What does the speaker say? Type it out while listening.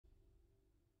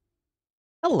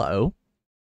Hello.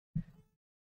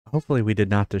 Hopefully we did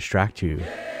not distract you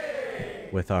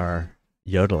with our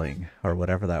yodeling or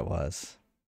whatever that was.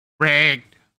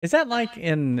 Rigged. Is that like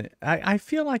I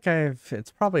feel like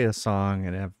it's probably a song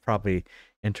and I've probably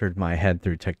entered my head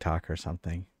through TikTok or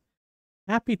something.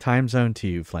 Happy time zone to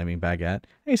you, Flaming Baguette.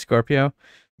 Hey, Scorpio.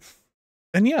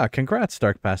 And yeah, congrats,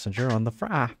 Dark Passenger, on the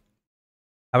fry.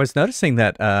 I was noticing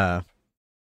that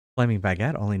Flaming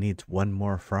Baguette only needs one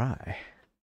more fry.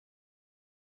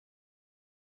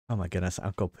 Oh my goodness,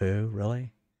 Uncle Pooh,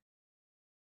 really?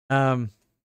 Um,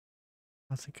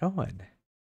 how's it going?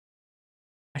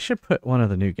 I should put one of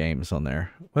the new games on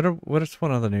there. What is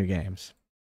one of the new games?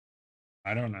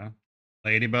 I don't know.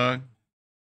 Ladybug.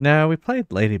 No, we played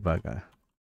Ladybug.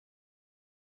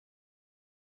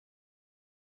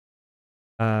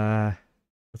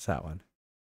 What's that one?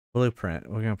 Blueprint.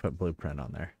 We're gonna put Blueprint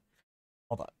on there.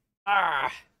 Hold on.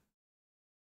 Ah.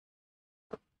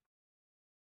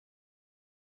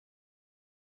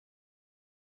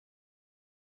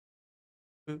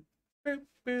 Boop, boop,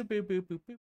 boop, boop, boop, boop, boop,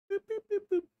 boop, boop,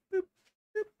 boop, boop,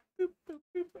 boop, boop, boop,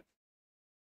 boop, boop.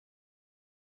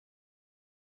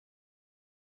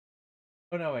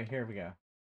 Oh no! Wait. Here we go.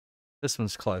 This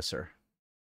one's closer.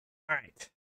 All right.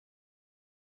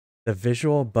 The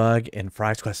visual bug in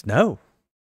Fry's Quest. No.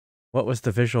 What was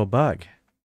the visual bug?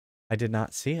 I did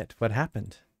not see it. What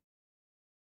happened?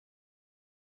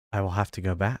 I will have to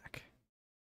go back.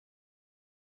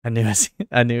 A new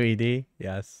ED?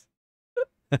 Yes.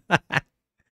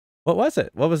 What was it?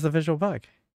 What was the visual bug?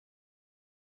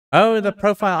 Oh, the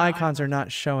profile icons are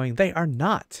not showing. They are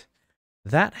not.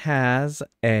 That has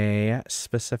a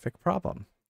specific problem.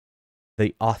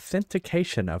 The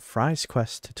authentication of Fry's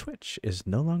Quest to Twitch is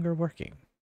no longer working.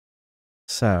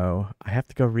 So I have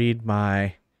to go read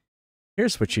my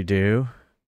here's what you do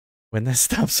when this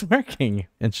stops working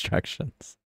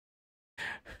instructions.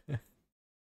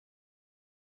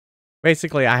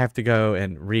 Basically, I have to go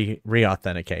and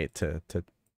re-authenticate to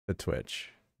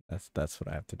Twitch. That's what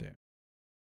I have to do.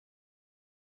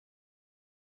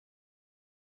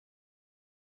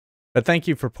 But thank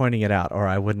you for pointing it out, or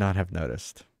I would not have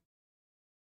noticed.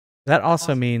 That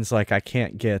also means like I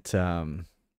can't get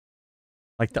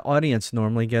like the audience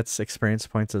normally gets experience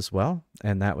points as well,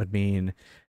 and that would mean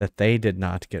that they did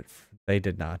not get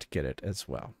it as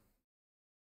well.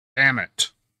 Damn it.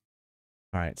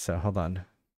 All right, so hold on.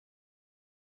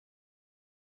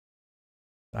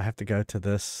 I have to go to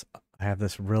this. I have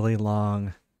this really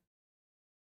long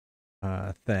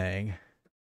thing.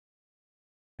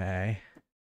 Okay.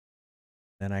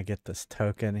 Then I get this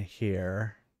token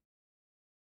here.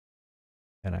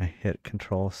 And I hit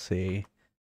Control C.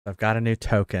 I've got a new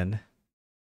token.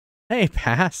 Hey,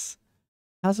 Pass.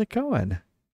 How's it going?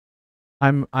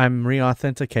 I'm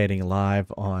re-authenticating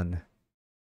live on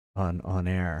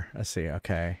air. Let's see.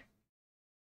 Okay.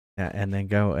 Yeah, and then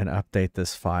go and update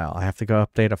this file. I have to go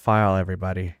update a file,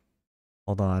 everybody.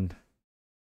 Hold on.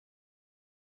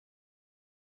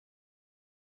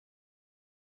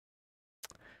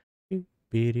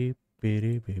 The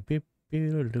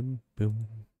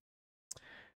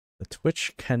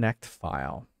Twitch Connect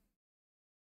file,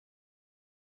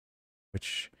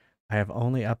 which I have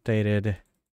only updated a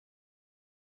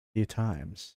few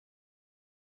times.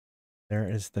 There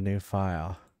is the new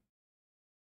file.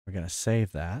 We're going to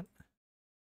save that.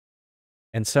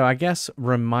 And so I guess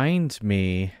remind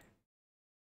me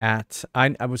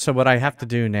so what I have to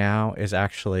do now is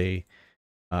actually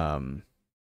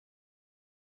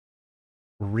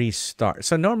restart.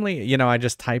 So normally, you know, I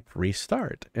just type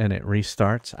restart and it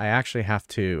restarts. I actually have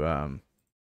to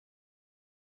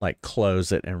like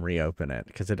close it and reopen it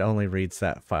because it only reads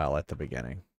that file at the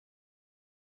beginning.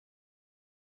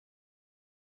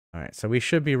 All right, so we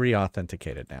should be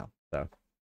re-authenticated now. So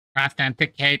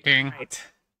Authenticating. right.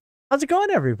 How's it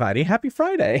going, everybody? Happy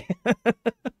Friday.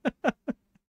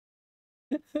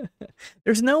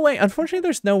 There's no way, unfortunately,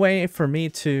 there's no way for me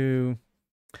to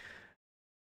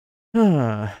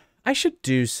I should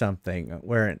do something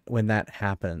when that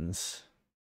happens.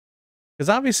 Because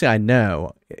obviously I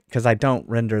know, because I don't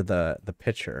render the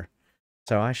picture.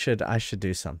 So I should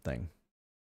do something.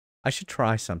 I should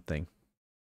try something.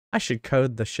 I should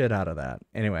code the shit out of that.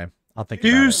 Anyway, I'll think about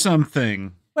it. Do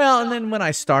something. Well, and then when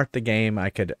I start the game, I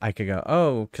could go,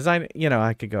 oh, because I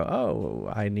could go,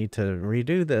 oh, I need to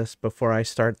redo this before I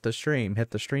start the stream.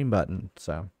 Hit the stream button.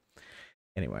 So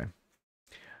anyway.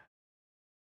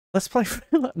 Let's play.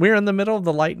 We're in the middle of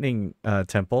the lightning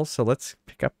temple, so let's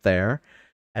pick up there.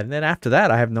 And then after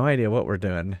that, I have no idea what we're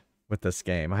doing with this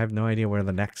game. I have no idea where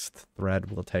the next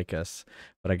thread will take us,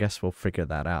 but I guess we'll figure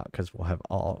that out because we'll have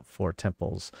all 4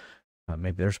 temples.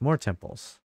 Maybe there's more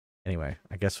temples. Anyway,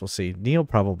 I guess we'll see. Neil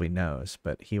probably knows,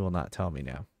 but he will not tell me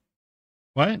now.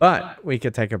 What? But we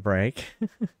could take a break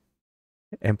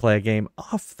and play a game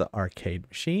off the arcade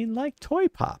machine like Toy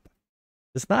Pop.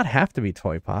 It does not have to be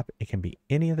Toy Pop. It can be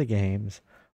any of the games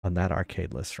on that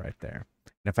arcade list right there.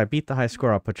 And if I beat the high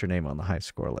score, I'll put your name on the high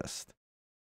score list.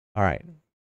 All right.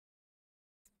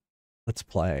 Let's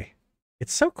play.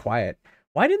 It's so quiet.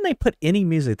 Why didn't they put any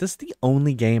music? This is the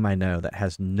only game I know that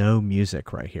has no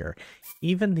music right here.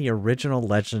 Even the original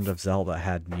Legend of Zelda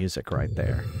had music right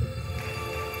there.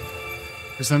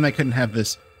 Because then they couldn't have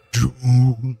this.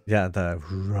 Yeah,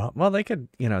 well, they could,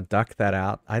 duck that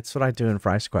out. That's what I do in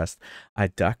Fries Quest. I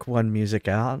duck one music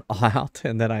out,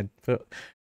 and then I put,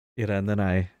 and then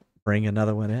I bring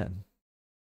another one in.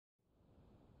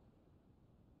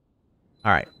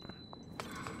 All right.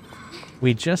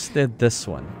 We just did this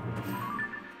one.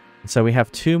 So we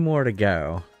have 2 more to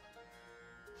go.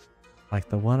 Like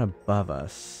the one above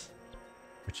us,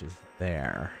 which is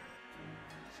there.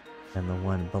 And the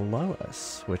one below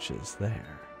us, which is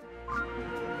there.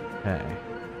 Okay.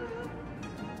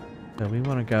 So we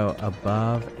want to go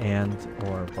above and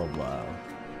or below.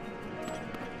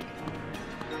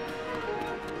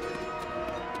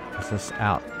 Is this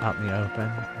out in the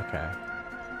open? Okay.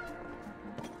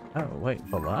 Oh, wait,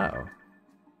 below.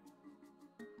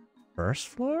 First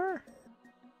floor?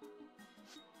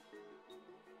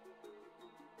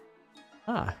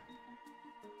 Huh.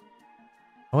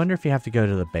 I wonder if you have to go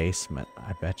to the basement.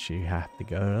 I bet you have to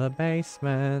go to the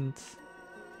basement.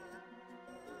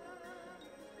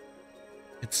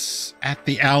 It's at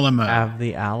the Alamo. At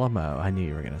the Alamo. I knew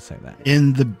you were going to say that.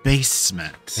 In the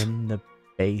basement. In the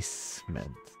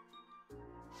basement.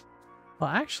 Well,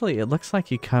 actually, it looks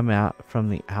like you come out from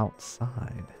the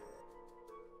outside.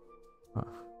 Huh.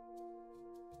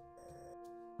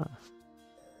 Huh.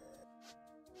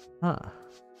 Huh.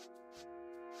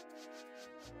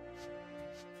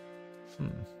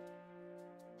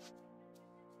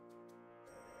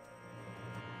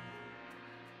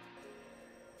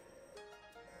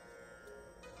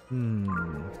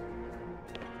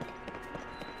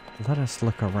 Let us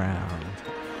look around.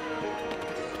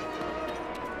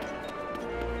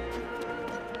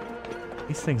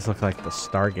 These things look like the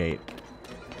Stargate.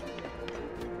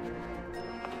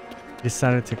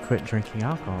 Decided to quit drinking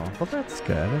alcohol. Well, that's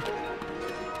good.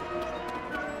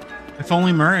 If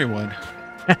only Murray would.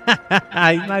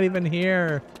 He's not even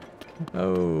here.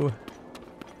 Oh.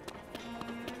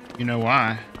 You know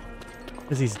why?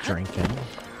 Because he's drinking.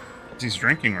 He's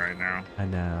drinking right now. I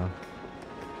know.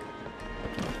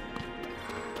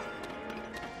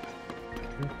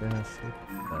 This.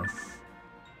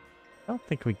 I don't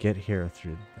think we get here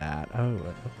through that. Oh.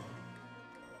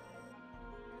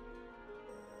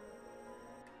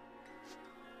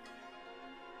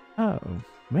 Oh,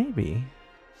 maybe.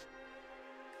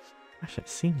 Gosh, it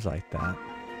seems like that.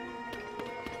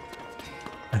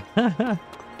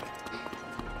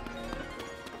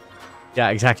 Yeah,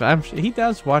 exactly. He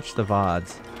does watch the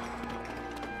VODs.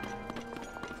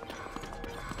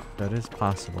 That is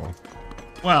possible.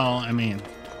 Well, I mean...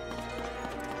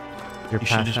 You're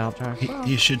passed out, Jack?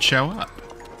 He should show up.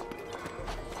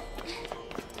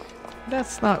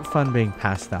 That's not fun being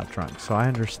passed out drunk, so I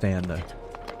understand the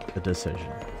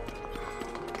decision.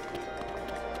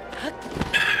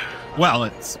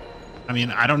 Well, I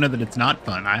mean, I don't know that it's not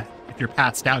fun. If you're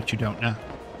passed out, you don't know.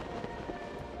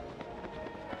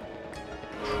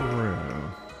 True.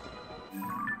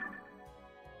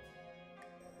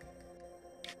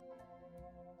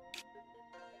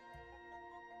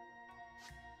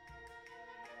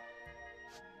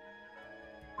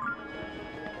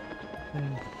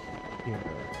 Here.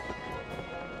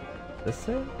 This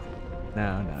it?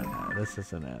 No, this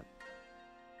isn't it.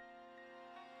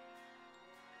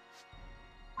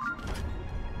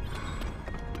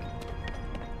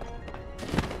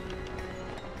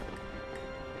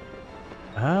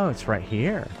 Oh, it's right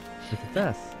here. Look at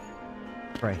this.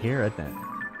 It's right here, isn't it?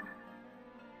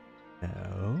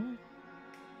 No.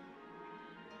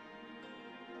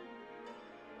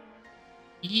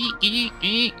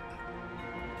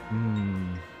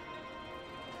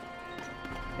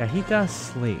 Yeah, he does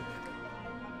sleep.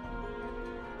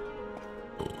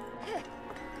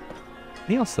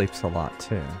 Neil sleeps a lot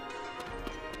too.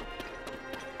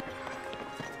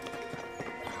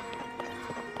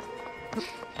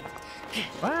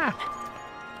 Ah!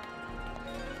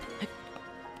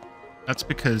 That's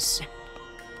because...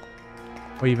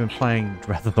 Well, you've been playing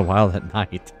Breath of the Wild at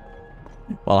night.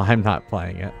 Well, I'm not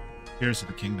playing it. Tears of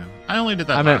the Kingdom. I only did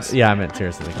that last I meant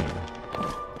Tears of the Kingdom.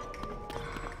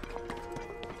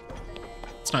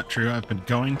 It's not true. I've been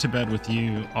going to bed with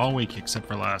you all week except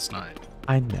for last night.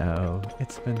 I know.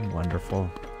 It's been wonderful.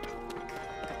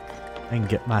 I can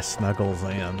get my snuggles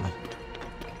in.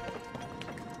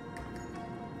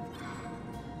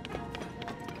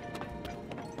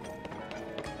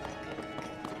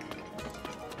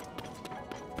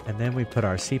 And then we put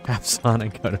our CPAPs on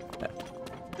and go to bed.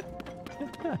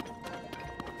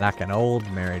 Like an old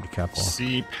married couple.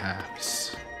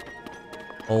 CPAPs.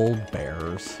 Old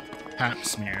bears. Pap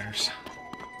smears.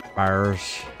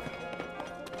 Bears.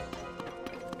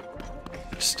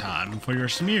 It's time for your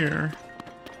smear.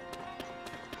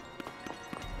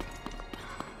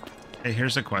 Hey,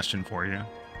 here's a question for you.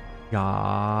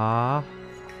 Yeah.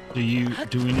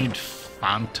 Do we need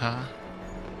Fanta?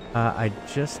 I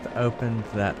just opened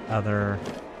that other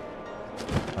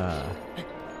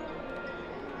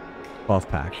 12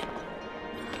 pack.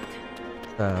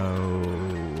 So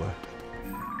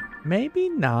maybe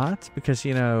not, because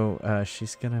you know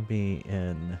she's gonna be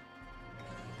in.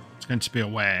 It's going to be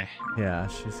away. Yeah,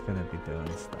 she's gonna be doing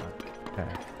stuff. Okay.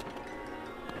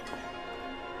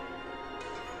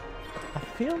 I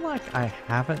feel like I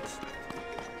haven't.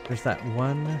 There's that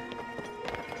one.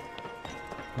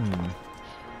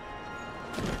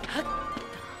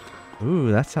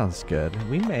 Ooh, that sounds good.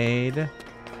 We made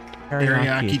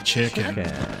Teriyaki chicken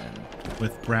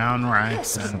with brown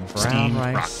rice and some brown steamed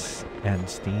rice broccoli. and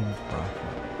steamed broccoli.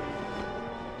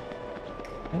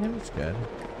 And it was good.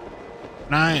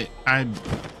 And I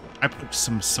put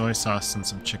some soy sauce and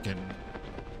some chicken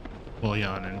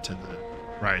bouillon into the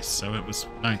rice, so it was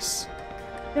nice.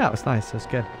 Yeah, it was nice. It was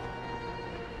good.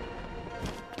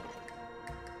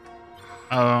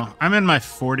 Oh, I'm in my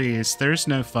 40s. There's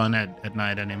no fun at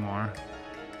night anymore.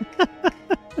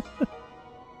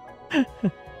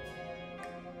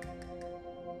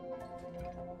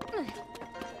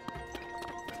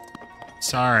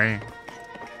 Sorry.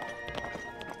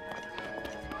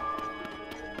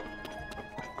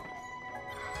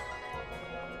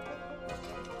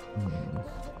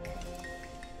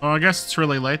 Oh, I guess it's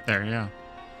really late there, yeah.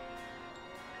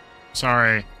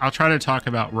 Sorry. I'll try to talk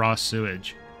about raw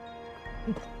sewage.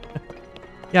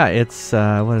 Yeah, it's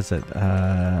what is it?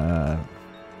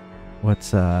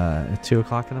 What's 2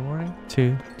 o'clock in the morning?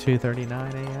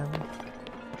 2:39 a.m.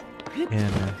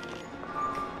 in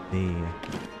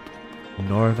the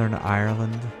Northern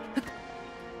Ireland.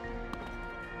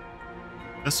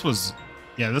 This was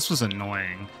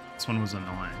annoying. This one was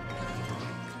annoying.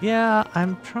 Yeah,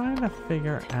 I'm trying to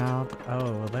figure out.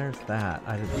 Oh, well, there's that.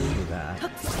 I didn't see that.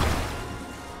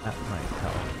 That might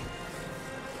help.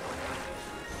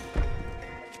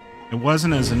 It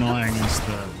wasn't as annoying as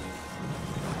the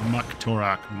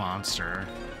Muktorak monster.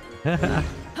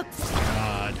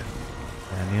 God.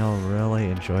 Yeah, Neil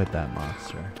really enjoyed that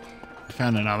monster. I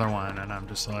found another one, and I'm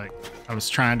just like, I was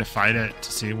trying to fight it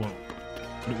to see what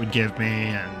it would give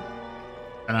me,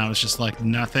 and I was just like,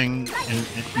 nothing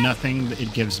that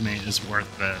it gives me is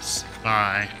worth this.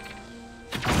 Bye.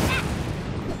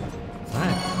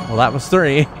 Alright. Well, that was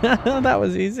 3. That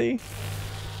was easy.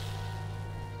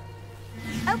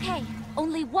 Okay,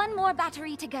 only one more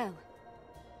battery to go.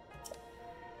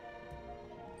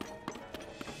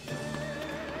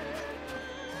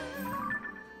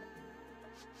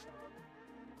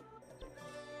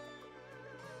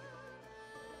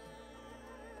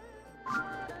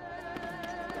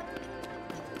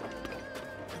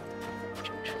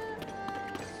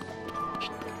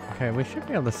 Okay, we should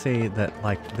be able to see that,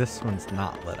 like, this one's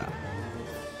not lit up.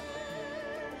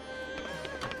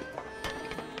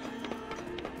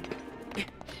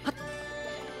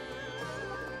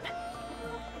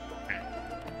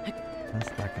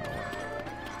 That's not gonna work.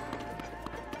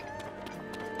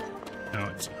 No,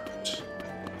 it's not.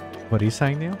 What are you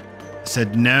saying, Neil? I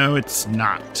said, no, it's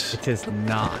not. It is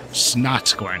not. It's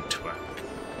not going to work.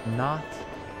 Not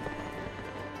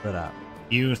lit up.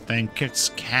 You think it's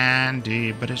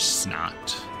candy, but it's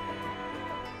not.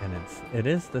 And it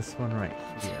is this one right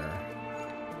here.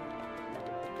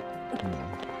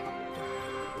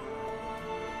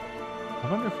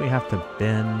 I wonder if we have to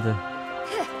bend the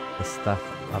stuff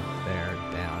up there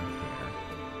down here.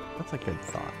 That's a good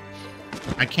thought.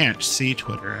 I can't see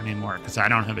Twitter anymore because I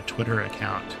don't have a Twitter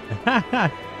account.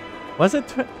 Was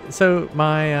it? So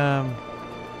my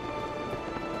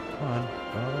come on,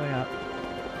 go all the way up.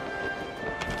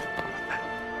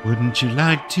 Wouldn't you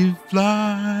like to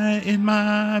fly in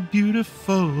my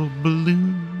beautiful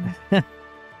balloon?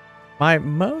 My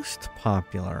most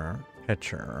popular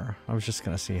picture. I was just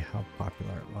gonna see how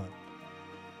popular it was.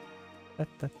 Da,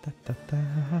 da, da, da, da.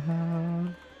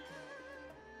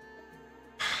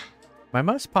 My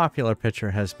most popular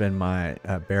picture has been my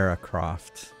Barra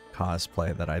Croft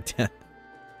cosplay that I did.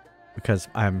 because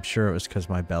I'm sure it was because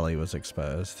my belly was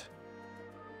exposed.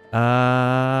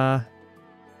 Yeah,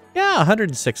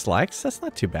 106 likes. That's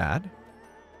not too bad.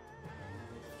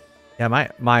 Yeah,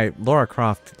 my Lara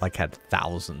Croft like had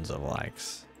thousands of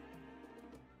likes.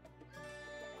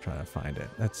 Trying to find it.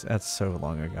 That's so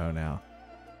long ago now.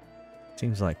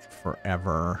 Seems like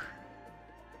forever.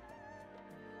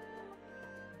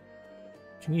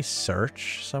 Can you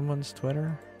search someone's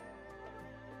Twitter?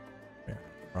 Lara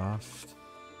Croft.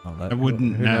 Oh, I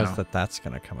wouldn't who know. knows that that's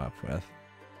gonna come up with?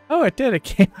 Oh, it did. It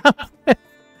came up.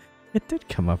 It did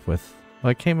come up with.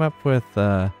 Well, it came up with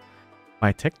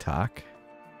my TikTok.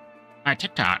 My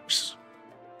TikToks.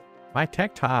 My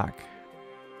TikTok.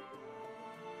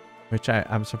 Which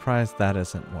I'm surprised that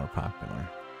isn't more popular.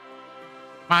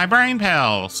 My brain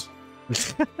pills.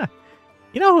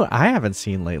 You know who I haven't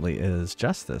seen lately is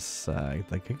Justice, the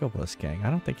Gigglebliss gang. I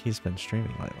don't think he's been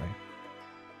streaming lately.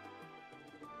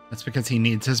 That's because he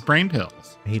needs his brain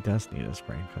pills. He does need his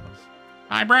brain pills.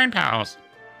 My brain pills.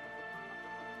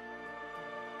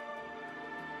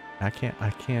 I can't,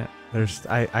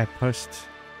 I post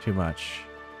too much.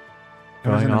 I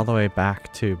was Going in a- all the way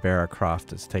back to Lara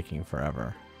Croft is taking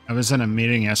forever. I was in a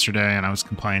meeting yesterday and I was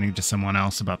complaining to someone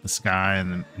else about this guy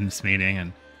in this meeting,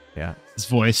 and Yeah. his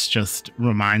voice just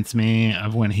reminds me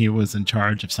of when he was in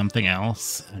charge of something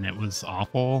else, and it was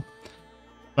awful.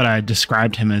 But I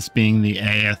described him as being the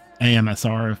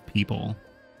AMSR of people.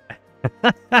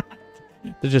 To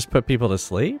just put people to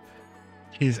sleep?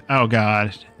 He's, oh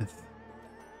God,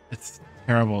 it's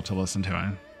terrible to listen to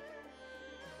him.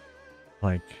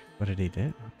 Like, what did he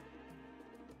do?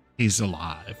 He's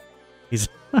alive. He's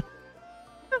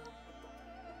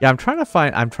Yeah, I'm trying to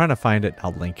find it.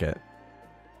 I'll link it.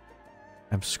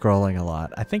 I'm scrolling a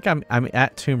lot. I think I'm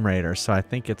at Tomb Raider, so I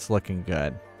think it's looking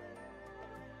good.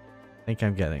 I think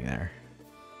I'm getting there.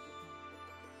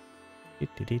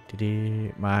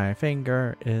 My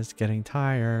finger is getting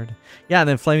tired. Yeah, and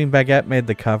then Flaming Baguette made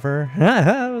the cover.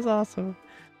 That was awesome.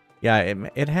 Yeah,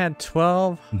 it had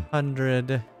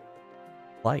 1,200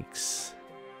 likes.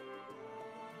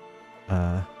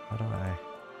 How do I?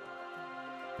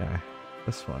 Yeah,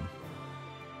 this one.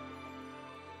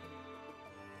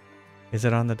 Is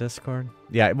it on the Discord?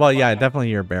 Yeah, well, yeah, definitely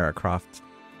your Lara Croft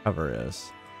cover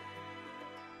is.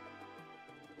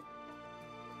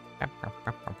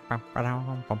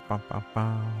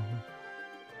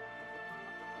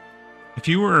 If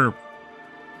you were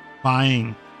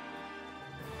buying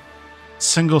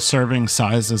single serving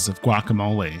sizes of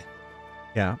guacamole,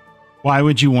 Yeah. why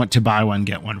would you want to buy one,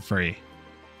 get one free?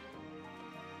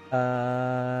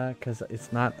 Because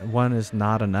one is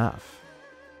not enough.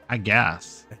 I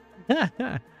guess. All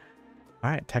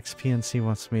right, Tex PNC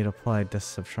wants me to play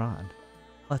Discs of Tron.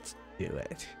 Let's do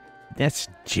it. Let's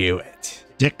do it.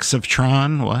 Dicks of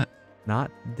Tron, what? Not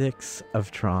Dicks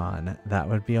of Tron. That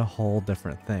would be a whole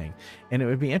different thing. And it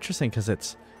would be interesting because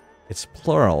it's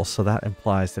plural, so that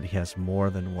implies that he has more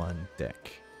than one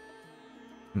dick.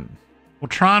 Well,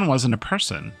 Tron wasn't a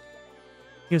person.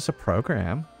 He was a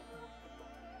program.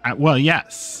 Well,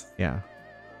 yes. Yeah.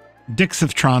 Dicks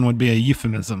of Tron would be a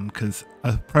euphemism because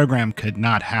a program could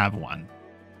not have one.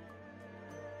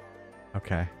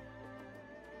 Okay.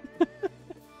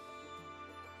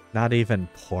 Not even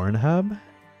Pornhub?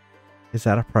 Is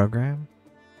that a program?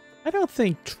 I don't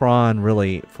think Tron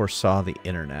really foresaw the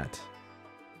internet.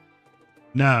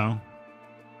 No.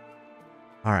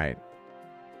 All right.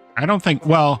 I don't think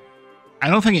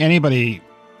anybody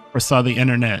foresaw the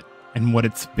internet and what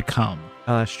it's become.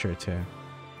 Oh, that's true too.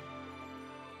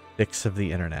 Dicks of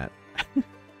the internet.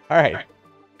 All right.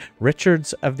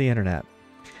 Richards of the internet.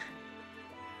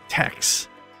 Tex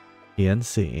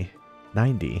PNC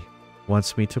 90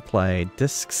 wants me to play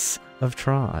Discs of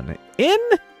Tron in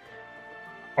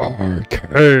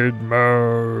arcade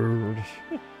mode.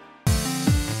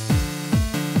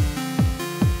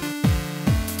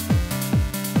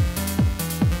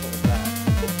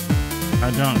 I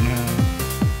don't know.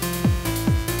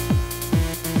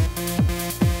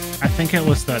 I think it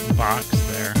was that box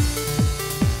there.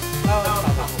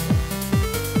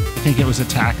 I think it was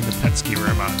Attack of the Petsky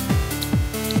Robot.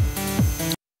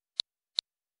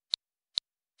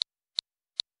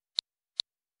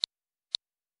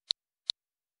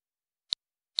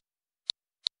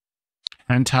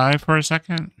 Hentai for a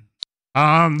second.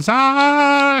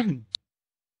 Side.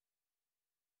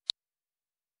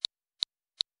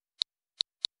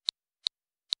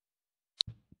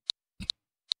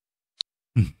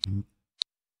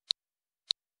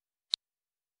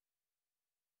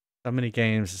 So many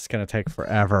games, it's gonna take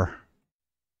forever.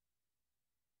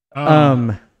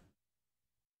 Oh.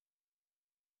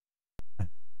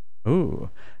 Ooh.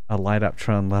 a light up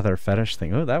Tron leather fetish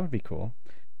thing. Oh, that would be cool.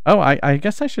 Oh, I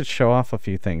guess I should show off a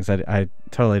few things I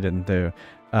totally didn't do.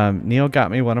 Neil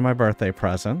got me one of my birthday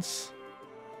presents.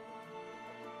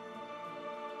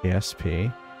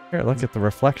 PSP. Here, look at the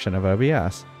reflection of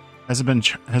OBS. Has it been?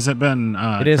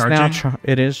 It is charging? now.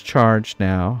 It is charged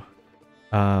now.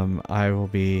 I will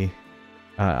be.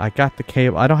 I got the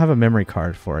cable. I don't have a memory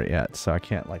card for it yet, so I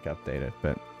can't like update it.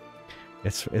 But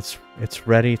it's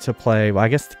ready to play. Well, I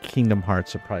guess the Kingdom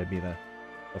Hearts would probably be the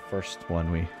first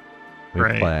one we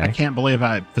play. I can't believe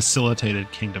I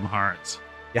facilitated Kingdom Hearts.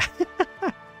 Yeah.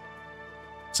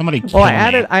 Somebody. Well,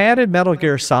 I added Metal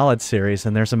Gear Solid series,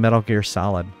 and there's a Metal Gear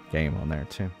Solid game on there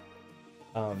too.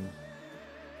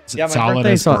 Yeah,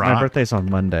 my birthday's on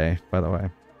Monday, by the way.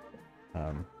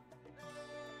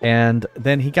 And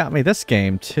then he got me this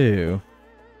game too.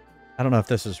 I don't know if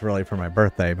this is really for my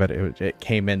birthday, but it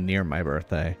came in near my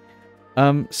birthday.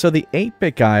 So the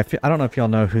 8-Bit guy, I don't know if y'all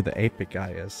know who the 8-Bit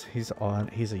guy is. He's a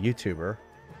YouTuber,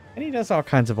 and he does all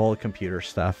kinds of old computer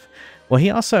stuff. Well, he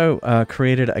also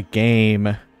created a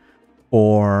game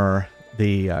for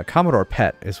the Commodore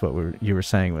PET, is what you were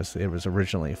saying it was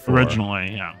originally for.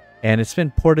 Originally, yeah. And it's been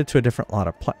ported to a lot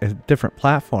of different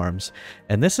platforms.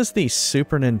 And this is the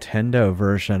Super Nintendo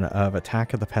version of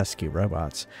Attack of the Pesky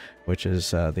Robots, which is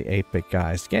the 8-Bit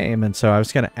guy's game. And so I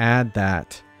was going to add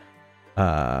that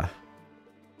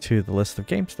to the list of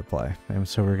games to play. And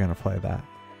so we're going to play that.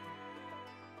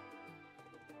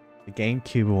 The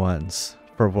GameCube ones.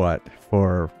 For what?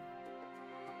 For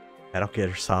Metal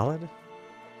Gear Solid?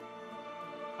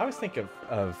 I always think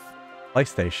of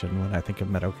PlayStation when I think of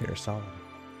Metal Gear Solid.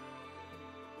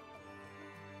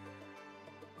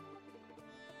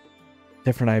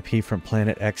 Different IP from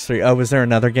Planet X3. Oh, was there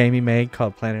another game he made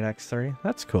called Planet X3?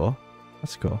 That's cool.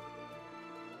 That's cool.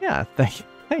 Yeah,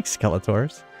 thanks,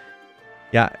 Skeletors.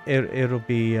 Yeah, it'll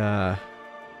be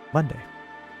Monday.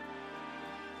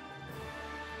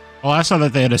 Well, I saw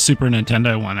that they had a Super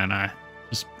Nintendo one, and I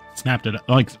just snapped it up.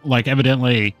 Like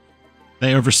evidently,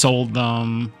 they oversold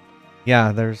them.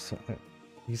 Yeah,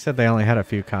 you said they only had a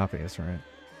few copies, right?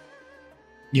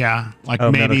 Yeah, like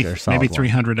maybe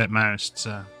 300 at most.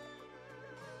 So.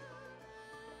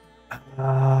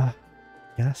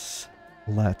 Yes.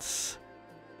 Let's.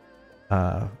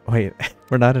 Wait,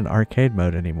 we're not in arcade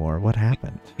mode anymore. What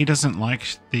happened? He doesn't like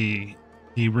the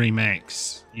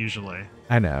remakes usually.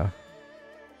 I know.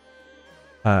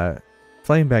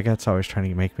 Flame Baguette's always trying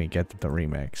to make me get the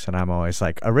remakes, and I'm always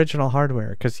like original hardware,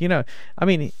 because I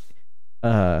mean,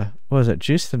 what was it?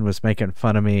 Justin was making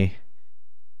fun of me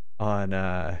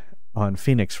on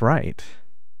Phoenix Wright.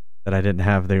 That I didn't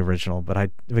have the original,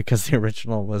 because the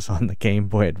original was on the Game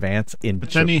Boy Advance in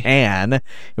Japan. It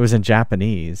was in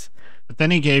Japanese. But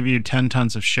then he gave you 10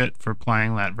 tons of shit for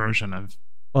playing that version of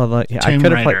yeah, Tomb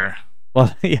Raider.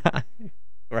 Well, yeah,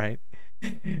 right.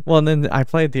 Well, and then I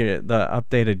played the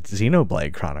updated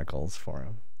Xenoblade Chronicles for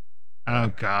him.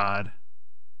 Oh God.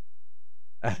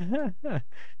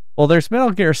 Well, there's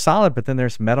Metal Gear Solid, but then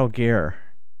there's Metal Gear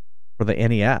for the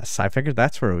NES. I figured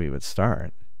that's where we would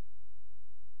start.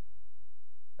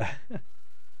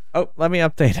 Oh, let me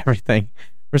update everything.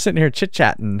 We're sitting here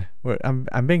chit-chatting.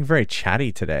 I'm being very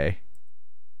chatty today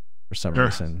for some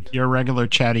reason. You're a regular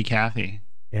chatty Cathy.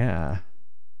 Yeah.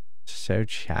 So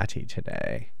chatty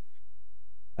today.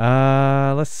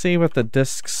 Let's see what the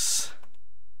discs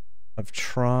of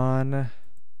Tron.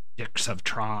 Dicks of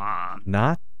Tron.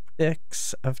 Not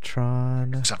Dicks of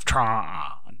Tron. Dicks of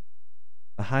Tron.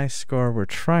 The high score we're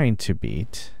trying to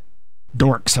beat.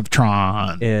 Dorks of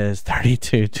Tron is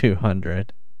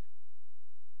 32,200.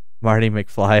 Marty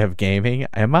McFly of gaming.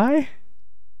 Am I?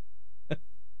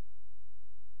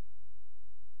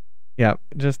 Yeah,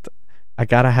 I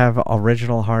gotta have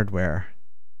original hardware.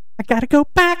 I gotta go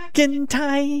back in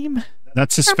time.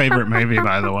 That's his favorite movie,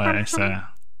 by the way. So I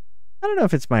don't know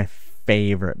if it's my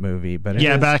favorite movie, but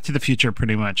yeah, Back to the Future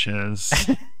pretty much is.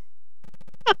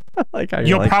 Like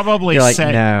you'll probably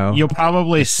say no, you'll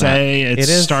probably say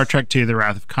it's Star Trek II: The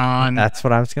Wrath of Khan. That's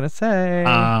what I was gonna say.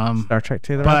 Star Trek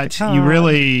II: The Wrath of Khan. But you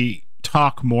really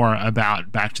talk more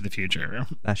about Back to the Future.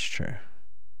 That's true.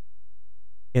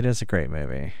 It is a great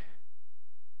movie.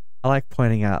 I like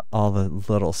pointing out all the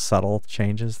little subtle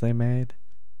changes they made.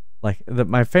 Like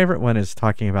my favorite one is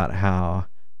talking about how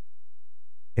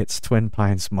it's Twin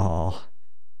Pines Mall,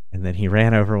 and then he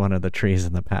ran over one of the trees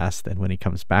in the past, and when he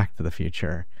comes back to the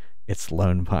future, it's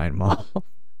Lone Pine Mall.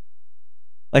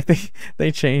 Like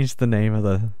they changed the name of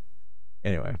the.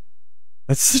 Anyway,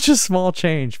 that's such a small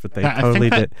change, but they totally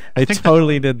did. They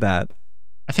totally did that.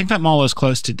 I think that mall is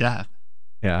close to death.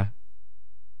 Yeah.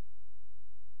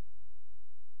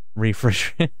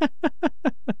 Refresh.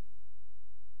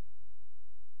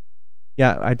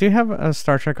 Yeah, I do have a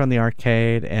Star Trek on the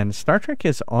arcade, and Star Trek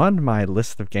is on my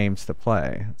list of games to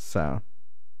play. So,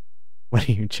 what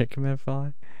are you, Chicken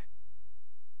McFly?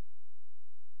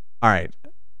 All right,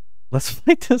 let's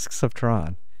play Discs of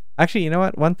Tron. Actually, you know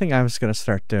what? One thing I was going to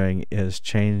start doing is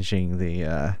changing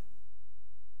the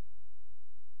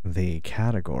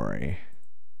category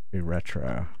to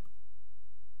retro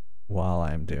while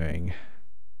I'm doing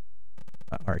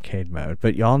arcade mode.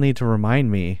 But y'all need to remind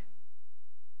me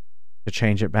to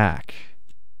change it back.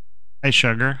 Hey,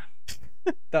 sugar.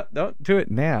 Don't do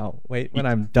it now. Wait when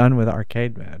I'm done with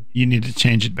arcade mode. You need to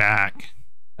change it back.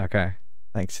 Okay.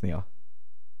 Thanks, Neil.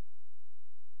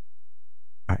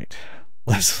 All right.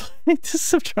 Let's play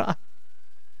Discs of Tron.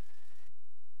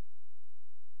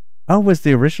 Oh, was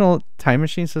the original Time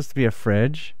Machine supposed to be a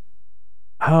fridge?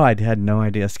 Oh, I had no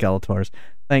idea. Skeletors.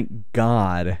 Thank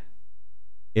God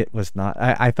it was not.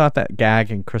 I thought that gag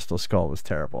in Crystal Skull was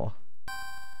terrible.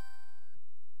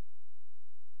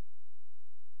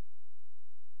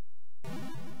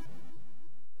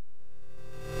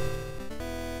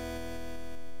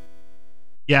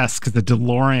 Yes, because the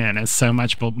DeLorean is so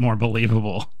much more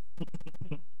believable.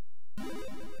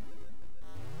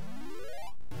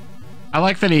 I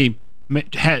like that he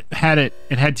had it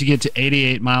had to get to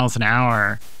 88 miles an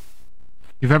hour.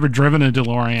 If you've ever driven a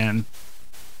DeLorean,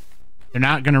 you're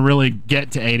not going to really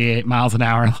get to 88 miles an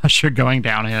hour unless you're going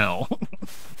downhill.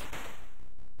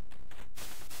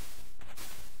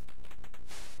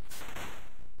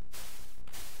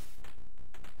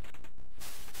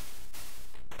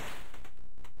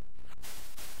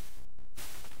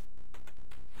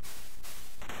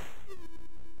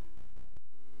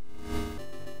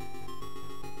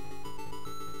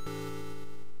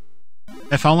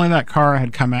 If only that car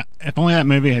had come out, if only that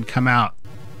movie had come out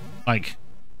like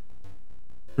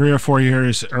 3 or 4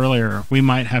 years earlier, we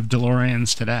might have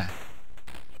DeLoreans today.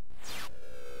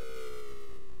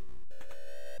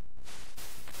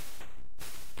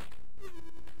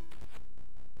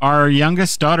 Our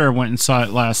youngest daughter went and saw it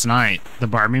last night, the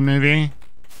Barbie movie.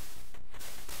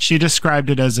 She described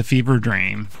it as a fever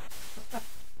dream.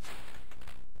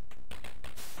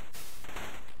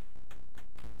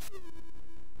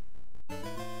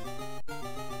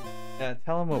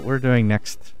 Tell them what we're doing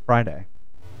next Friday.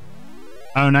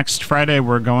 Oh, next Friday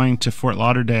we're going to Fort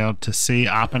Lauderdale to see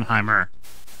Oppenheimer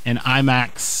in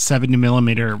IMAX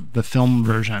 70mm, the film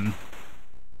version.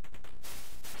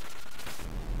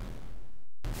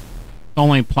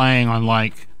 Only playing on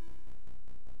like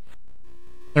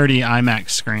 30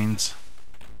 IMAX screens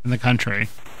in the country.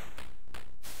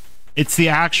 It's the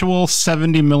actual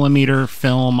 70mm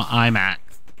film IMAX.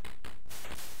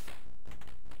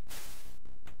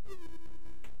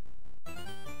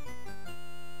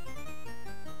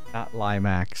 Not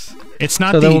Limax. It's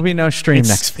not. So there will be no stream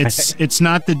next Friday. It's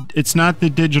not the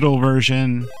digital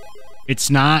version. It's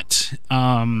not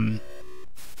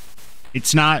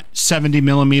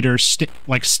 70mm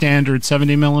like standard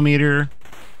 70mm.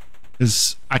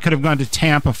 Because I could have gone to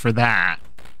Tampa for that.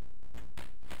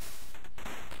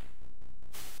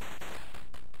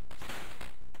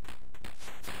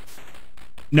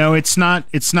 No, it's not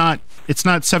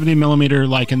 70mm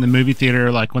like in the movie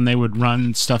theater, like when they would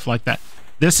run stuff like that.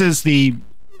 This is the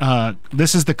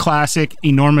classic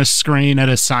enormous screen at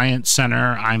a science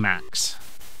center IMAX.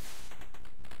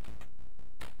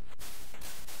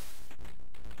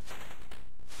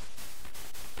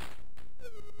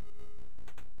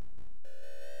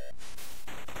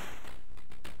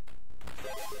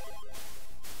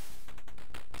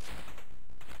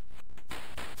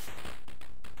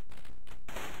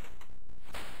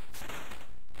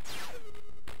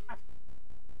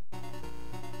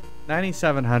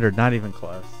 $9,700, not even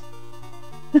close.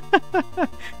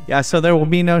 Yeah, so there will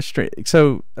be no stream.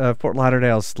 So Fort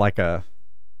Lauderdale's like a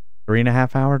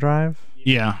 3.5 hour drive.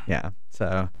 Yeah. Yeah.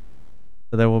 So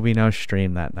there will be no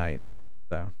stream that night.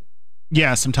 So.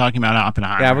 Yes, I'm talking about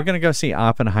Oppenheimer. Yeah, we're gonna go see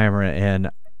Oppenheimer in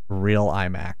real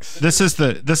IMAX. This is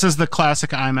the classic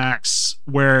IMAX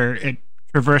where it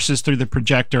traverses through the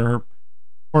projector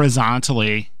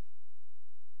horizontally,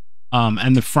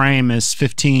 and the frame is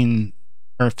 15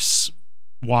 Earths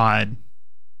wide.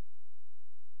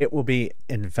 It will be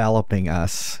enveloping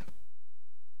us.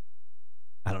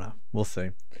 I don't know. We'll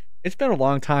see. It's been a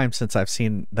long time since I've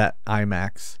seen that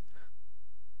IMAX.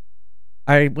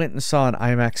 I went and saw an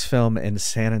IMAX film in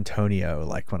San Antonio,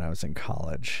 like when I was in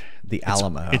college. The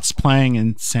Alamo. It's playing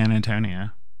in San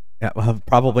Antonio. Yeah, well,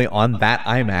 probably on that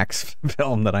IMAX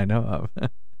film that I know of.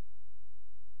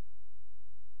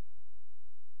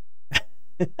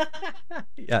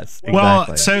 Yes. Exactly.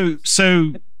 Well, so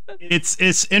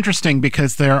it's interesting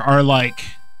because there are like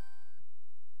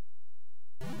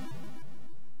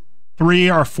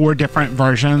 3 or 4 different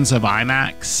versions of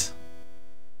IMAX,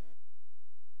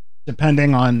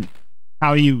 depending on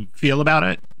how you feel about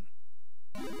it.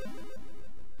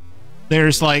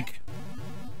 There's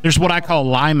what I call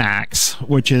LIMAX,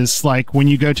 which is like when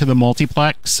you go to the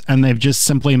multiplex and they've just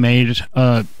simply made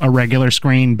a regular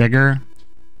screen bigger.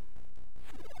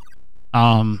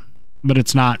 But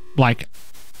it's not like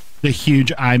the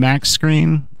huge IMAX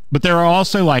screen. But there are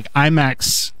also like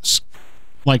IMAX,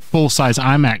 like full-size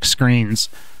IMAX screens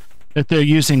that they're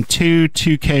using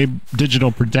 2K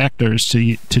digital projectors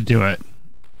to do it.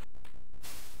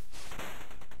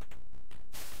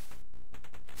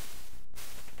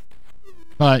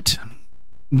 But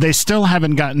they still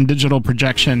haven't gotten digital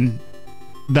projection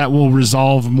that will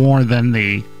resolve more than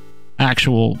the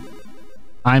actual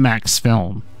IMAX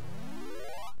film.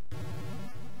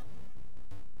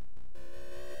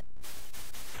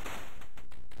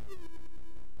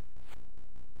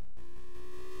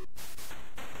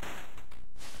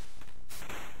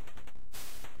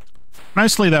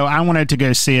 Mostly, though, I wanted to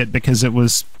go see it because it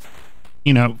was,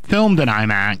 you know, filmed in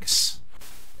IMAX.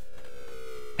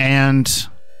 And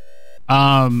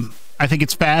I think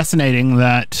it's fascinating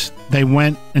that they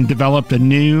went and developed a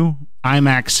new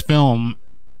IMAX film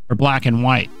for black and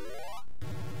white.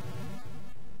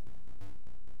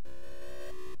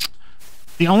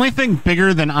 The only thing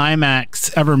bigger than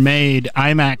IMAX ever made,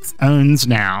 IMAX owns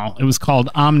now. It was called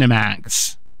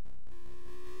Omnimax.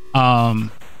 And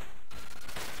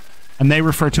they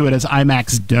refer to it as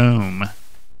IMAX Dome.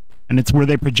 And it's where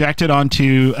they project it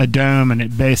onto a dome and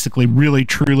it basically really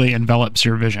truly envelops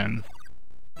your vision.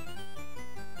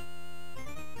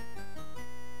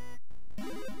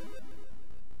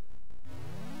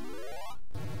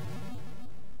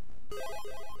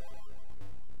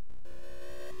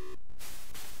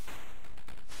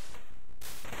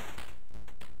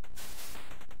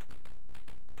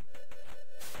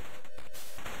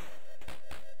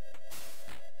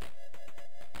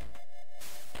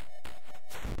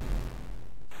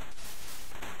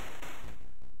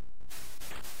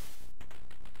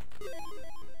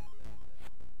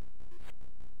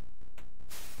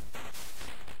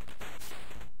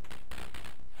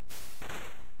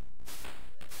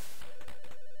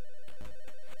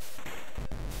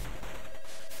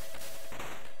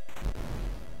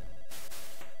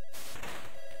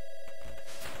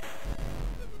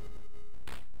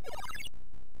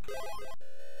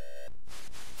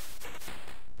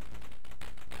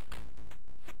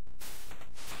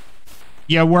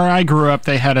 Yeah, where I grew up,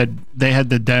 they had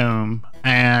the dome,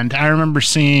 and I remember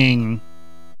seeing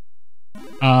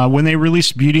when they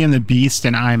released Beauty and the Beast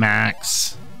in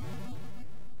IMAX.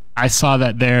 I saw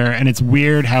that there, and it's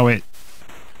weird how it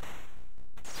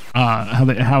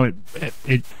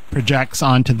projects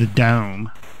onto the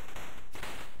dome.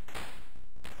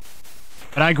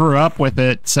 But I grew up with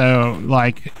it, so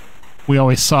like we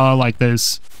always saw like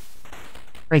those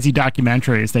crazy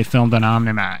documentaries they filmed on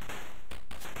Omnimax.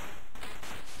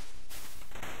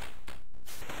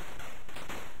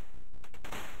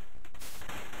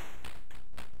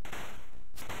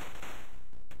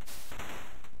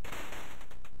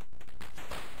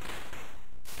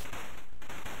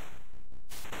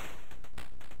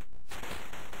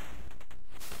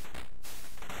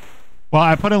 Well,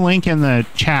 I put a link in the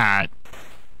chat,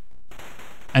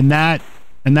 and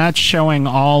that's showing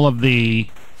all of the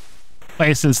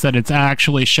places that it's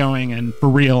actually showing in for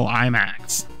real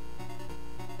IMAX.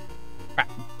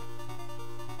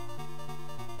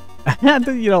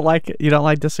 You don't like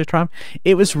Disney Triumph?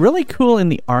 It was really cool in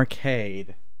the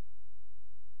arcade.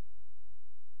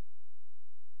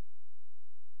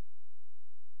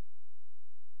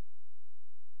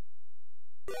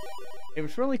 It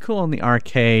was really cool in the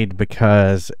arcade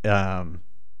because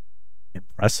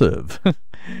impressive.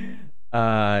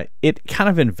 It kind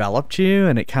of enveloped you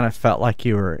and it kind of felt like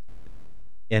you were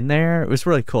in there. It was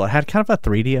really cool. It had kind of a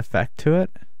 3D effect to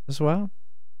it as well.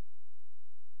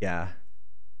 Yeah.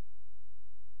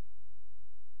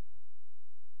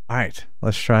 All right,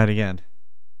 let's try it again.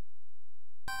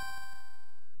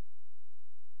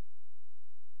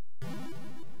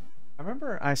 I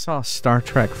remember I saw Star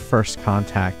Trek First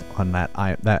Contact on that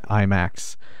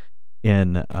IMAX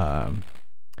in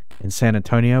San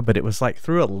Antonio, but it was like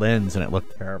through a lens and it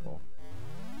looked terrible.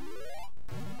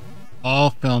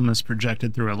 All film is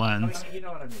projected through a lens. You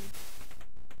know what I mean.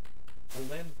 A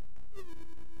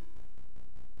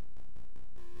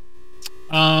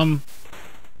lens.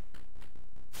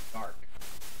 Dark.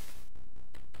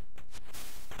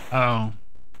 Oh.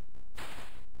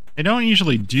 They don't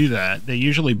usually do that. They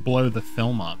usually blow the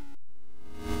film up.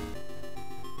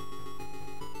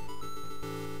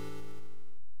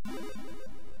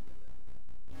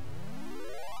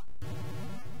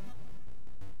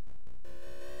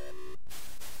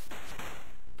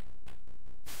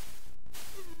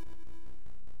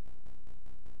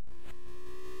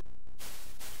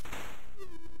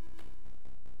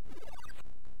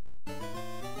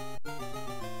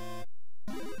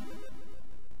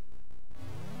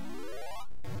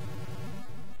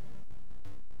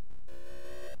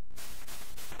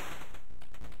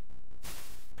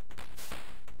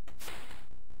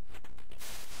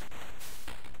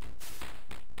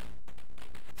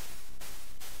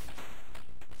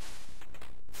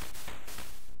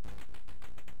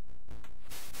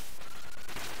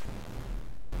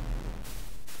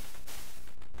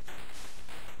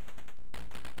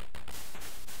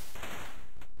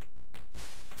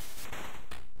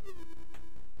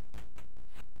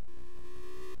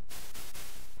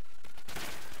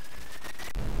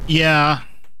 Yeah.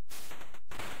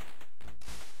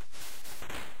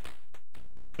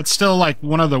 But still, like,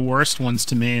 one of the worst ones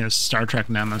to me is Star Trek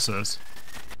Nemesis.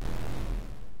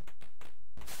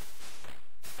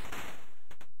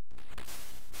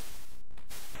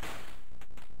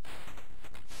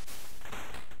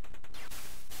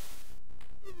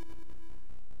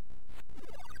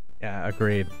 Yeah,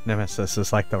 agreed. Nemesis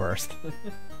is like the worst.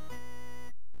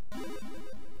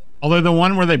 Although the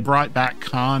one where they brought back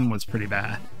Khan was pretty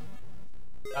bad.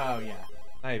 Oh, yeah.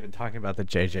 Not even talking about the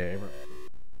J.J. Abrams.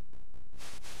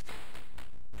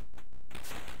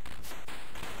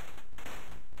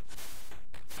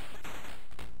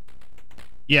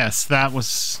 Yes, that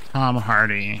was Tom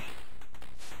Hardy.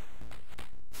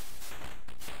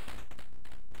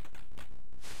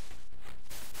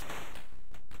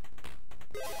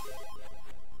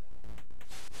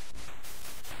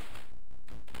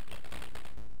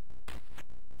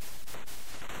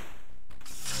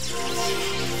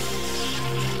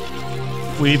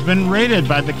 We've been rated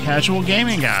by the casual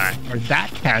gaming guy, or that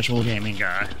casual gaming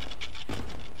guy.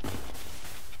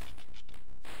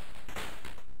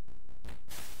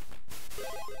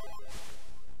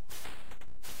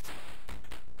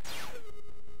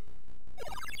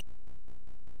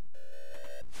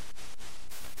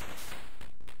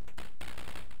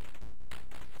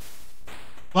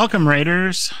 Welcome,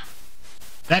 Raiders.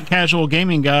 That casual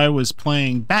gaming guy was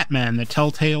playing Batman, the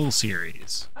Telltale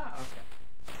series. Oh, okay.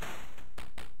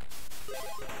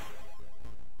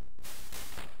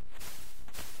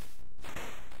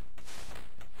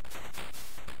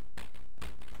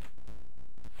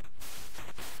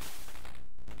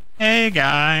 Hey,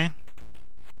 guy.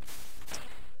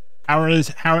 How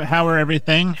are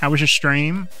everything? How was your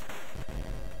stream?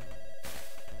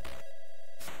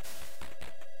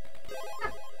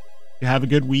 You have a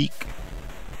good week?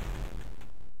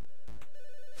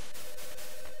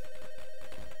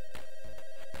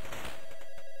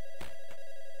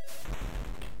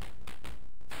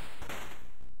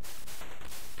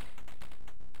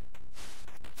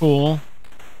 Cool.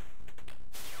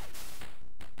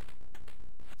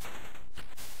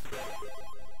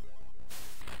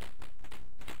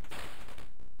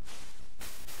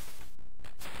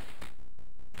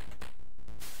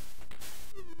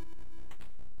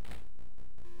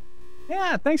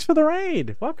 Yeah, thanks for the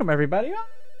raid. Welcome, everybody.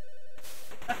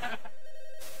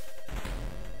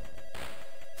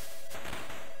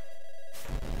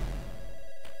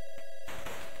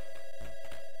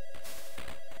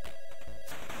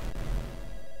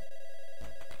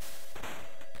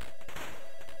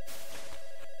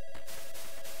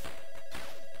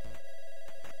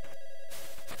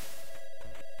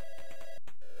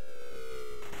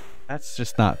 That's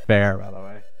just not fair, by the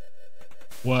way.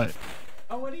 What?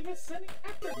 Oh, what he was sending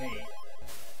after me.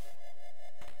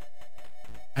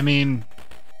 I mean,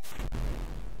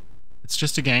 it's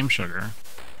just a game, sugar.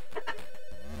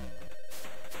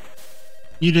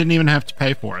 You didn't even have to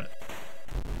pay for it.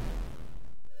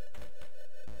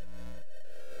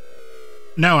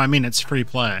 No, I mean, it's free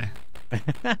play.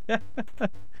 What?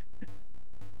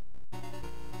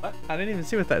 I didn't even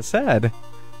see what that said.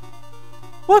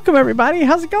 Welcome, everybody.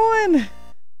 How's it going?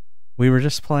 We were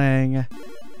just playing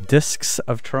Discs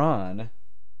of Tron.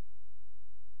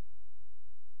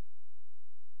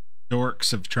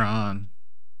 Dorks of Tron.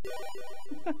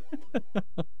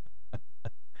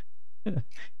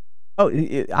 Oh,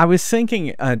 I was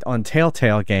thinking on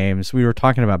Telltale games, we were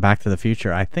talking about Back to the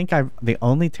Future. I think the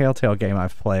only Telltale game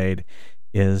I've played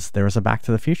is there was a Back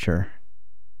to the Future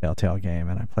Telltale game,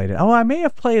 and I played it. Oh, I may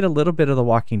have played a little bit of the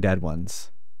Walking Dead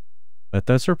ones, but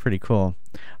those were pretty cool.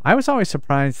 I was always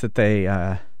surprised that they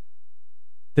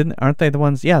aren't they the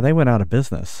ones? Yeah, they went out of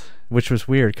business, which was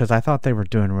weird because I thought they were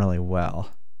doing really well.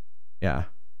 Yeah.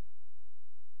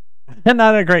 And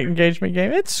not a great engagement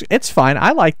game. It's fine.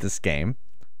 I like this game.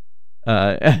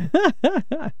 Do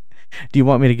you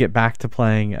want me to get back to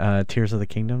playing Tears of the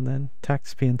Kingdom then,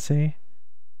 Tex PNC?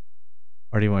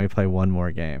 Or do you want me to play one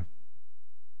more game?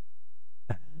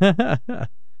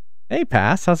 Hey,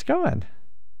 Pass, how's it going?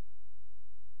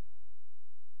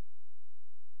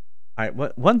 All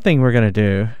right, one thing we're gonna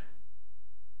do.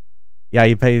 Yeah,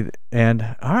 you pay,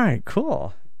 and all right,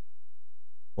 cool.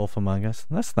 Wolf Among Us,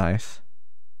 that's nice.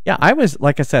 Yeah,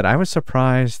 like I said, I was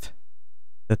surprised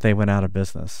that they went out of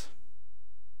business.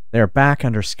 They're back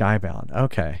under Skybound.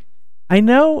 Okay, I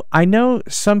know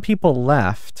some people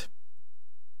left,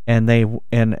 and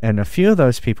a few of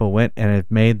those people went and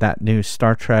have made that new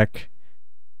Star Trek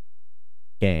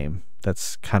game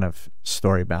that's kind of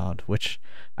story bound, which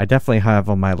I definitely have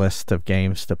on my list of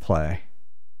games to play.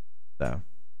 So,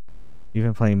 you've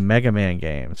been playing Mega Man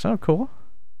games. Oh, cool.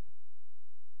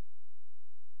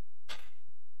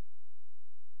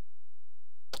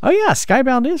 Oh yeah,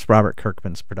 Skybound is Robert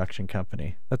Kirkman's production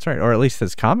company. That's right, or at least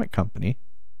his comic company.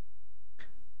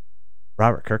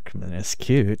 Robert Kirkman is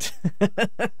cute.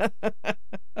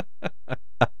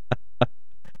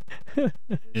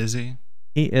 Is he?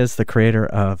 He is the creator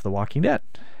of The Walking Dead.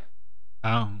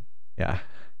 Oh. Yeah.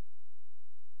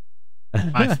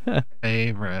 My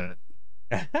favorite.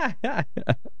 All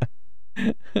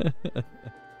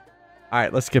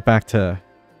right, let's get back to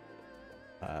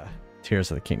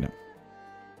Tears of the Kingdom.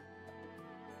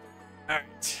 All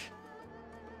right.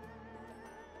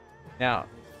 Now,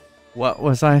 what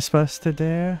was I supposed to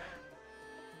do?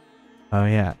 Oh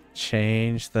yeah,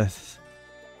 change the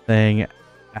thing.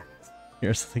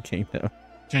 Tears of the Kingdom.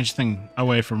 Change thing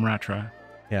away from retro.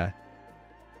 Yeah.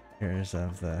 Tears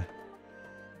of the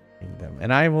Kingdom,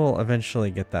 and I will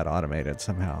eventually get that automated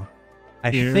somehow.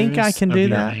 I think I can do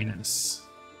that,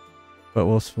 but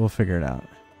we'll figure it out.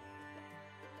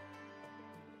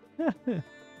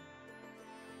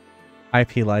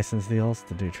 IP license deals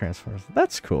to do Transformers.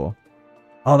 That's cool.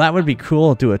 Oh, that would be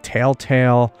cool. Do a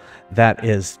Telltale that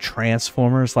is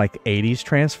Transformers, like 80s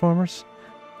Transformers.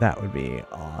 That would be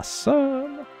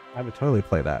awesome. I would totally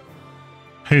play that.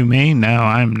 Who, me? No,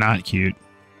 I'm not cute.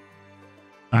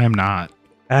 I'm not.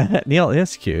 Neil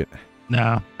is cute.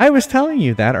 No. I was telling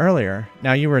you that earlier.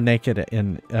 Now, you were naked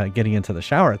in getting into the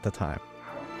shower at the time.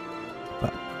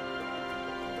 But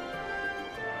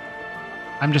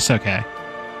I'm just okay.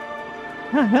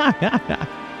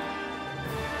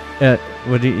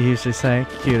 What do you usually say?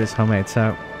 Cute as homemade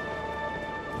soap.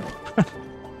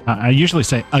 I usually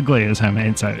say ugly as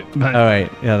homemade soap. But Oh,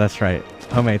 wait. Yeah, that's right.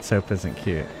 Homemade soap isn't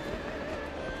cute. You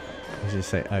usually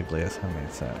say ugly as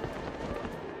homemade soap.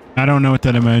 I don't know what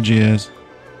that emoji is.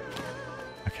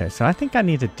 Okay, so I think I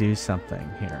need to do something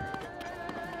here.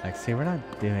 Like, see, we're not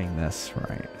doing this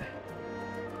right.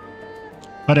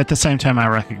 But at the same time, I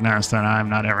recognize that I'm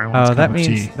not everyone's Oh, cup of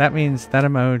tea. that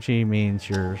emoji means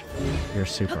you're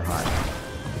super hot.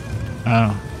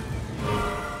 Oh.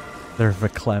 They're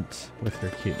verklempt with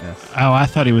your cuteness. Oh, I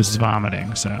thought he was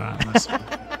vomiting, so I must...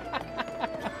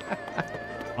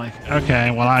 Like,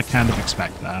 okay, well, I kind of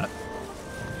expect that.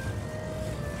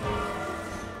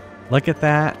 Look at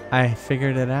that. I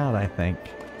figured it out, I think.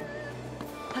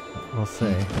 We'll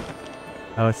see.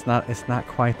 Oh, it's not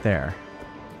quite there.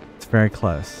 It's very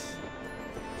close.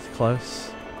 It's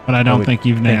close. But I don't think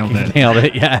you've nailed it. Nailed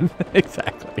it yet.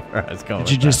 Exactly where I was going.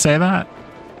 Did you just say that?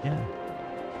 Yeah.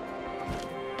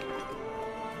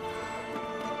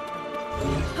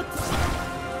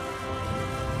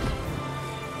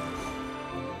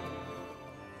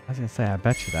 I was gonna say, I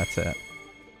bet you that's it.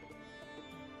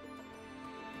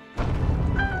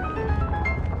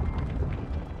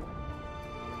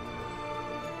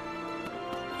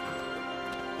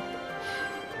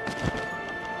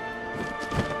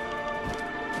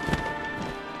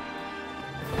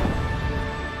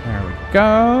 There we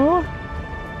go.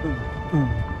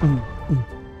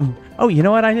 Oh, you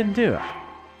know what I didn't do?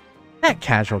 That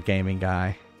casual gaming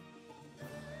guy.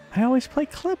 I always play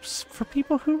clips for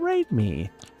people who raid me.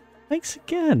 Thanks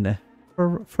again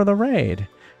for the raid.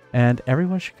 And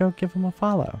everyone should go give him a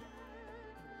follow.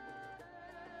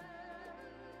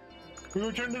 We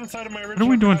returned to the side of my What are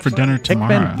we doing for dinner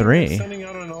tomorrow? Pikmin 3. Sending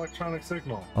out an electronic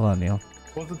signal. Hold on, Neil.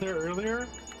 Was it there earlier?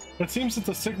 It seems that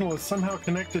the signal is somehow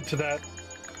connected to that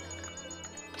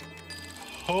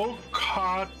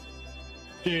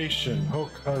Hocotation.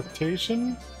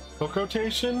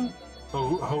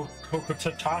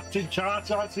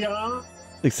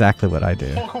 Exactly what I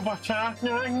do.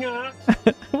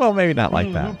 Well, maybe not like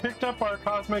Who that. picked up our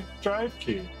cosmic drive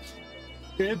key?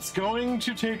 It's going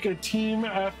to take a team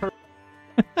effort.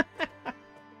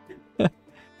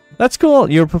 That's cool.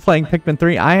 You're playing Pikmin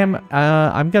 3.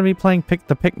 I'm gonna be playing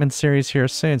the Pikmin series here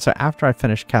soon. So after I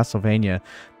finish Castlevania,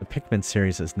 the Pikmin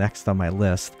series is next on my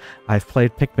list. I've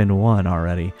played Pikmin 1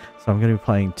 already, so I'm gonna be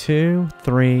playing 2,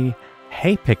 3,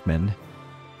 Hey Pikmin,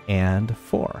 and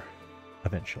 4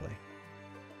 eventually.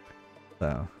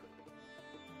 So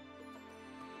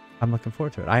I'm looking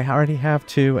forward to it. I already have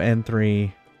 2 and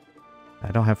 3.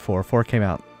 I don't have 4. 4 came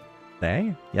out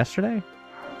yesterday.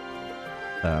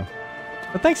 So.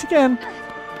 But thanks again.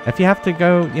 If you have to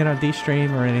go,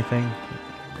 de-stream or anything,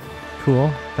 cool.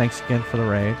 Thanks again for the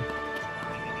raid.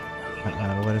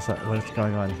 What is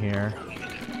going on here?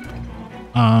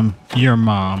 Your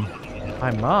mom.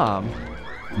 My mom?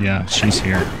 Yeah, she's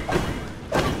here.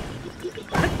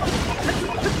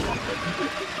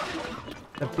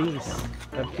 The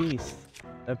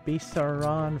beasts are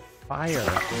on fire.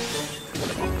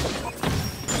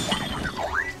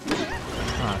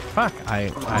 Ah, fuck, I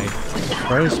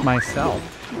froze myself.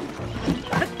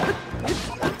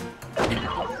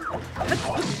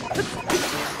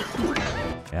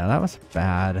 Yeah, that was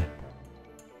bad.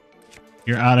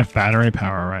 You're out of battery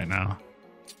power right now.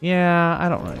 Yeah, I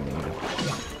don't really need it.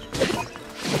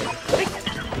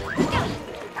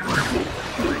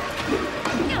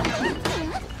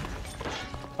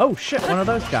 Oh shit, one of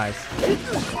those guys.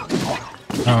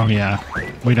 Oh yeah,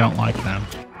 we don't like them.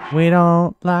 We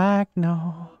don't like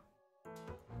no.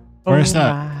 Where's Oh,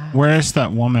 that? Where's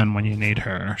that woman when you need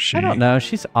her? She. I don't know.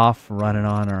 She's off running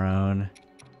on her own.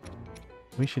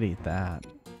 We should eat that.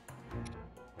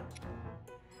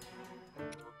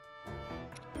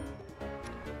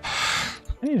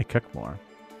 I need to cook more.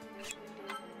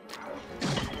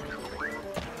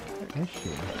 Where is she?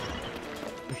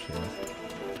 There she is.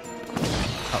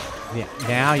 Oh, yeah.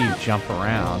 Now you jump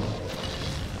around.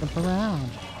 Jump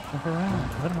around. Jump around.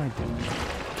 What am I doing?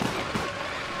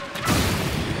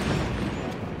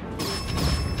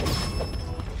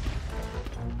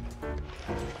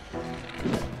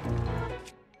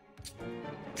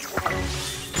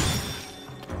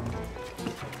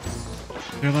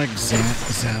 They're like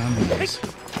zombies.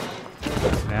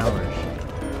 Now where is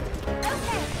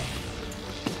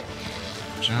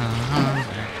she?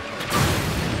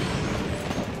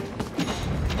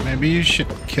 Maybe you should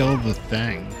kill the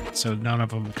thing so none of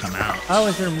them come out. Oh,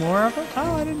 is there more of them?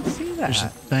 Oh, I didn't see that. There's a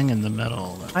thing in the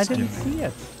middle. That's I didn't doing... see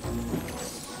it.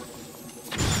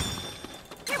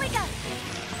 Here we go.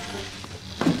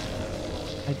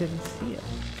 I didn't see it.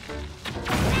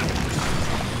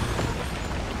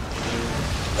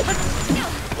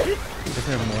 Is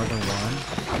there more than one?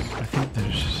 I think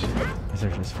there's... Is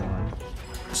there just one?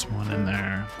 There's one in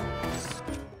there.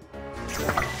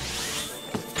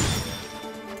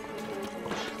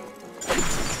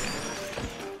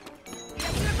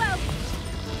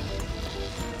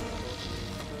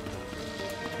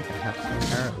 I think I have some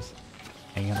arrows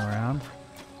hanging around.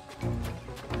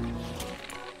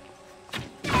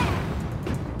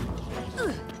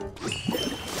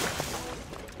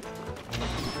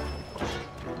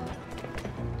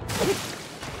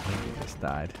 He just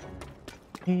died.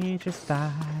 He just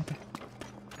died.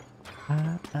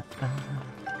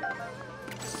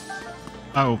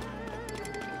 Oh.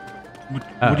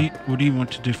 What do you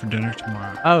want to do for dinner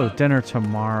tomorrow? Oh, dinner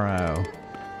tomorrow.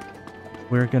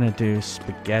 We're gonna do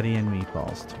spaghetti and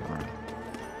meatballs tomorrow.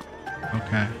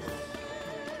 Okay.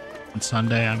 On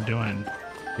Sunday I'm doing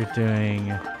You're doing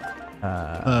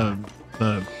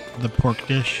the pork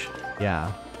dish.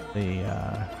 yeah, the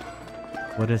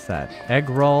what is that? Egg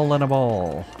roll in a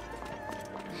bowl.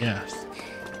 Yes.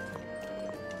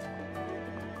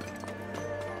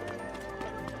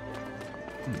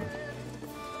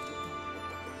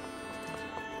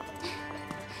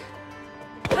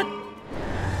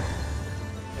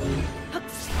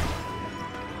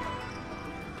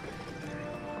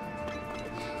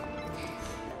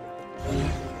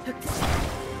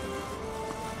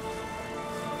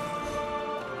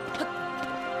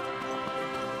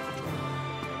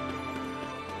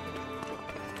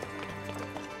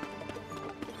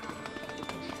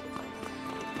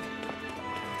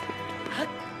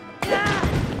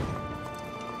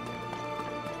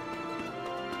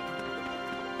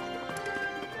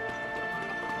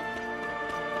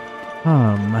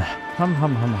 Hum.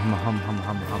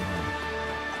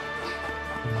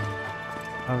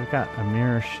 Oh, we got a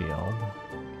mirror shield.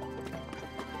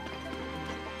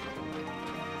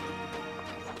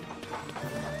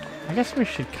 I guess we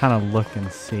should kind of look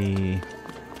and see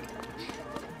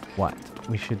what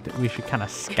we should kind of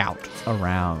scout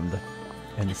around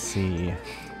and see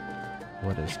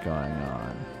what is going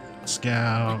on.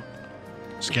 Scout.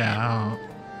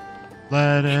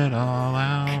 Let it all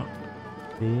out.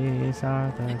 These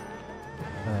are the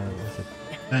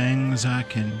Things I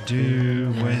can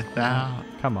do without.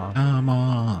 Come on. Come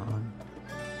on.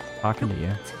 Talking to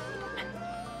you.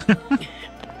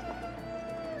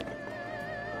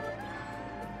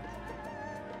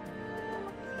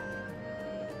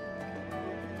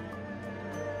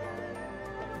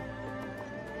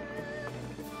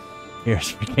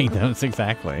 Tears for Kingdoms,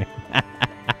 exactly.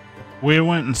 We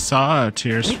went and saw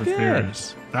Tears We for did.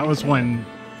 Fears. That was when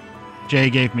Jay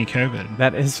gave me COVID.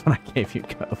 That is when I gave you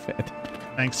COVID.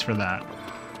 Thanks for that.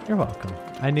 You're welcome.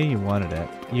 I knew you wanted it.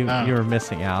 You were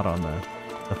missing out on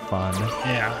the fun.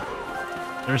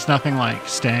 Yeah. There's nothing like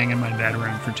staying in my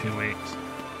bedroom for 2 weeks.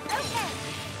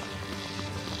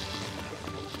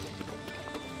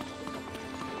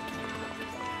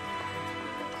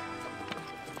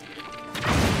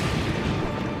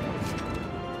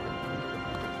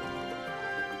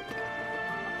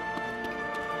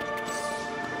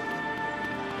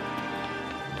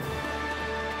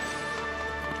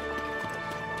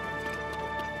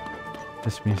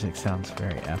 This music sounds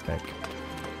very epic.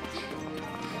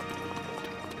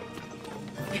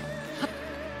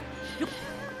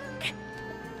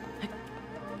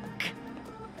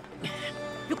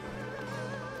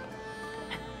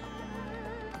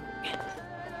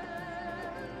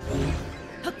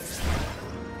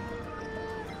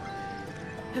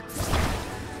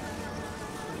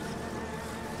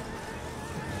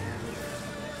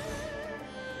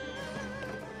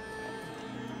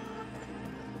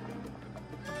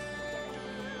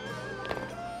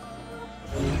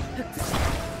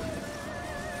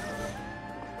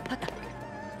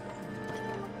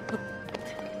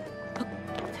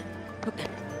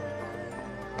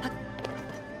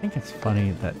 I think it's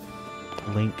funny that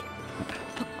Link.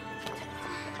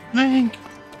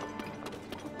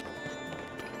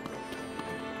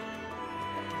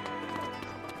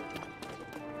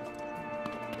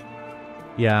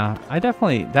 Yeah, I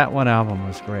definitely, that one album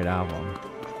was a great album.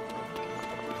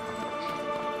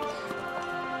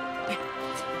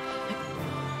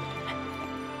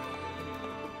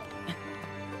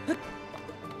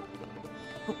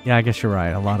 Yeah, I guess you're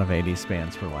right. A lot of 80s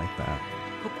bands were like that.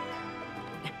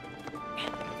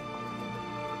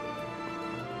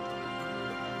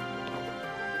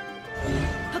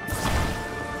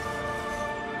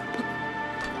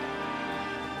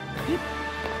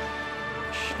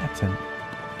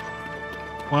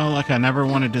 Well, like I never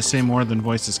wanted to say more than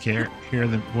voices hear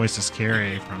the voices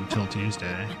carry from Till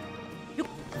Tuesday.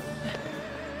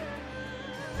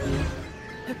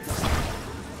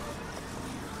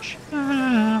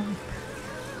 Child,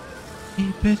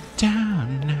 keep it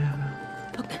down now.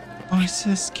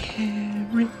 Voices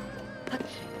carry.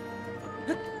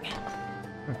 There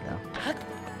we go.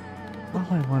 All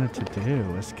I wanted to do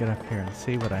was get up here and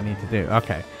see what I need to do.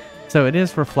 Okay, so it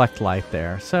is reflect light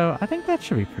there. So I think that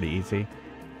should be pretty easy.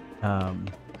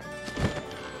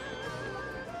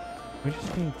 We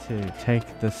just need to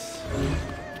take this thing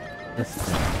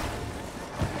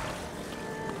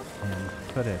and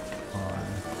put it on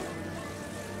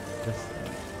this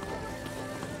thing.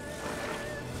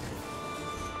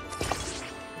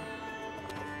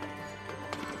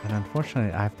 And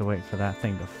unfortunately, I have to wait for that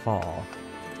thing to fall.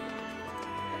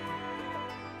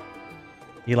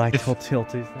 You like Till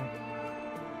Tuesday?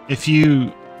 If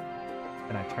you...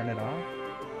 Can I turn it off?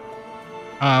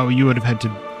 Oh, you would have had to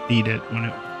beat it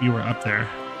when you were up there.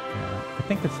 Yeah, I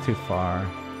think it's too far.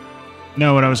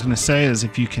 No, what I was going to say is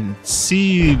if you can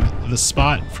see the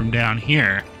spot from down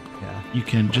here, yeah, you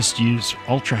can just use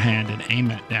Ultra Hand and aim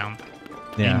it down.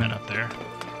 Yeah. Aim it up there.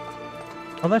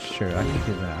 Oh, that's true. I could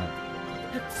do that.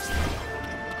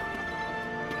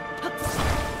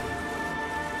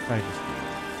 I just...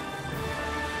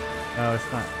 No,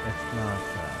 it's not. It's not.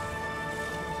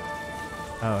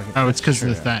 Oh, it's because of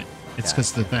the thing. It's because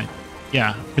of the thing.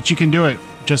 Yeah, but you can do it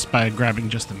just by grabbing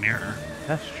just the mirror.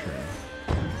 That's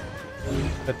true.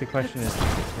 But the question is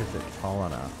it tall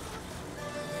enough?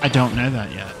 I don't know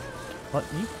that yet. Well,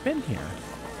 you've been here.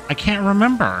 I can't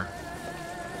remember.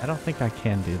 I don't think I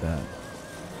can do that.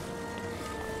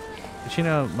 But you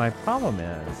know, my problem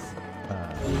is...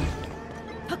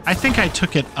 I think I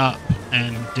took it up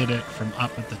and did it from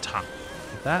up at the top.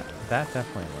 That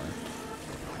definitely works.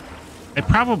 They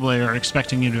probably are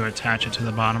expecting you to attach it to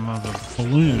the bottom of a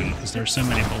balloon because there's so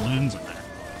many balloons in there.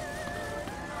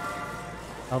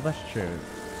 Oh, that's true.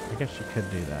 I guess you could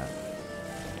do that.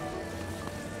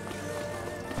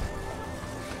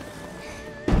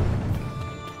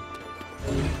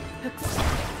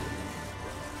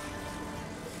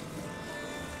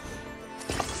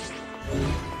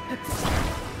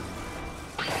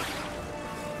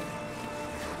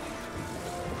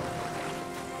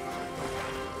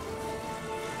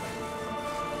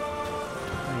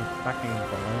 Fucking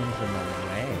balloons in the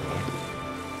way.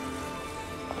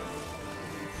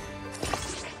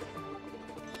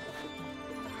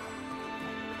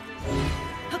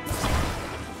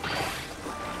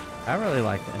 I really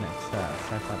liked NXS.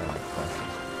 I thought NXS was...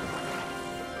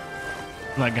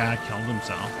 That guy killed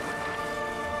himself.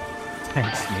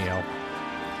 Thanks, Neil.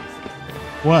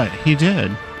 What? He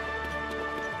did.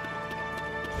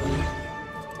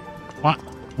 What?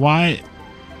 Why?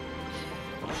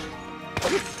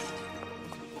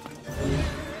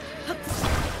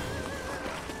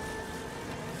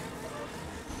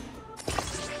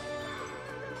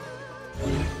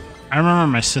 I remember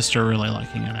my sister really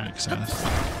liking an access.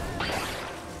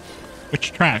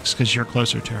 Which tracks, because you're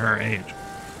closer to her age.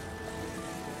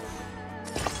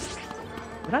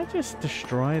 Did I just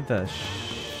destroy the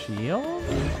shield?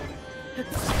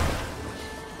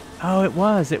 Oh, it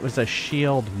was. It was a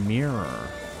shield mirror.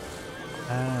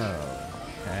 Oh,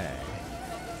 okay.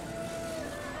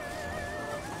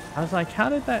 I was like, how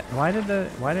did that? Why did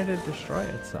it destroy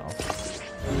itself?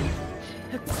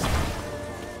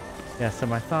 Yeah. So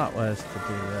my thought was to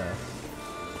do this.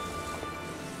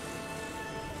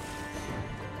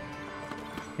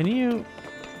 Can you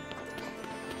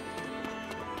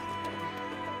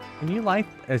light?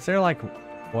 Is there like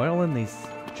oil in these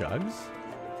jugs?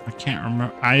 I can't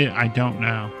remember. I don't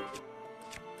know.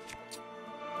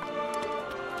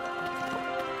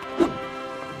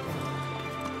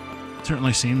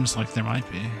 Certainly seems like there might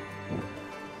be.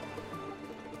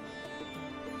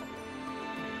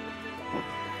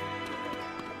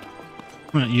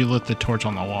 Well, you lit the torch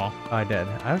on the wall. Oh, I did.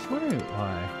 I was wondering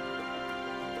why.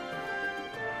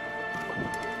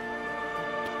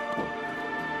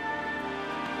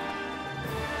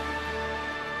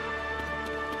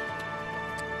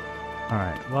 All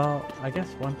right. Well, I guess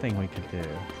one thing we could do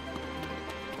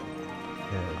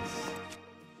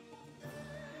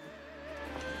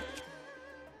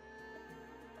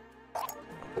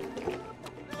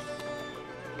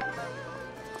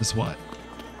is what?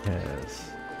 Is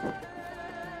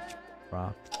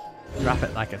drop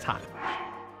it like it's hot.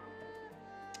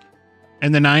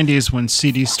 In the 90s, when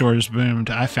CD stores boomed,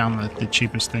 I found that the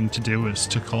cheapest thing to do was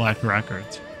to collect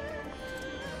records.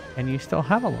 And you still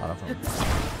have a lot of them.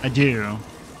 I do.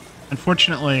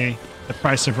 Unfortunately, the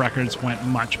price of records went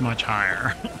much, much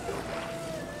higher.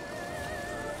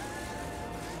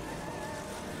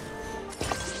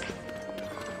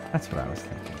 That's what I was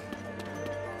thinking.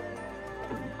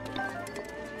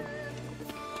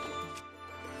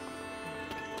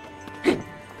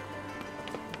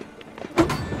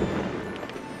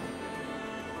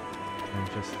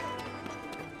 And just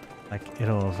like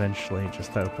it'll eventually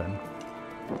just open.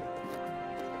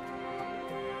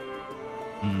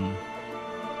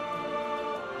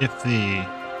 If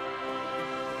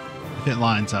it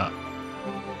lines up.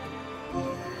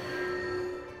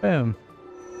 Boom.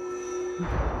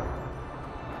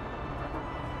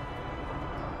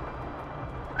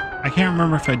 I can't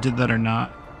remember if I did that or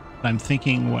not. But I'm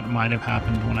thinking what might have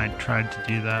happened when I tried to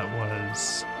do that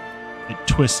was it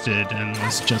twisted and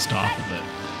was just off of it.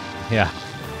 Yeah.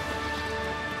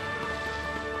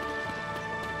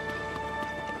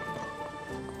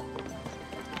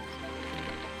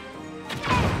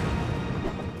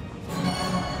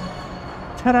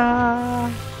 Ta-da!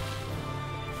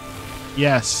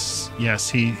 Yes,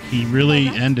 he really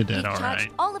ended it, You've all charged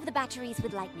right. all of the batteries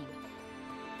with lightning.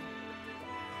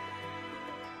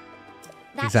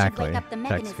 That Exactly. should wake up the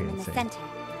Text mechanism in the fiancé. center.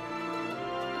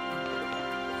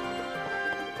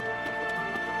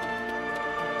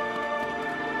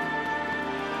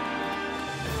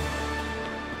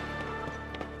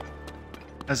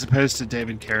 As opposed to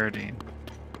David Carradine.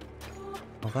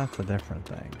 Well, that's a different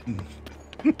thing.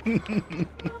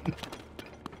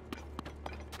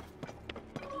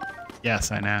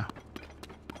 Yes, I know.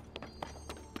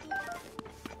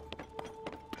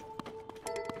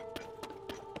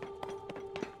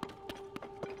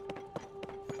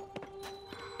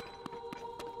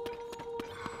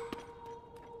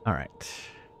 All right.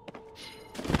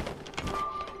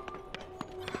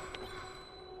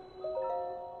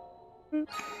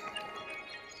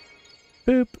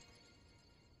 Boop.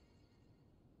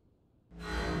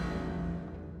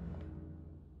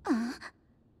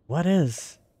 What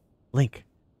is? Link,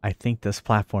 I think this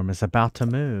platform is about to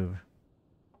move.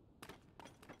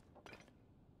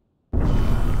 Oh,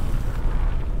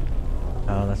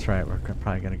 that's right. We're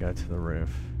probably going to go to the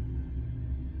roof.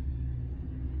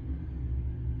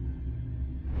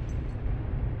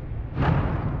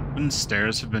 Wouldn't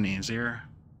stairs have been easier?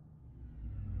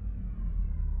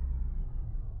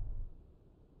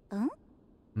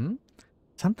 Hmm?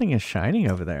 Something is shining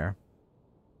over there.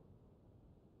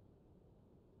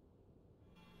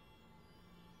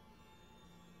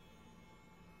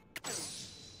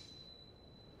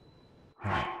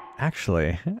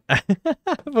 Actually,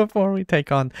 before we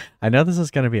take on, I know this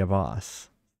is going to be a boss,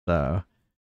 so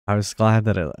I was glad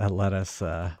that it let us.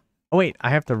 Oh wait, I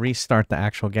have to restart the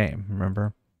actual game.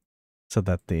 Remember, so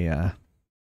that the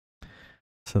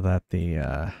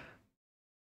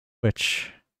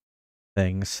Twitch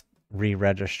things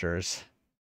re-registers.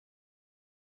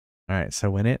 All right,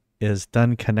 so when it is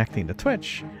done connecting to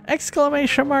Twitch,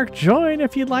 !join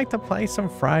if you'd like to play some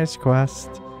Fries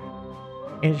Quest.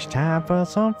 It's time for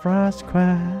some Fries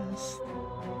Quest.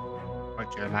 Would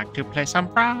you like to play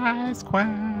some Fries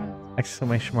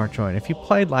Quest? !join. If you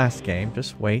played last game,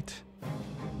 just wait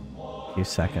a few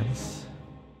seconds.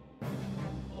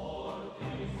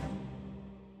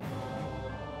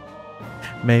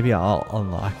 Maybe I'll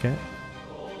unlock it.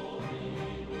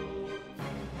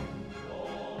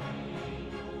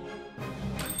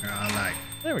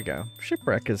 There we go.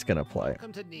 Shipwreck is gonna play.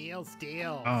 Welcome to Neil's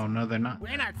Deal. Oh no, they're not.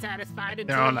 We're not satisfied They're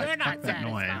until all like, you're not "Fuck that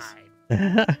noise."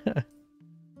 satisfied.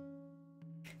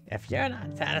 If you're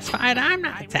not satisfied, I'm I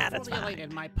not satisfied.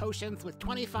 reformulated my potions with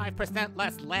 25%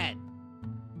 less lead.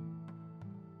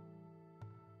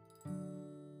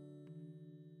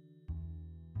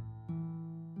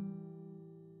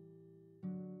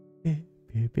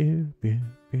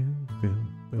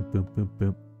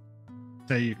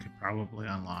 So you could probably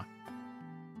unlock.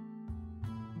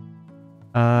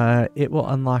 It will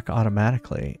unlock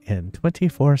automatically in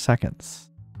 24 seconds.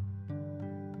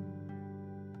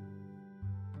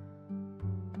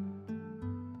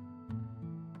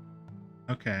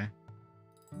 Okay.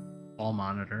 Wall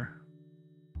monitor.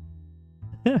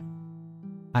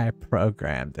 I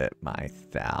programmed it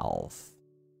myself.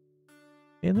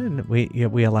 And then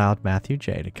we allowed Matthew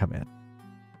J to come in.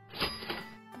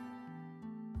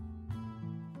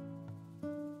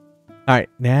 All right,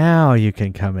 now you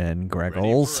can come in,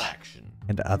 Greggles,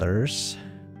 and others.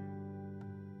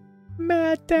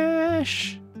 Mad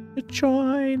Dash,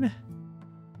 join.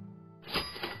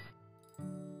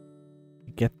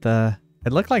 Get the.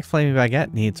 It looked like Flaming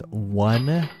Baguette needs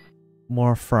one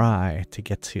more fry to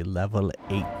get to level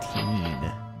 18.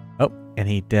 Oh, and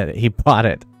he did it. He bought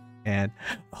it. And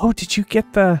oh, did you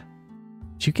get the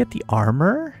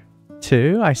armor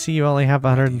too? I see you only have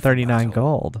 139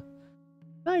 gold.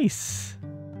 Nice.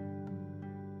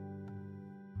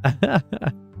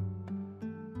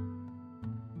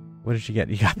 What did you get?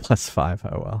 You got +5.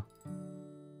 Oh well.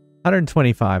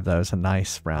 125 though is a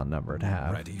nice round number to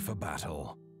have. Ready for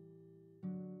battle.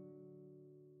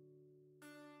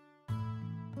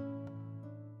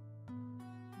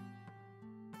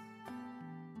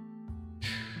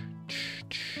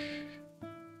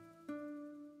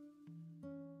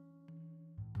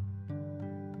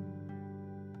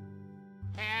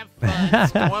 Have fun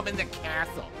storming the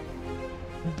castle.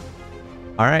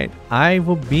 All right, I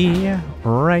will be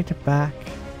right back.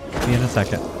 See you in a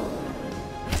second.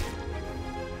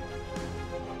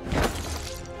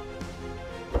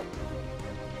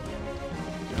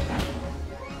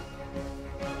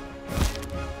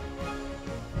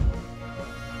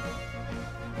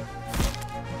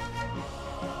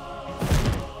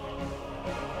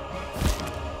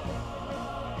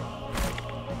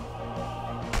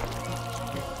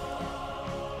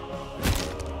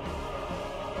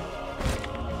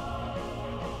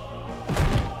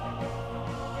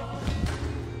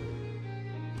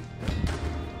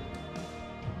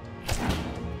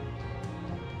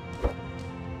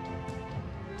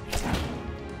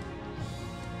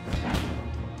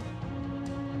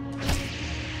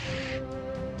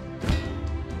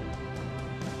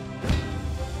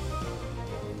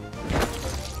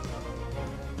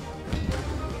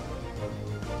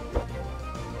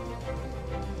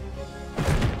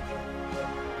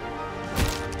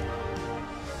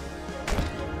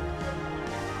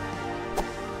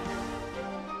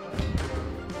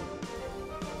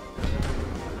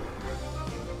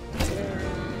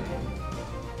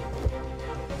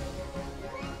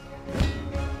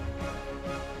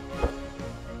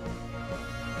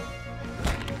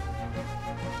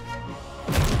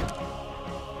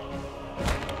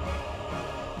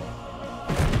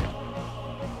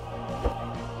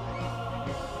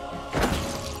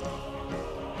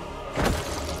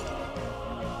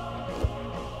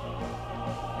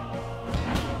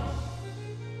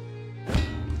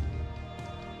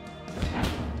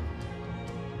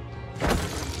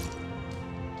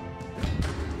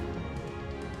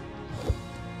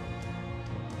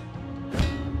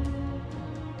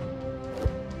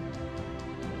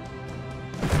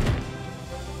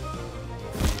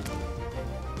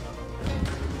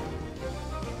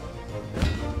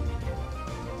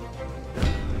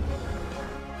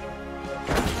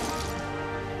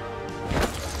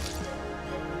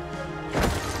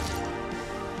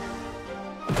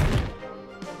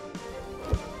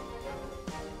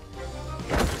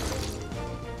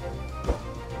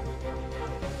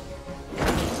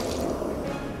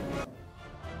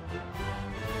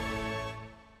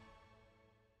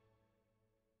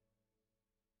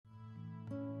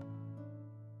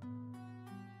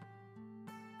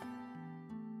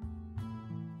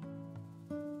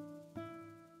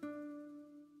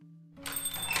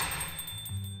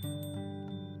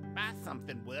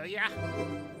 Something, will ya?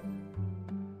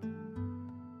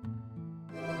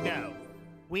 No,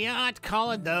 we aren't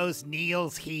calling those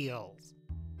Neil's heels.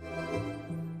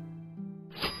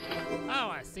 Oh,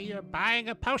 I see you're buying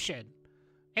a potion.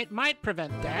 It might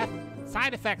prevent death.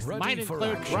 Side effects might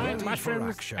include growing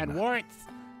mushrooms and warts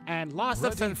and loss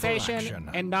of sensation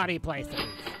in naughty places.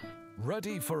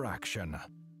 Ready for action.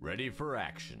 Ready for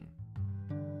action.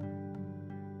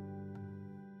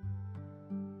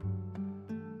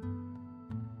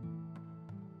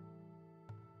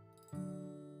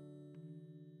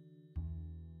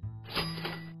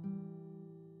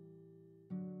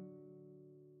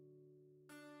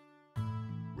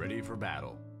 Ready for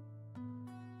battle.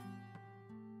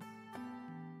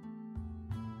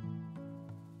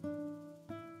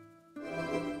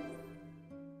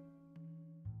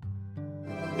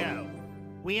 No,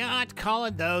 we aren't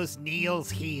calling those Neil's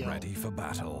heels. Ready for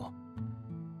battle.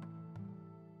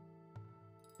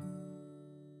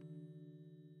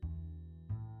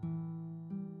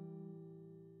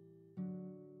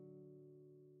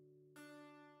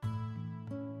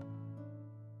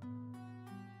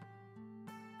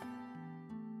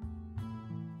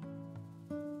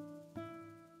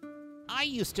 I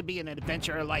used to be an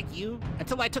adventurer like you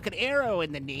until I took an arrow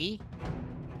in the knee.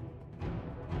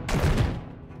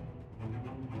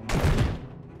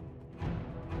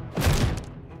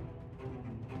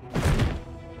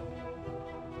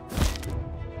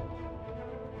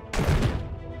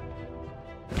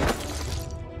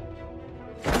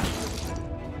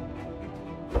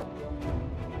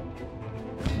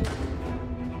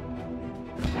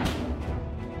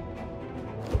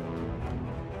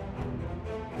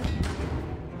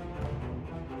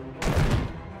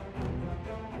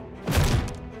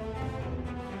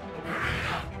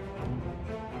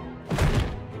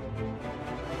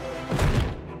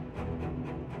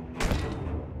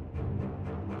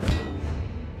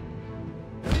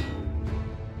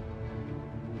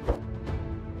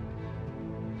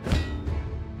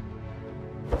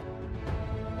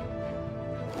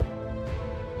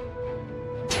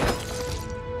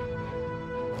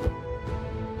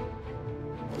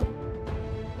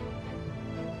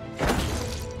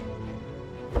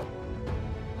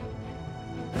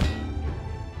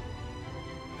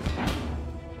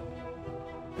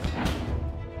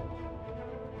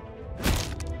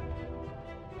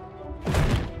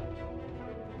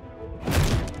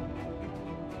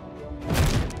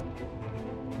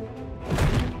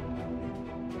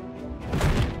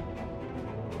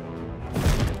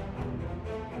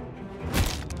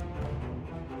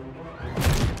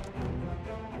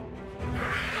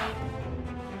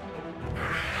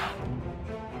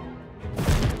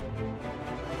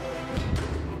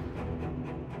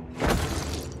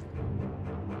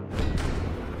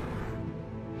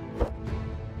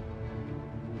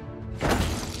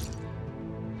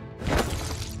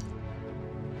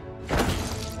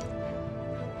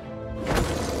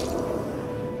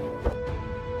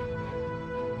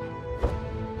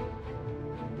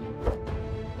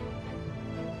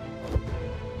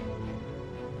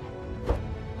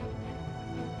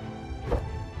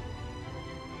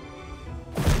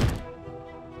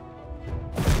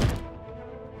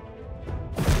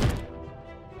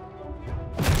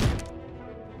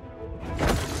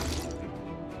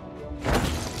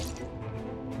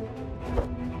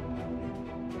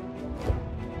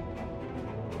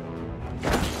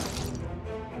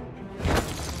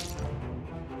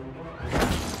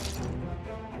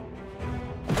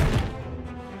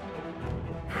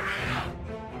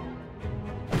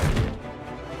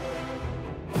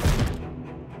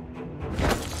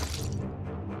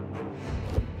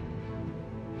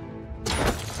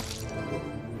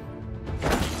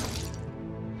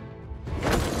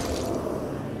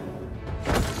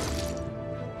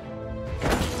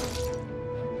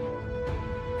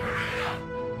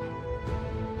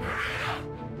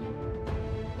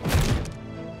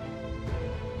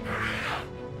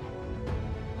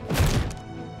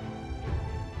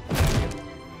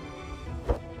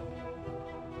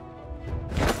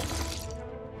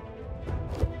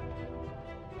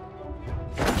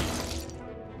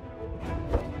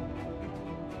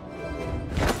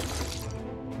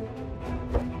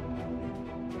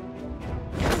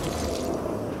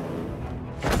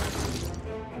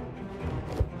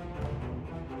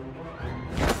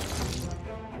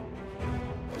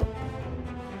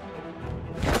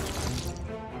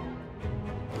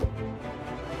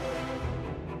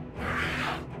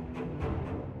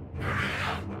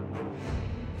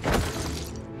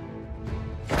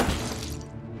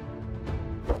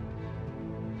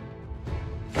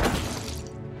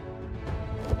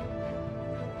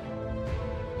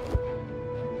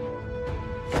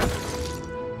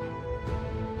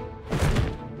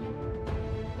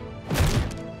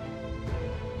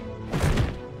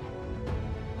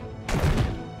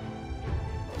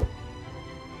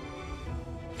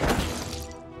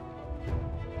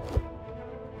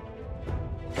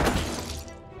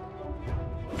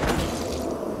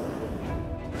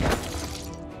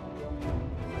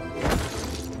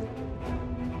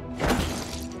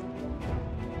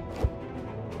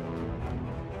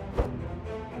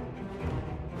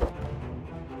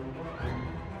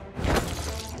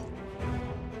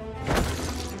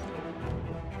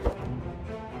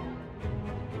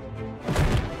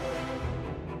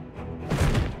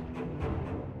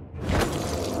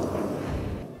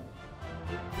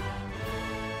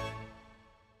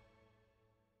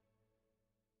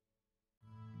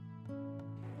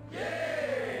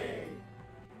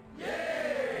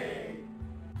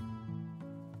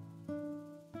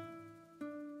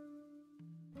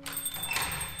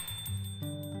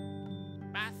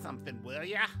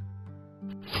 ya.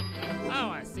 Oh,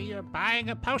 I see you're buying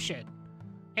a potion.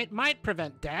 It might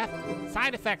prevent death.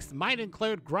 Side effects might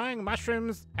include growing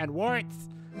mushrooms and warts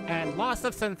and loss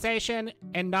of sensation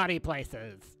in naughty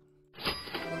places.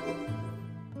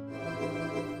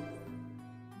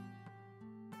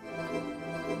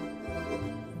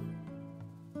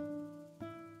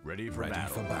 Ready for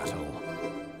battle.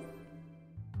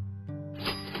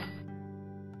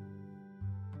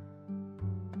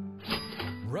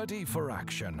 Ready for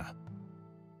action.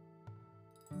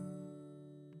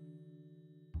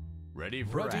 Ready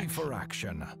for Ready action. for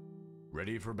action.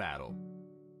 Ready for battle.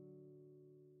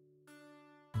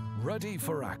 Ready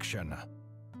for action.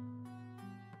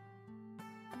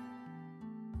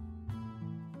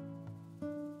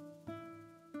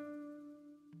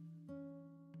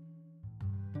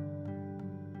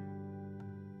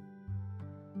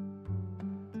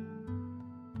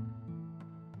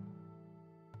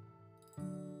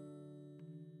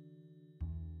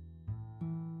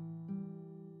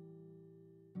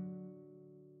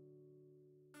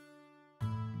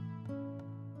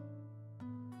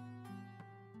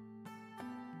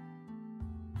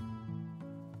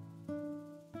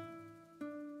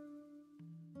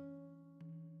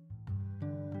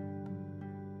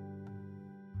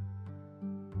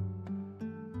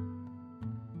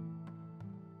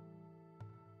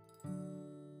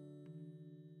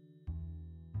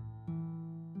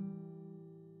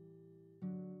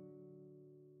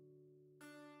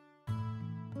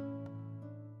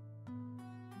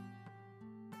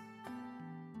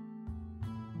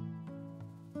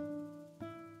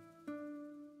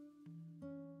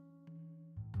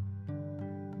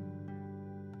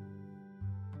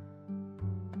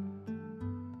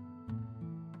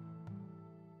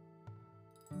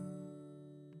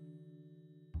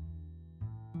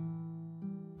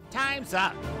 Time's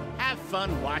up. Have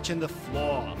fun watching the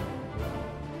floor.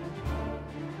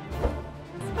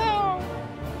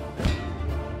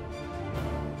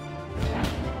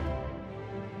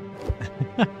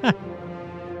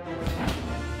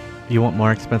 You want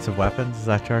more expensive weapons? Is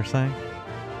that what you're saying?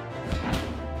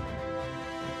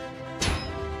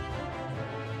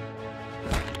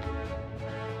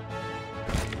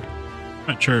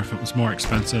 Not sure if it was more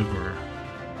expensive or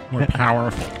more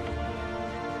powerful.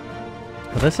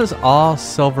 Well, this is all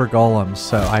silver golems,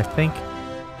 so I think.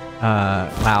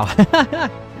 Wow,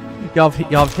 y'all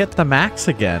have hit the max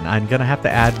again. I'm gonna have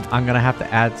to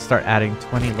add. Start adding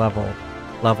 20 level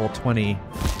 20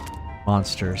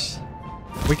 monsters.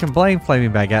 We can blame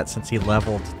Flaming Baguette since he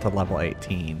leveled to level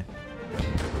 18.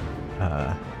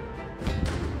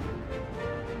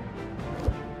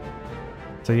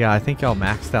 So yeah, I think y'all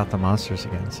maxed out the monsters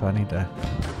again, so I need to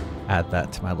add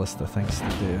that to my list of things to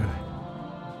do.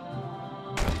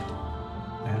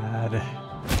 Add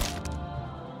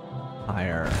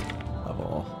higher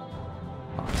level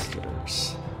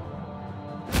monsters.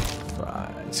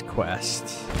 Fries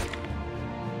quest.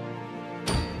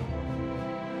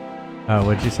 Oh,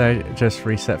 what'd you say? Just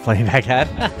reset Flame Baguette?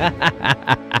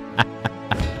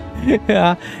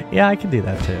 Yeah, I can do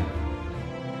that too.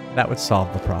 That would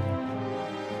solve the problem.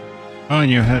 Oh,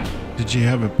 and did you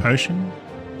have a potion?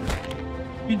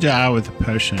 If you die with a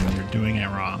potion, you're doing it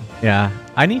wrong. Yeah,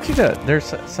 I need you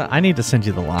to. I need to send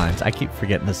you the lines. I keep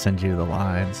forgetting to send you the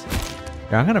lines.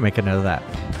 Here, I'm gonna make a note of that.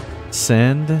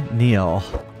 Send Neil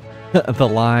the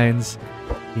lines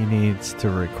he needs to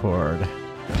record,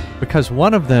 because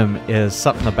one of them is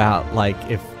something about like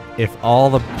if all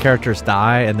the characters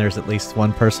die and there's at least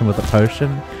one person with a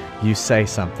potion, you say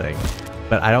something,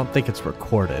 but I don't think it's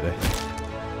recorded.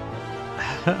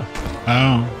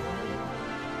 Oh.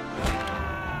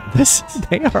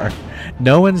 They are.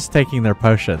 No one's taking their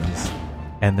potions,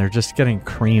 and they're just getting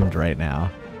creamed right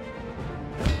now.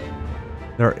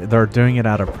 They're doing it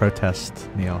out of protest,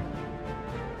 Neil.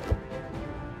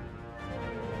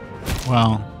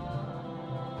 Well,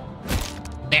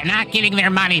 They're not getting their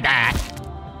money back.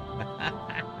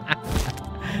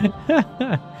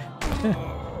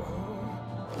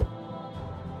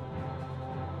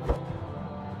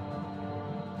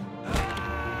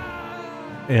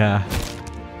 Yeah.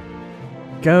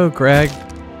 Go, Greg.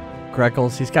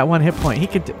 Greggles. He's got 1 hit point. He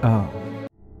could do... Oh.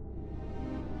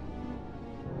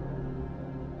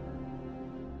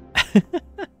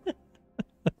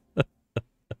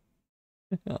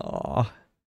 Aw.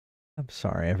 I'm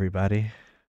sorry, everybody.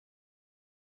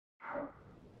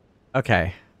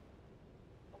 Okay.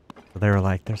 So they were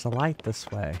like, there's a light this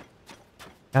way.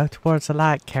 Go towards the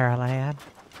light, Carol Ann.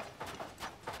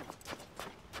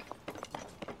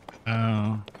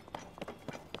 oh.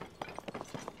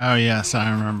 Oh, yes,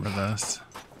 I remember this.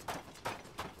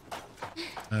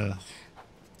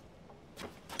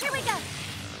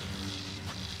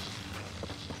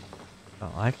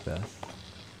 like this.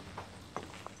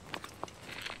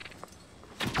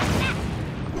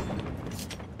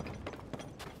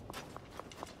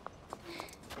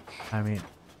 I mean,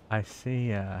 I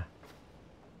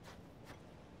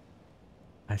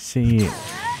see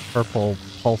purple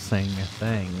pulsing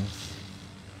things.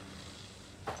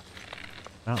 I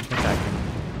don't think I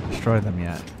can destroy them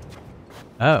yet.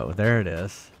 Oh, there it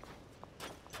is.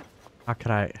 How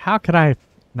could I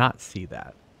not see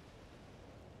that?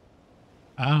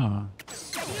 Oh.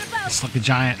 It's like a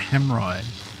giant hemorrhoid.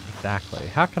 Exactly.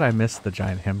 How could I miss the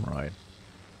giant hemorrhoid?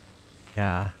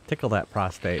 Yeah, tickle that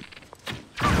prostate.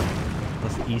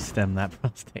 Let's e-stem that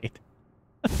prostate.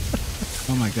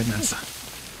 Oh my goodness.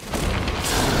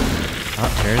 Oh,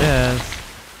 here it is.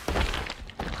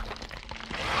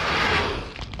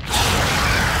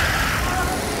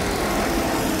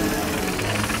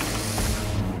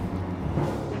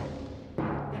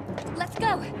 Let's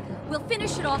go. We'll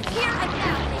finish it off here and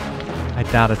now. I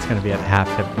doubt it's going to be at half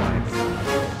hit points.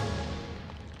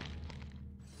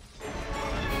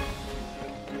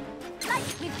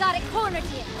 We've got it cornered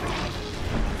here.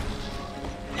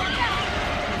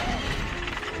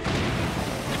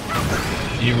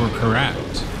 You were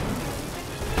correct.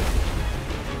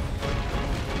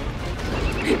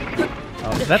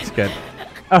 Oh, that's good.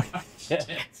 Oh,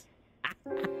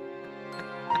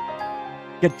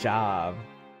 good job.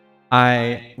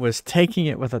 I was taking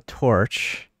it with a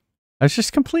torch. I was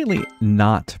just completely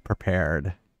not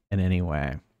prepared in any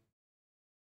way.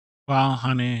 Well,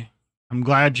 honey, I'm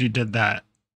glad you did that.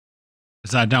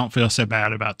 Because I don't feel so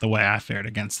bad about the way I fared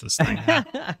against this thing.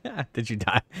 Did you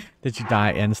die? Did you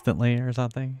die instantly or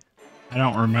something? I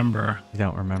don't remember. You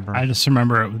don't remember? I just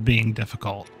remember it being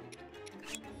difficult.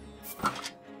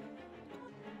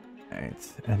 Right,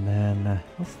 and then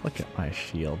let's look at my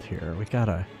shield here. We got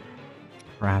a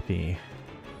crappy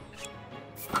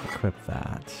equip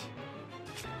that.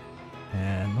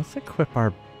 And let's equip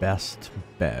our best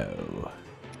bow.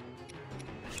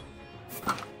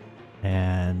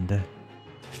 And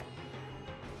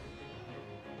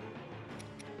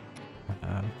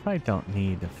probably don't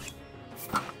need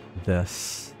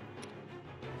this.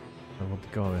 So we'll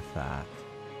go with that.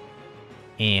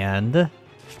 And to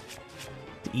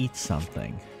eat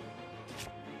something.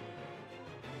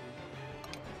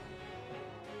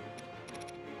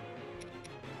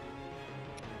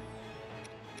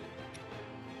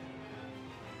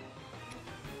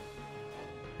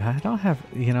 I don't have,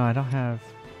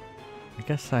 I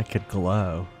guess I could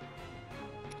glow.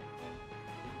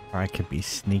 Or I could be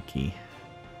sneaky.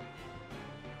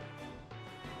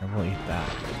 I will eat that.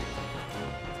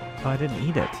 Oh, I didn't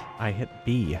eat it. I hit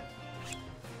B.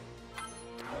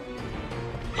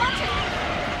 Oh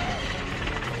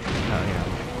yeah,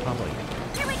 probably.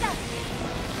 Here we go.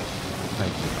 I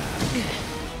do that.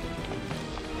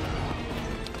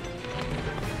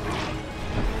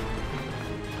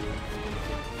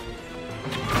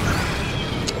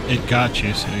 It got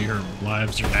you, so your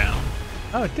lives are down.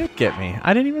 Oh, it did get me.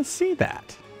 I didn't even see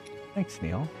that. Thanks,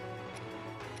 Neil.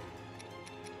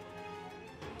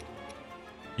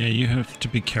 Yeah, you have to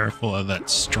be careful of that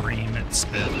stream it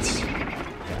spits.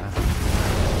 Yeah.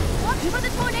 Watch for the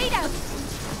tornado.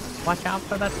 Watch out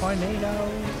for that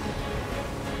tornado.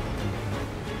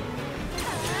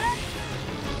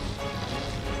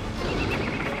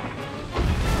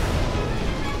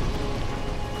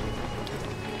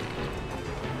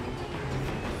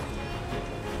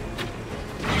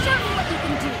 Show me what you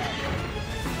can do.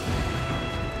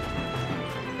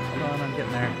 Hold on, I'm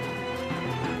getting there.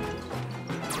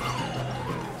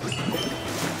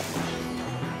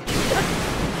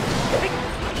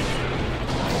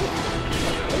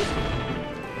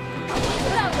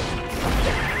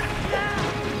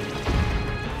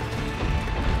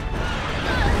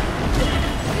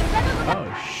 Oh,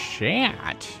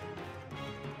 shat.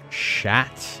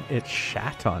 Shat. It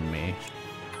shat on me.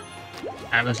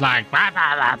 I was like, bah,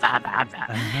 bah, bah, bah, bah,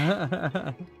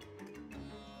 bah.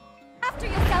 After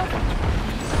yourself.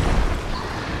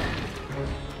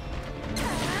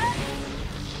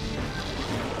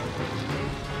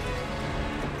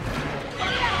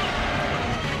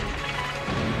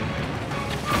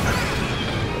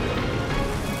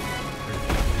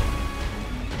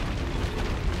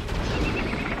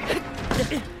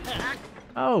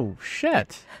 Oh,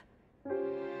 shit.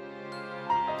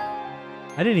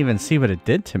 I didn't even see what it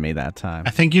did to me that time.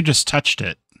 I think you just touched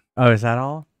it. Oh, is that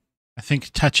all? I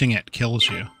think touching it kills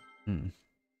you.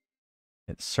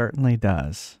 It certainly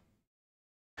does.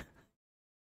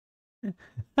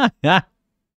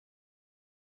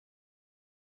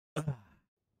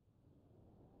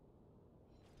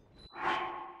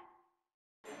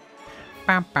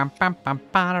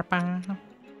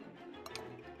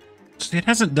 See, it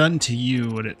hasn't done to you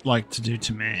what it liked to do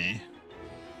to me.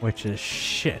 Which is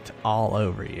shit all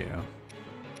over you.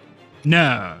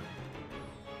 No.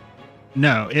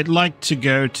 No, it liked to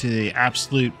go to the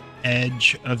absolute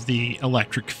edge of the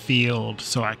electric field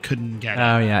so I couldn't get it.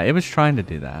 Oh yeah, it was trying to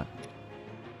do that.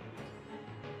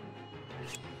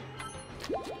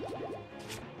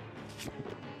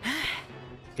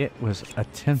 It was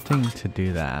attempting to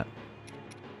do that.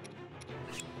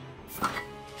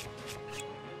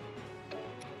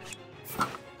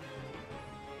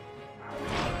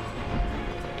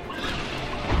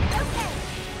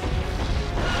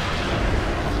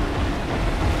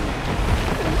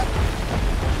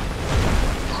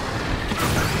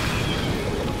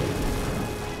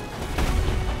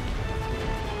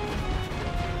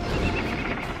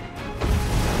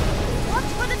 Watch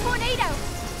for the tornado!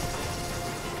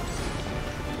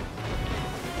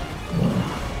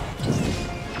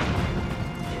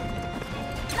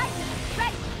 Lightning,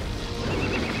 ready!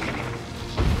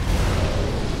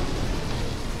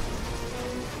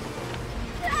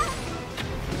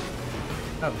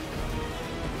 Oh.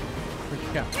 Where'd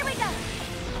you go? Here we go!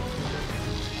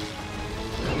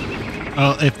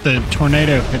 Well, if the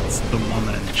tornado hits the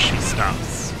woman, she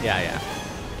stops. Yeah, yeah.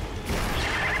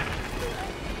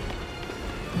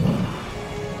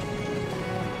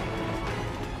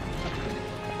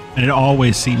 And it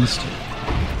always seems to.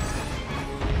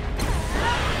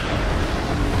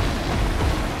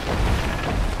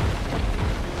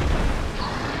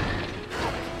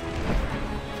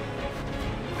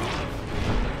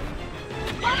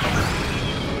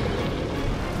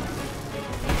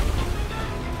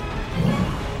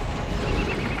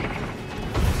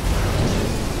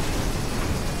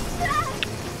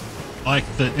 Like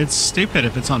it's stupid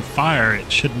if it's on fire. It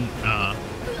shouldn't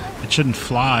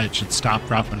fly. It should stop,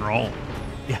 drop, and roll.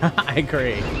 Yeah, I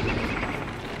agree. I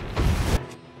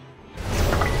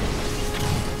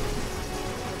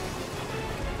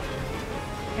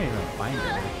can't even find it.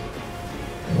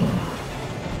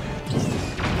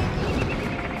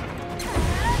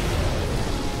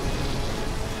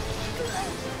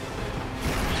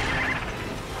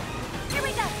 Here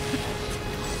we go!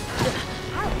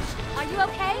 Ouch! Are you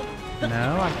okay?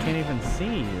 No, I can't even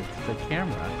see. It's the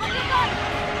camera.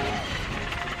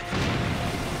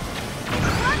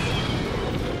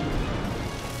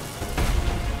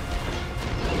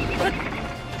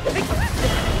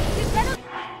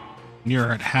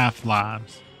 You're at half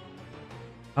lives.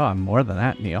 Oh, I'm more than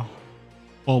that, Neil.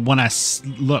 Well, when I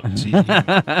looked,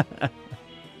 that's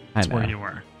I know. where you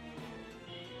were.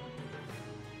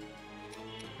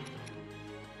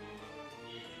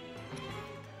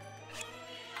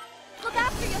 Look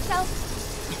after yourself!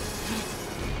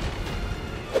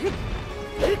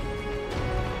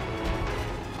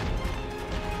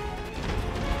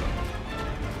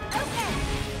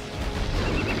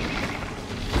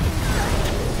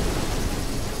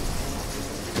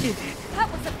 That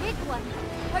was a big one.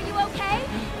 Are you okay?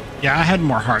 Yeah, I had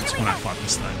more hearts when I fought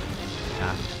this thing.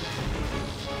 Yeah.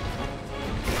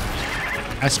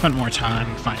 I spent more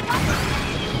time fighting.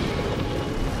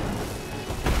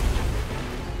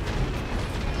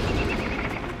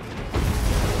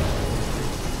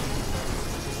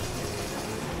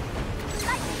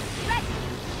 Lightning, ready!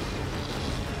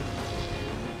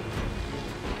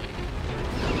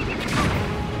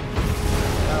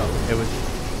 Oh, it was.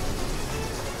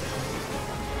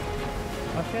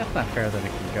 Okay, that's not fair that it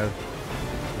can go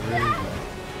through the.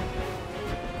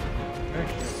 There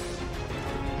she is.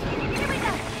 Here we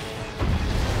go!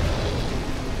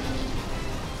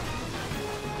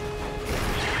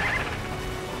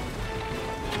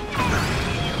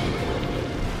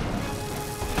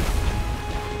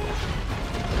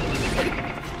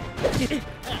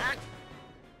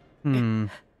 Hmm.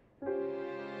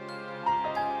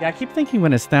 Yeah, I keep thinking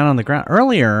when it's down on the ground.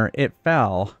 Earlier, it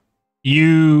fell.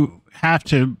 You have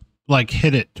to like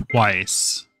hit it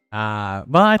twice.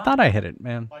 Well, I thought I hit it,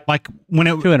 man. Like when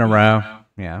it 2 in a row.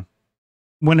 Yeah.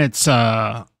 when it's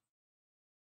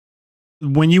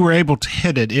when you were able to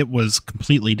hit it, it was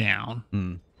completely down.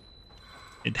 Hmm.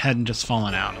 It hadn't just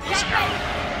fallen out of the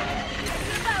sky.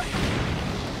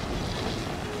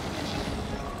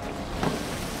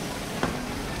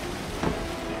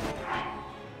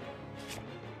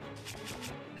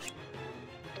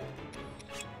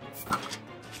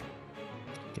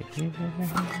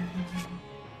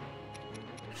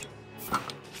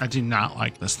 I do not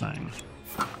like this thing.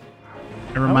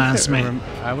 It reminds me.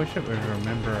 I wish it would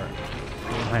remember.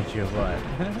 Remind you of what?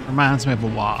 Reminds me of a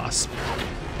wasp.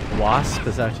 Wasp?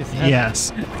 Is that what you said?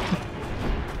 Yes.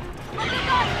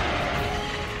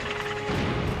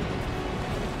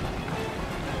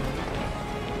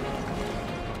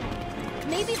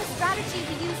 strategy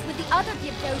we used with the other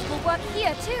Gyptos will work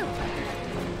here too.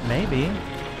 Maybe.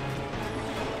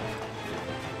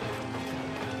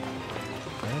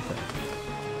 Where is it?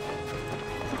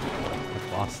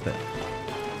 I've lost it.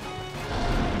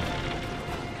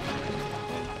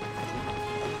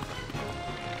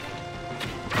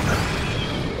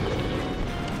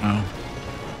 Oh.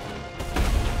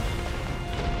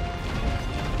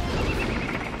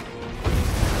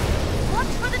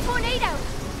 Watch for the tornado!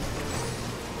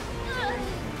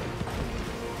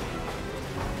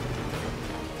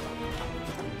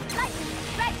 Light,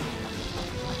 red!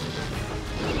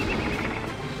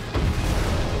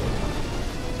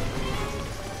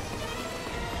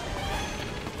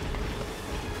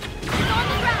 It's on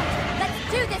the ground! Let's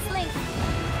do this, Link!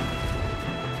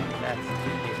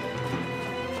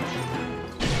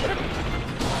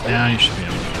 Now you should be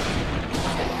able to.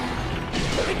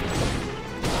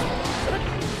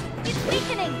 It's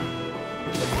weakening!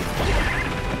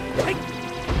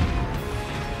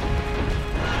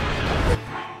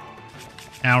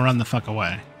 Now run the fuck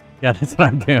away. Yeah, that's what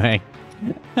I'm doing.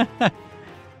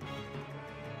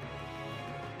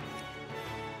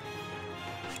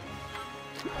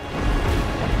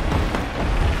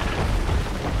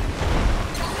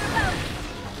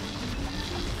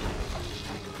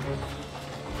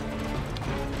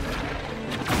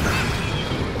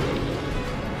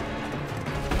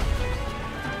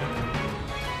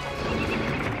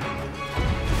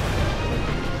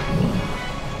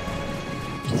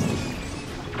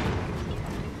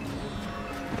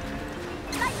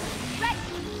 Light, red!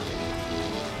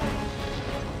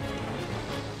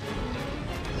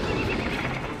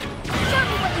 Show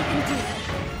me what you can do!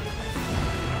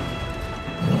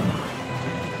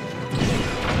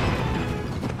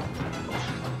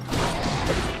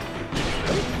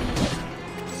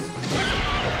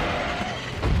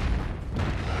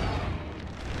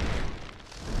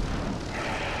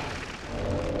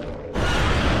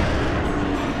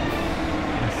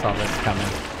 I saw this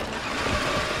coming.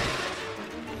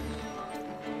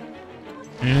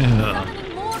 Ew.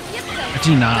 Summoning more Gyptos! I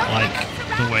do not Don't like let them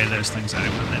the surround way you. those things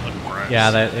open. They look gross. Yeah,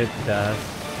 that it does.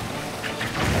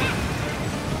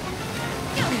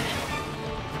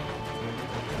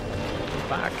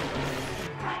 Fuck.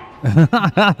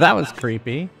 That was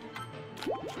creepy.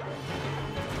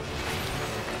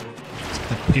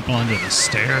 The people under the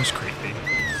stairs creepy.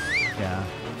 Yeah.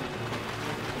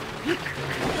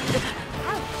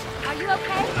 Ouch! Are you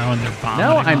okay? Oh, and they're vomiting.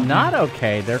 No, on I'm me. not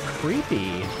okay. They're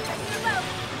creepy.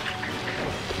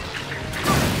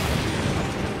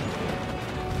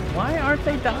 Why aren't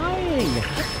they dying?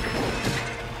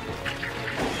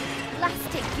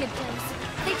 Plastic Gyptos!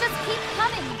 They just keep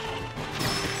coming!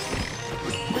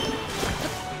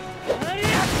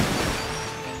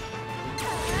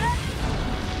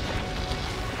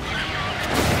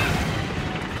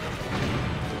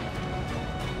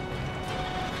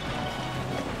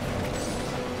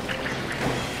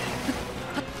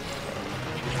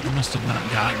 I must have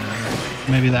not gotten it.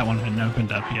 Maybe that one hadn't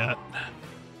opened up yet.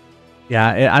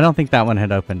 Yeah, I don't think that one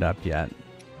had opened up yet.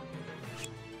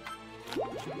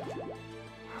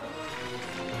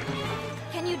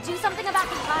 Can you do something about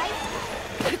the hive?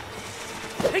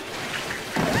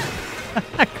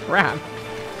 Crap.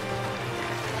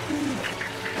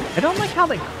 I don't like how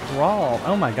they crawl.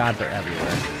 Oh my god, they're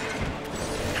everywhere.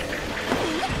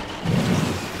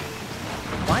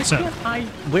 Why So- can't I...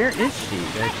 Where is she?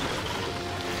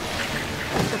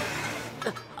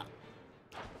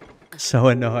 So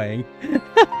annoying.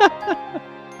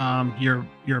 You're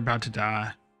about to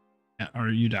die. Or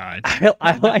you died.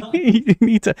 I like you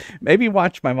need to maybe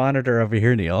watch my monitor over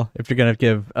here, Neil, if you're gonna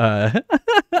give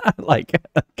like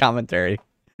commentary.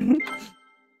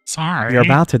 Sorry. You're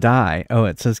about to die. Oh,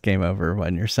 it says game over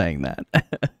when you're saying that.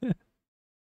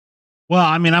 Well,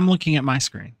 I mean, I'm looking at my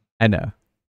screen. I know.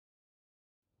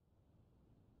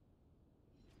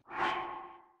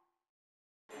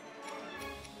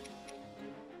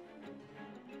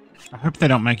 I hope they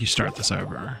don't make you start this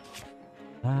over.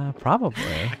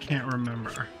 Probably. I can't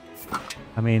remember.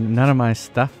 I mean, none of my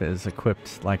stuff is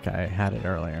equipped like I had it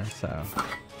earlier, so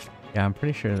yeah, I'm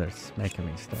pretty sure they're making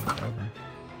me start it over.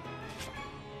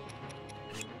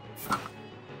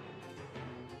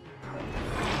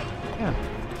 Yeah.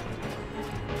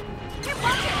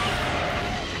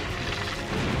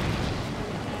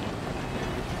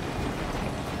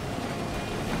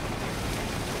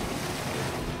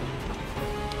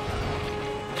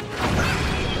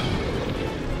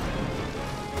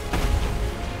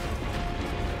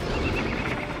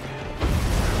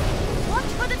 Watch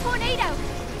for the tornado!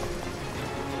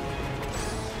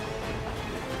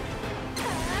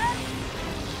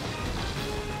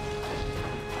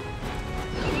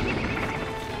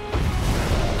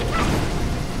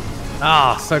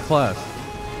 Oh, so close.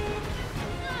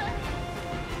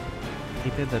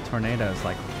 He did the tornadoes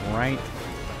like right.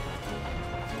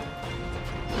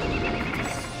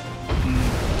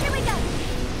 Here we go.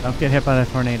 Don't get hit by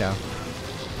the tornado.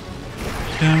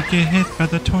 Don't get hit by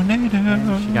the tornado.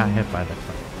 And she got hit by the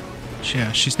tornado.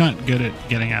 Yeah, she's not good at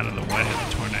getting out of the way of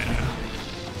the tornado.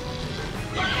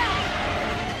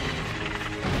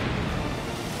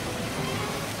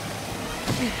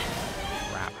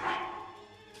 Crap.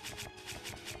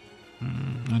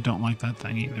 I don't like that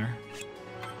thing either.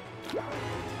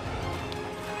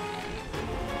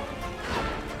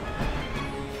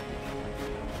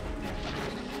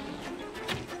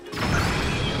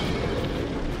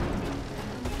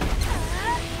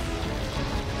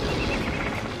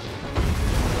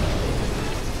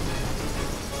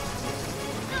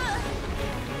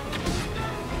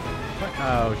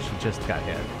 Oh, she just got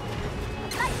hit.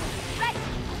 Right.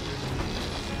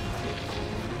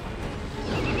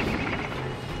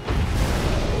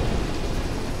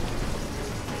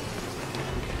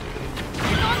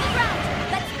 It's on the ground.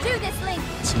 Let's do this, Link.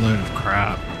 It's a load of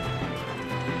crap.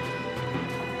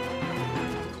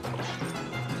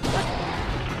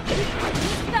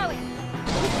 Keep going.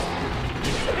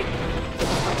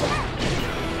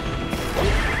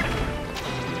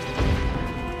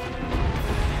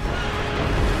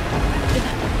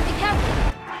 Be careful.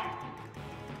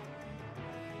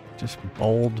 Just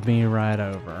bowled me right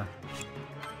over.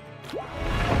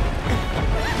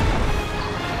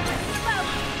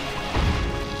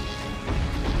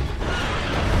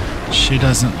 She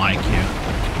doesn't like you.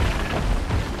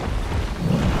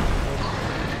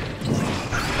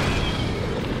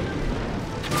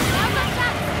 Now let's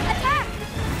attack.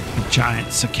 A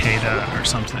giant cicada or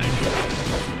something.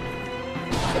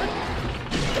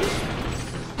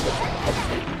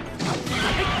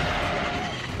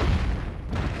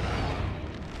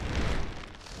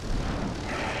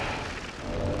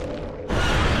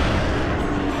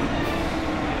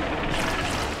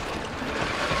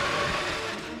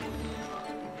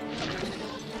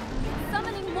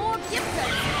 Summoning more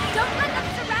gifters. Don't let them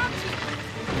surround you.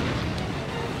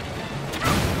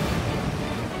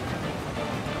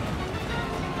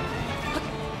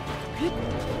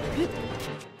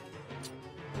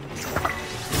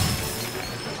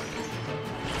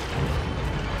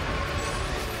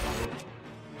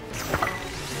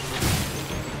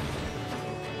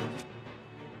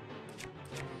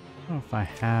 I don't know if I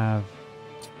have.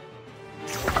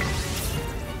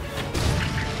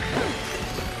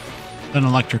 An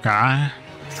electric eye.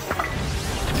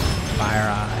 Fire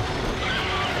eye.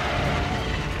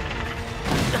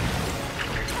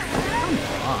 Come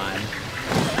on.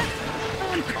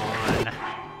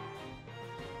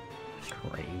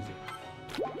 Crazy.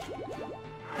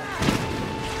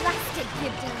 Plastic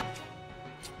gifters.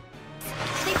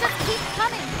 They just keep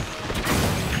coming.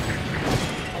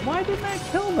 Why didn't I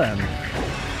kill them?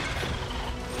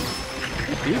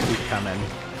 They do keep coming.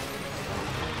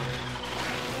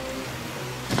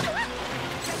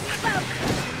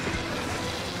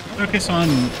 Focus on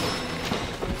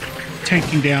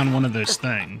taking down one of those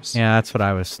things. Yeah, that's what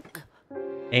I was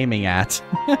aiming at.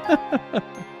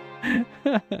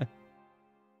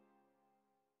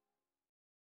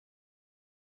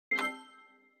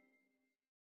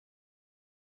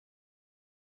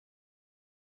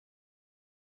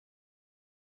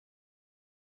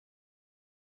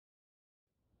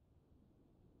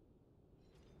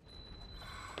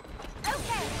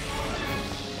 Okay.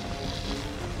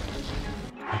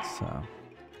 Let's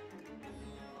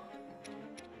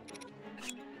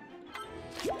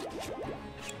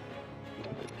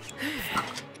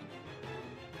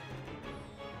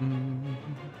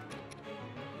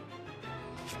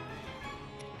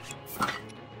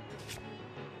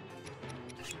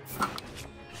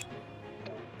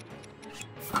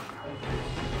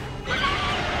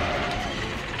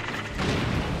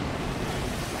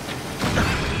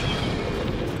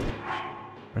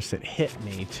Of course, it hit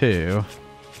me too.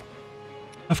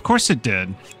 Of course it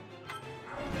did.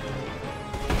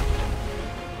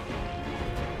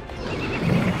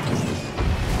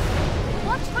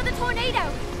 Watch for the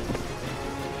tornado.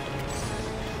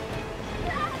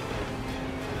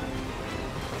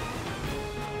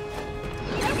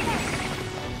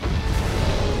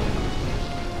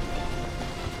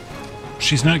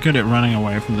 She's not good at running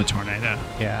away from the tornado.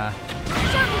 Yeah. Show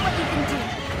me what you can do.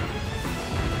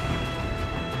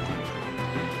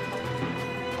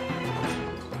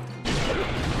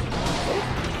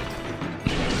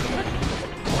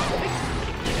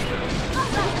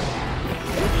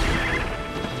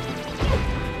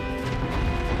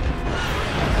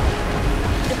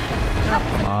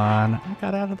 Come on.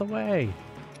 got out of the way.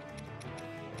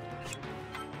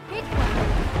 Big one,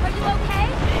 are you okay?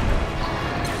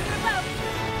 Your boat.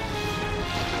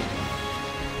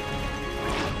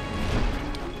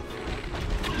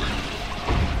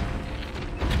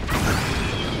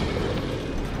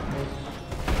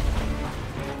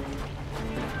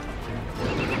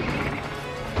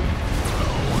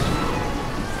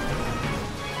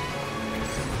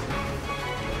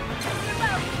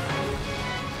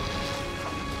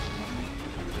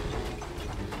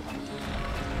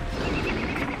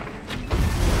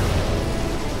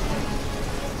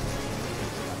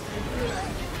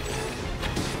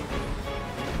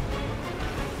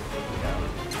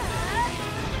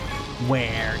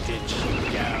 Where did she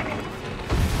go?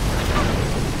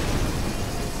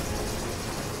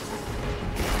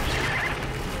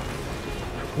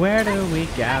 Where do we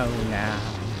go now?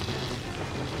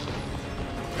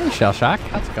 Hey, Shell Shock,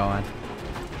 how's it going?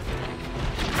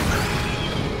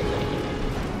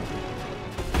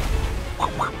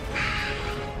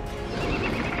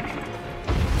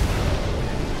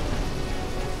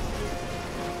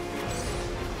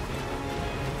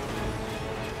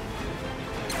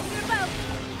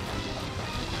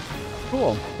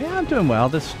 Cool. Yeah, I'm doing well.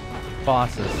 This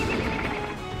boss is giving me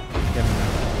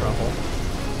some trouble.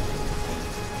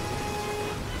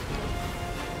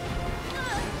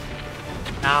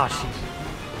 Oh,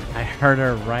 I heard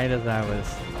her right as I was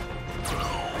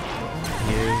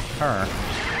use her.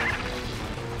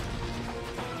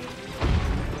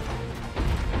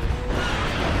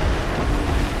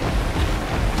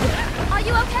 Are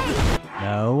you okay?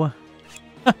 No.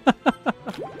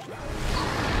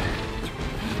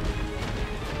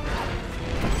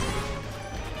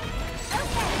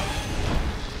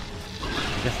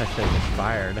 Guess I should have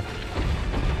expired.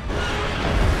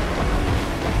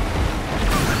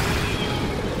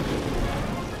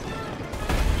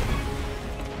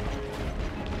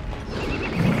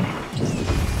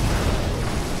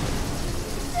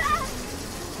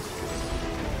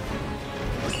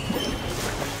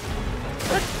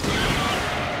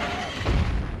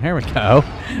 Here we go.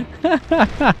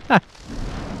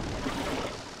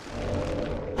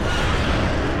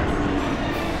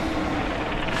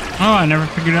 Oh, I never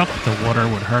figured out that the water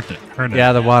would hurt it.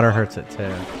 Yeah, the water hurts it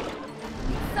too.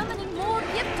 Summoning more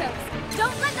Gyptos.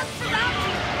 Don't let them surround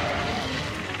you.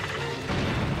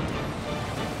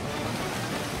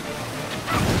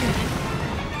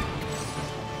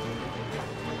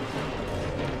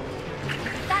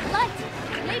 That light.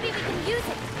 Maybe we can use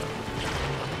it.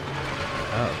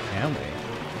 Oh, can we?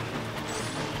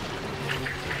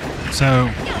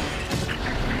 So,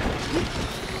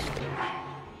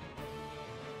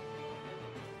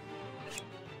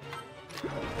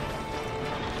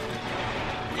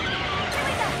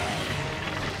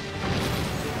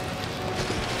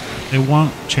 they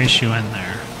won't chase you in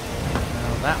there.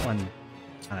 Well, that one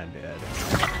kind of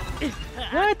did.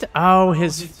 What? Oh,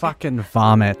 his fucking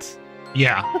vomit.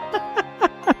 Yeah.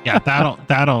 Yeah,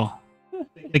 that'll.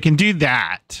 They can do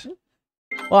that.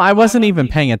 Well, I wasn't even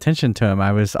paying attention to him.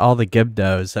 I was all the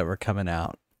Gibdos that were coming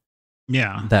out.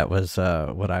 Yeah. That was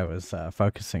what I was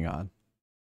focusing on.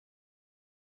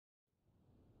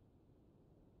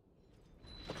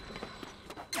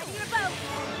 Your boat.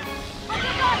 On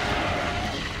your right.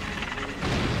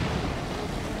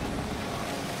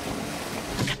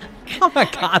 Oh my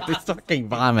god, this fucking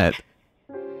vomit.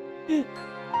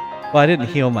 Well, I didn't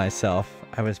heal myself.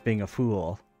 I was being a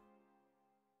fool.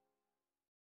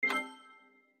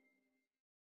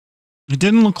 It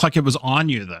didn't look like it was on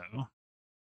you, though.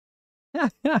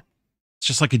 It's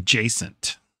just like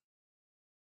adjacent.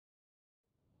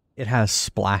 It has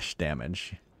splash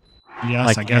damage. Yes,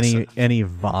 Like I guess. any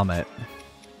vomit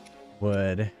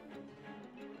would.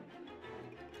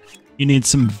 You need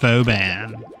some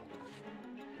Vauban.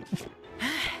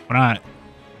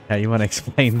 Yeah, you want to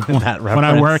explain that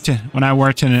reference? When I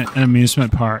worked in an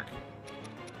amusement park,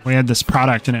 we had this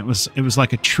product, and it was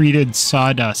like a treated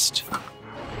sawdust.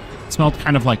 It smelled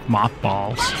kind of like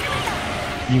mothballs.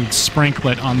 You would sprinkle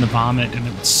it on the vomit, and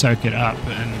it would soak it up,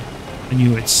 and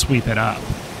you would sweep it up.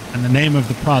 And the name of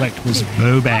the product was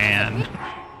Vauban.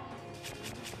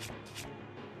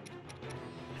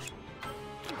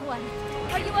 One.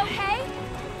 Are you okay?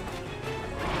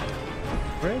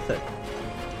 Where is it?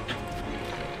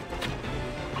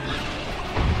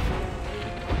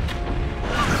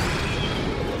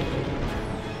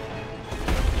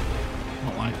 I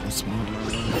don't like this one.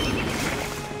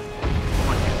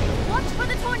 Watch for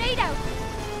the tornado.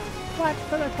 Watch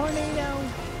for the tornado.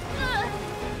 Ugh.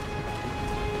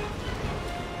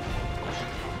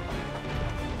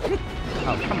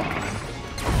 Oh, come on.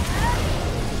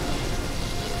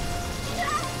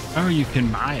 Oh, you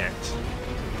can buy it.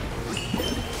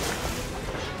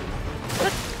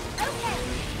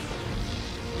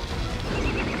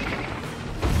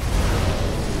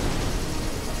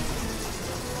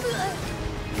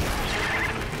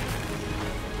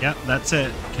 Yep, that's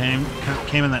it. Came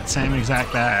in that same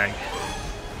exact bag.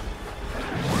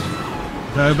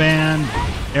 Boban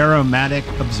aromatic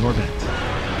absorbent.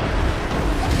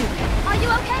 Are you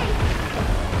okay?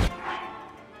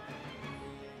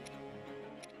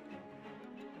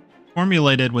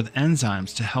 Formulated with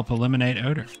enzymes to help eliminate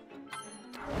odor.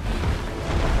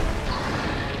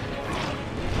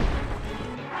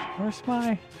 Where's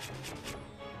my...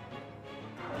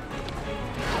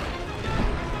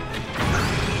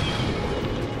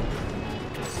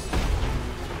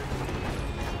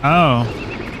 Oh.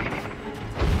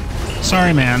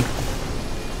 Sorry, man.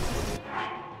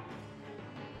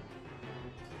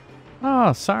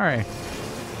 Oh, sorry.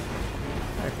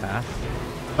 Sorry, Pass.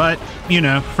 But, you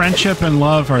know, friendship and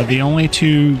love are the only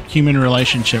two human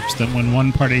relationships that when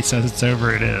one party says it's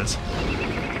over, it is.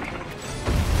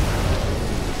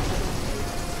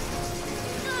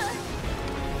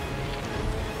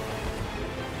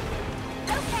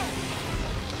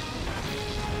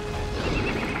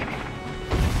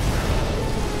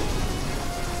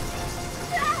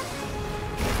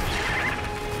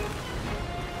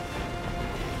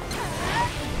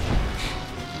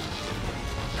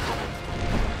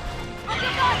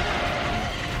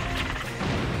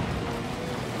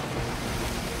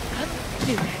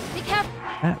 Be careful.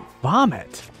 That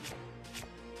vomit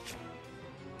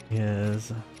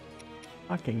is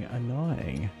fucking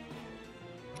annoying.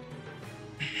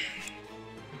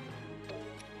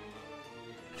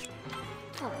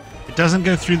 It doesn't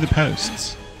go through the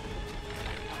posts.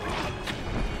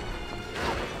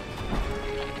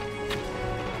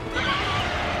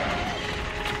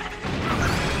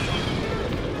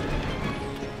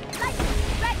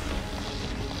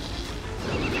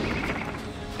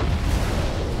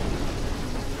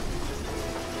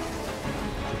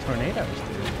 Tornadoes,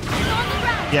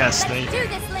 dude. Yes, they Do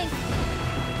this, Link.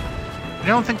 I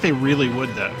don't think they really would,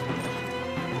 though.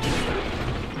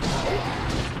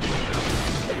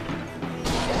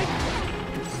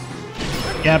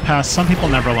 Yeah, Pass. Some people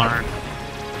never learn.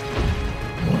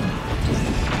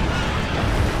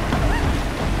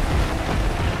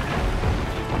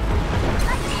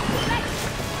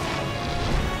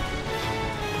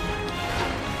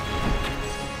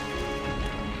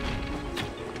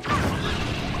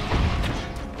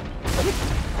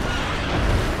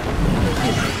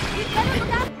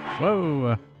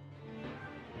 Whoa.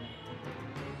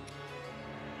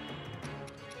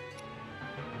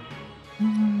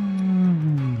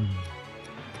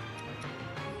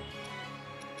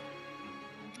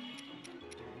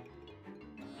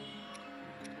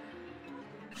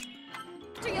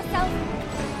 To yourself.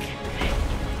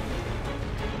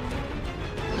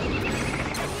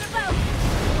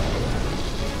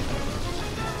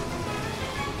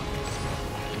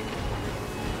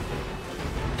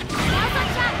 Now's our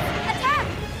chance. Attack!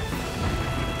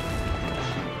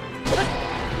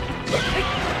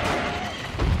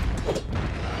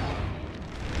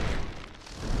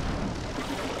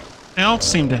 They all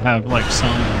seem to have, like,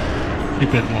 some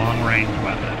stupid long-range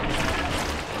weapon.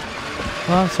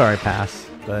 Well, I'm sorry, Pass,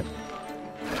 but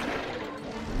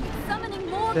Summoning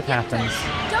more it happens.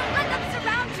 victims. Don't let them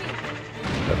surround you.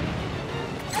 Okay.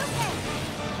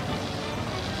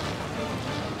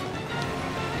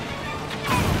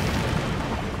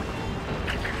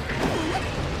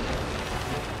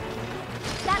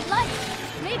 That light.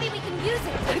 Maybe we can use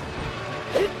it.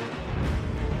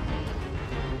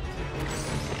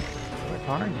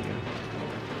 What are you?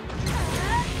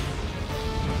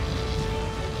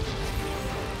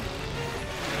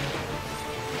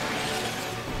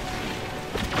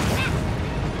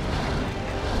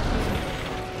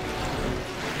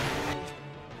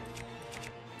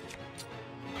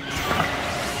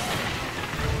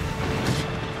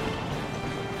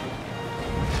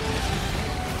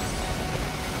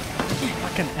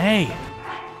 Fucking A.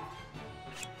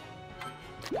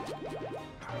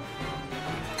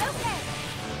 Okay.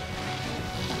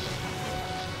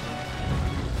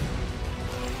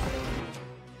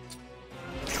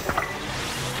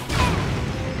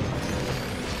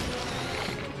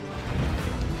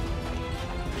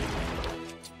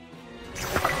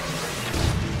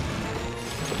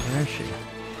 Where is she?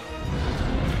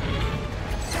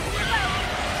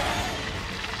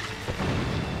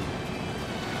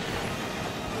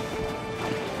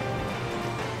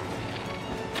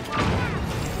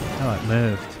 Oh, it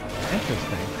moved.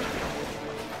 Interesting.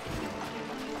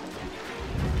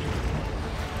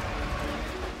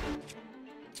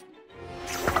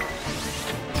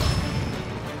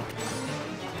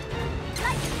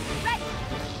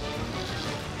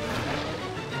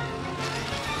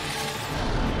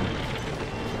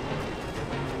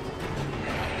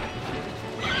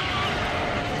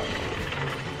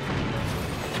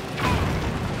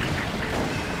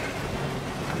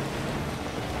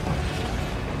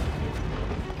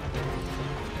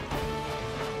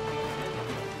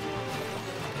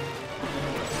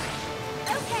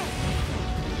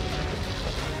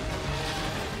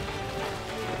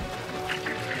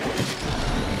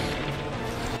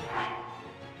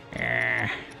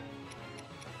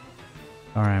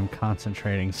 Sorry, I'm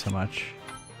concentrating so much.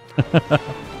 Let's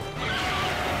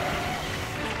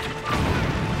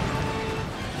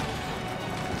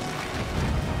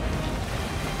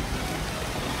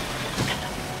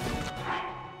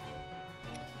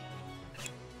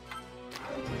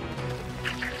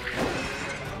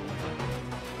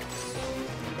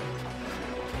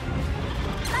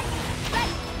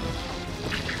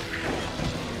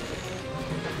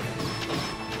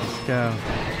go.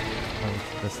 Oh,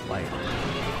 this light.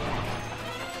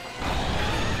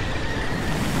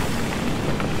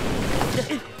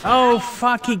 Oh,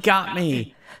 fuck, he got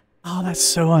me. Oh, that's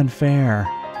so unfair.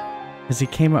 Because he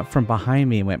came up from behind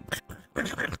me and went...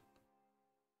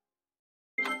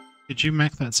 Did you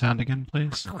make that sound again,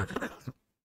 please?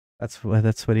 That's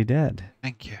what he did.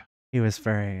 Thank you. He was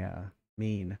very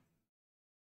mean.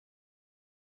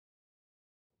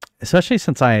 Especially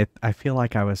since I feel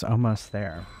like I was almost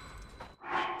there.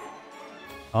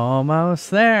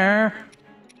 Almost there.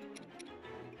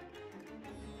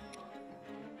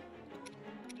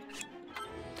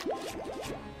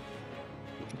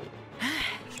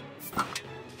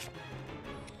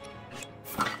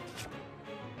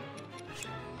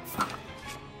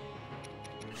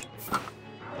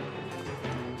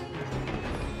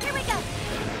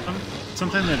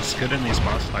 Something that's good in these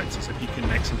boss fights is if you can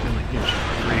make something that gives you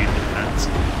 3 defense.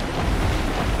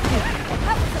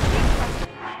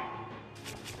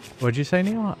 What'd you say,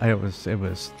 Neil? It was the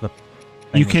thing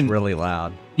You was can really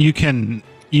loud. You can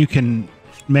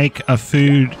make a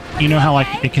food. You know how like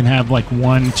it can have like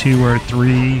 1, 2, or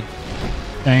 3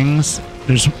 things.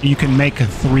 You can make a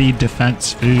 3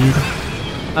 defense food.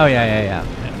 Oh yeah.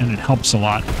 And it helps a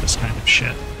lot with this kind of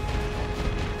shit.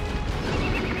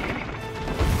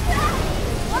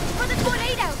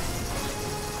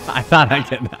 I thought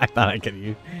I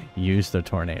could use the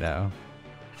tornado.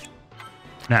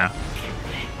 No.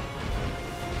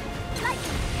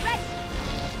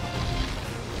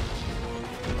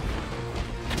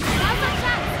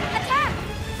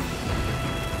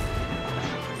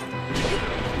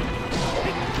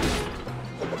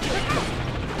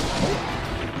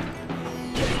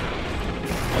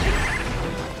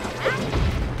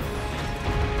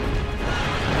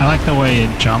 I like the way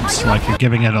it jumps like you're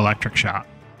giving it electric shock.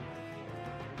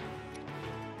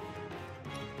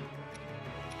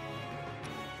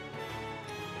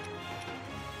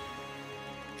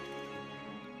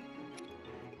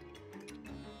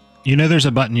 You know there's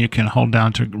a button you can hold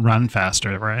down to run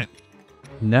faster, right?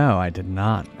 No, I did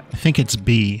not. I think it's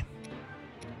B.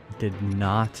 Did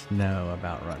not know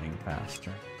about running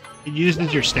faster. It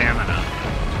uses your stamina.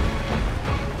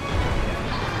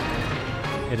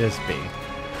 It is B.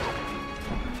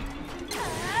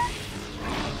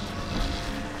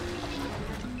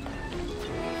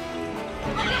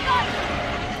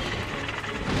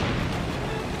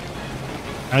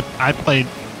 I played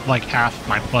like half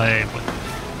my play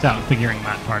without figuring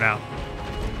that part out.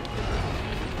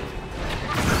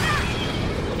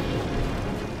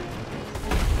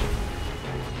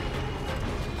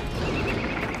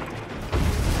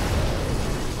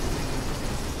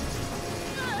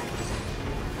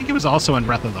 I think it was also in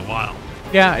Breath of the Wild.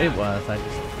 Yeah, it was. I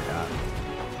just forgot.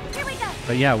 Here we go.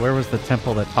 But yeah, where was the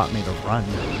temple that taught me to run?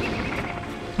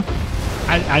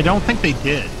 I don't think they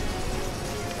did.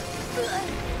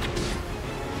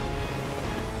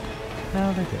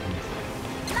 No, they didn't.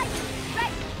 Right.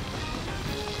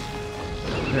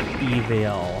 They're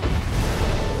evil.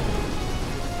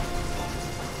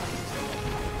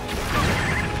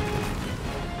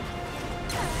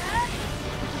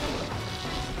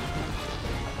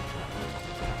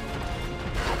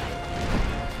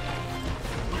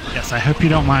 Yes, I hope you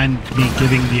don't mind me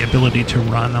giving the ability to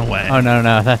run away. Oh no,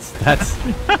 that's that's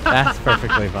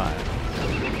perfectly fine.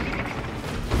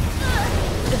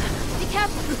 Be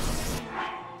careful.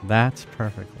 That's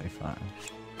perfectly fine.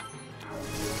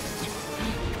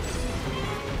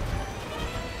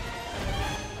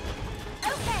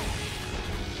 Okay.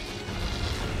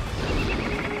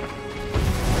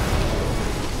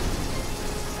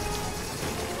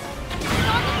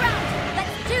 On the ground.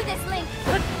 Let's do this, Link.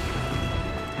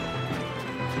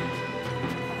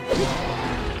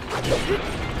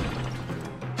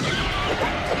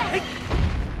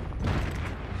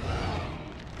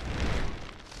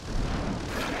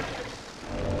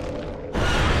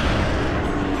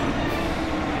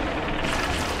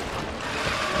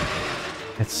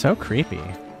 It's so creepy.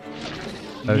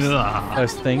 Ugh.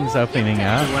 Those things opening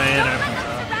up. The way it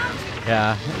opens up.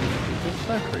 Yeah, it's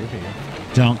so creepy.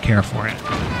 Don't care for it.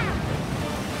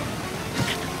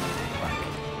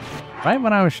 Right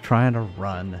when I was trying to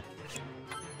run.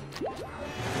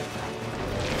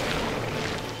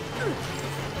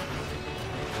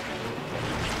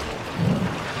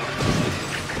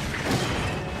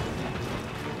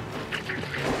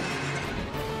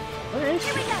 Where is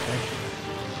she?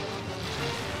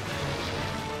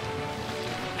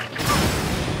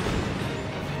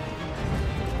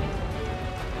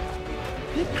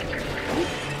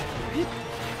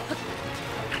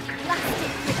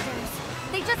 Plastic critters.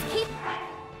 They just keep.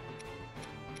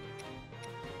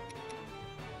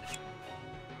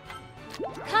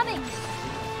 Coming.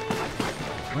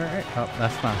 Where? Oh,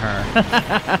 that's not her.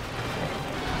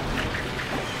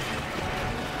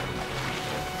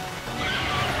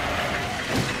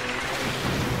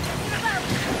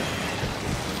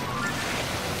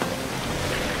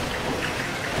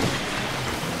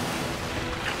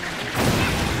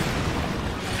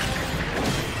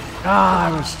 Ah,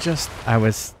 I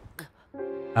was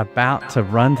about to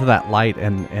run to that light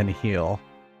and heal.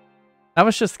 That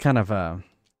was just kind of a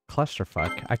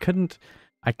clusterfuck. I couldn't,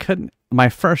 my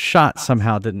first shot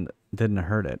somehow didn't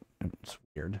hurt it. It's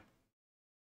weird.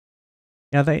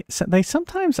 Yeah, they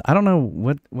sometimes, I don't know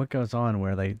what goes on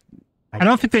where they. I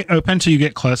don't think they open till you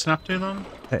get close enough to them.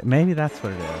 Maybe that's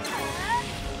what it is.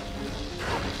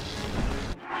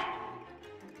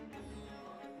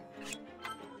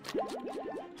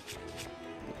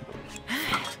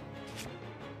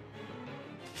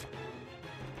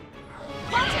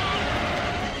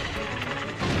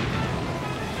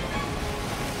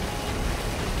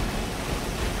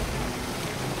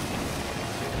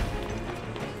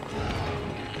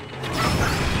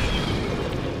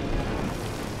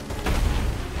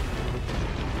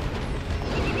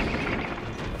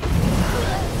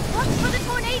 Look for the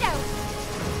tornado.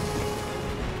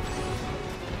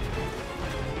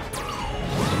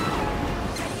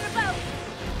 Ready your boat.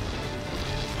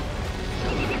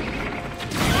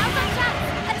 Now's our chance.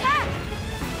 Attack.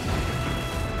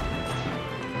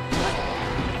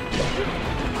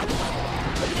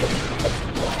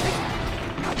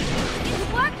 It's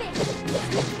working.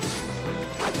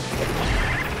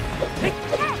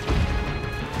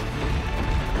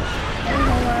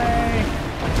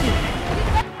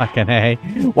 Fucking A.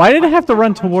 Why did it have to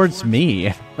run towards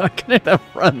me? I couldn't have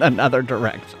run another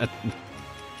direction.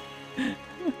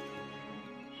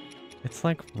 It's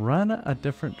like, run a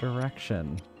different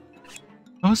direction.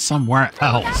 Go somewhere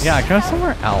else. Yeah, go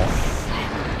somewhere else.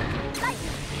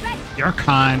 Your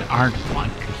kind aren't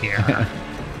wanted here.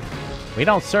 We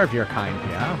don't serve your kind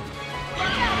here.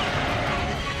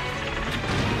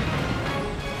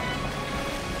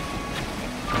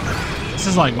 This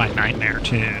is like my nightmare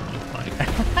too. Like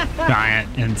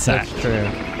giant insect. That's true.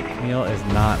 Neil is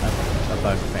not a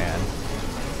bug fan.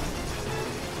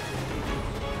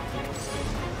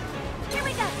 Here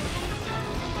we go.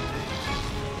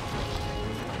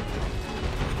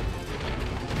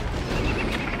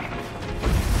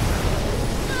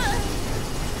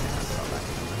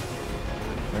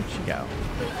 Where'd she go?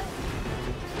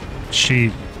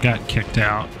 She got kicked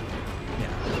out.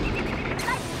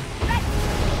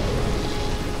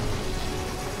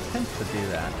 Tends to do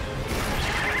that.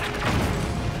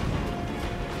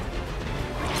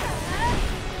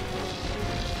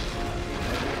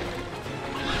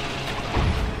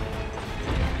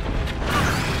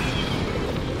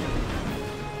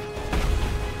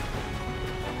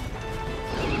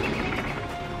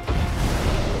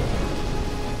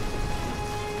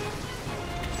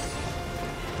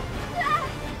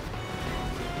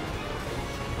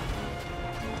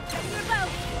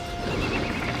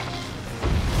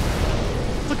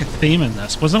 Look at theme in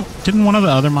this. Didn't one of the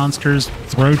other monsters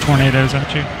throw tornadoes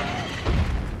at you?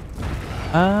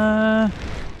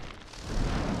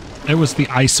 It was the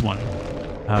ice one.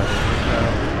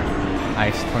 Oh,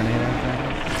 ice tornado.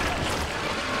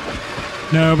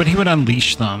 No, but he would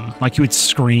unleash them. Like he would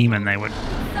scream and they would.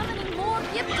 Summoning more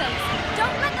Gyptos.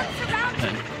 Don't let them surround you.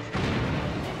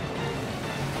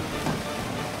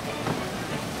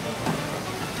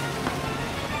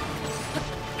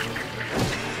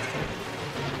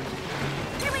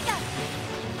 Here we go.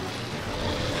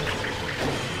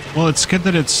 Well, it's good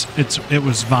that it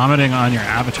was vomiting on your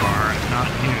avatar and not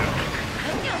you.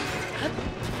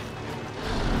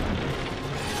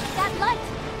 That light.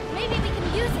 Maybe we can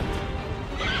use it.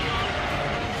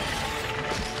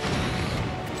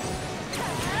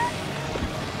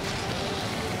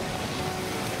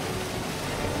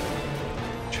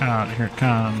 Child, here it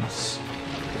comes.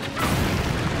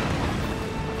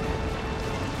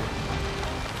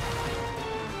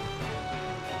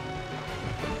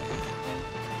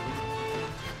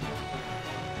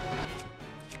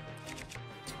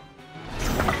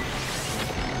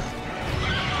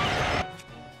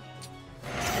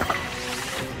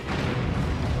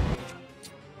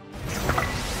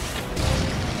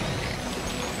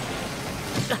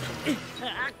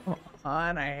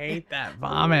 on. I hate that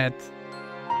vomit.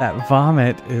 That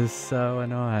vomit is so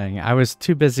annoying. I was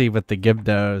too busy with the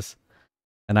Gibdos,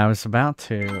 and I was about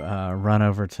to run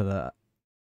over to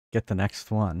get the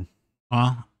next one.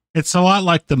 Well, it's a lot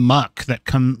like the muck that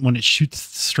come when it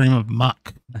shoots the stream of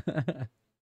muck.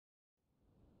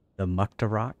 The muck to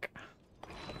rock.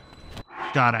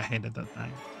 God, I hated that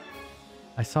thing.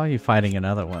 I saw you fighting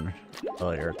another one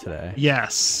earlier today.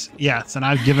 Yes, and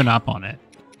I've given up on it.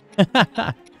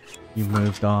 You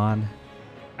moved on.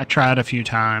 I tried a few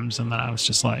times, and then I was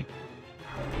just like,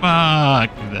 fuck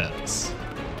this.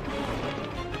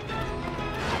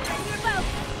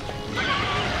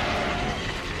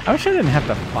 I wish I didn't have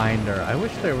to find her. I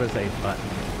wish there was a button.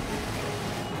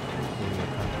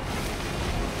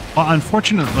 Well,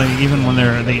 unfortunately, even when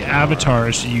they're the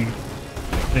avatars,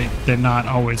 they're not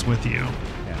always with you.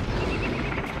 Yeah.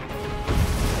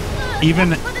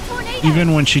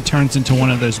 Even when she turns into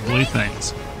one of those blue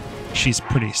things, she's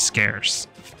pretty scarce.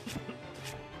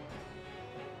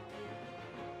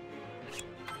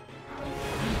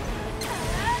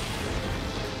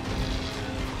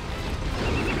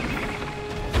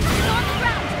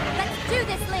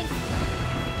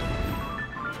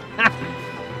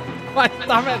 What?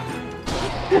 Stop it!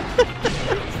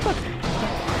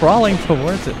 Crawling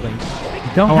towards it, Link.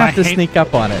 You don't have to sneak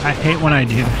up on it. I hate when I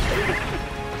do that.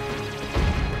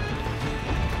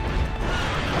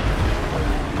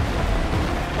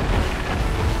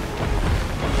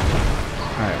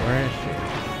 Alright, where is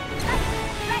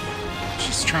she?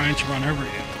 She's trying to run over you.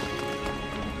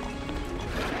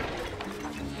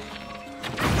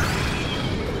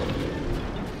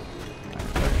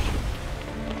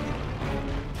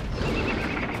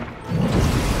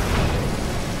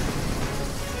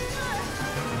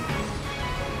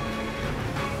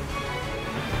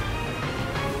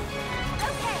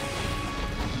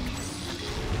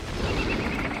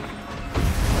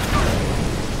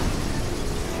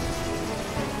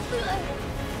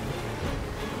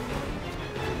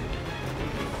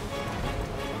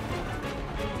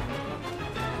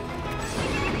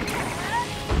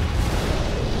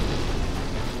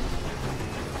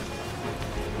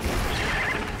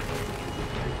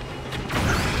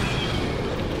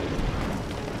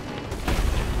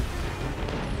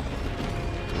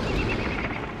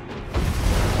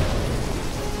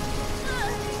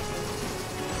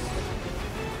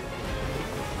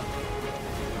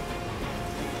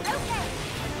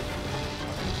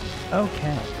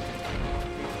 Okay.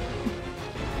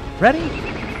 Ready?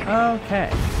 Okay.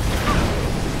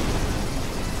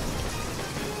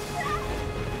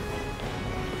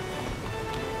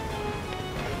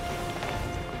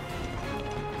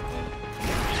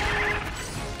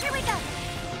 Here we go.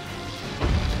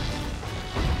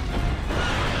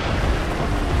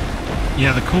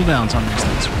 Yeah, the cooldowns on these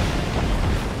things.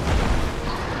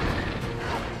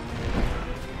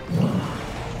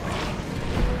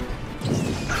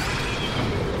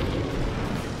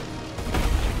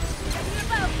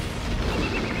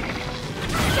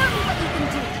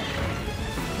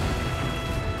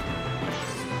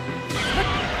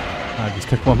 I just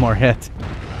took one more hit.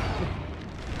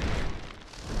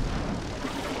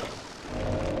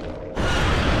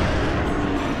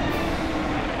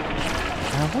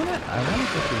 I wanna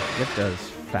get these Gibdos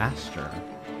faster.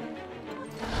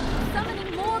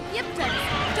 Summoning more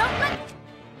Gibdos. Don't let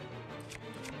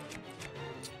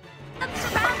them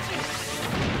surround you.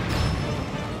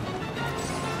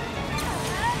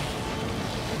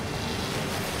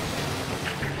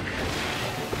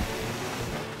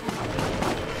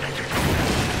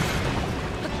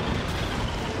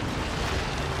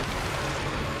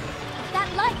 That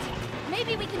light.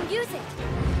 Maybe we can use it.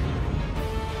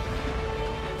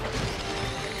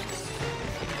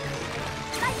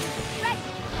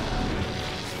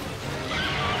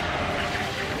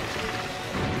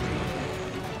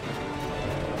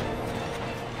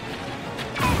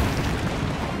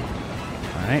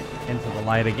 Alright, into the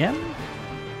light again.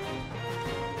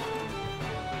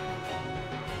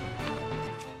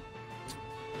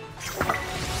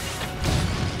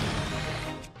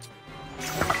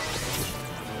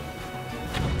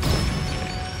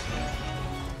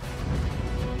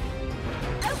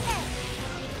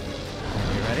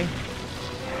 Are you ready?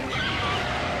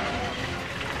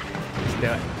 Let's do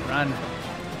it. Run.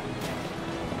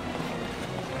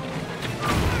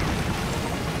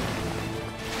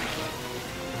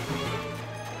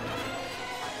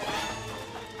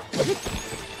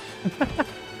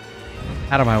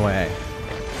 Out of my way.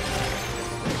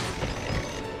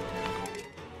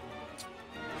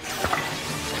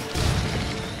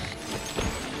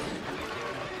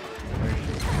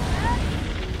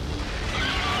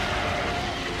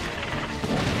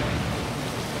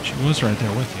 I was right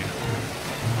there with you.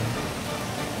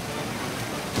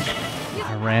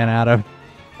 I ran out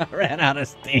of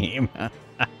steam.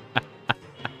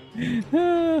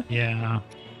 Yeah.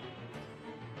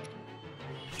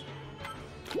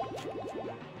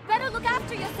 Better look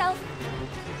after yourself.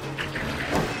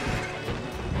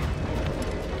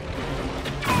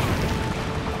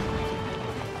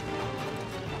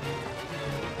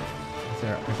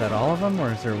 Is that all of them,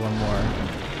 or is there one more?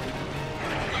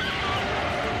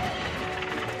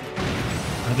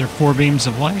 Are there 4 beams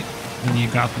of light? And you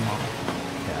got them all.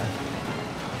 Yeah.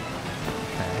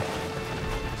 Okay.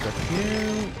 So if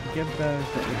you give those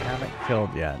that we haven't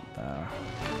killed yet, though.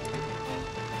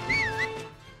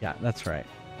 Yeah, that's right.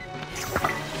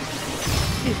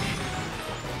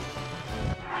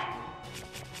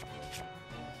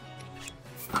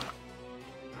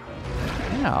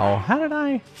 Ow, how did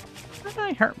I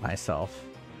hurt myself?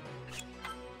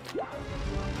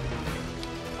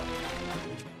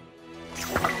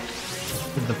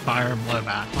 Did the fire blow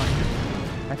back on you?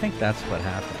 I think that's what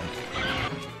happened.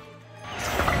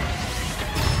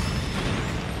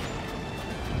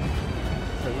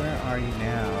 So where are you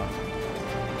now?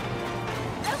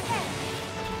 Okay.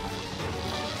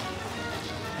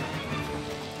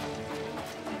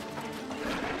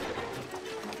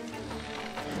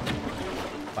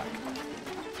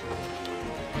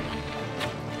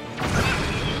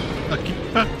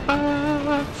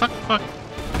 Fuck. Fuck.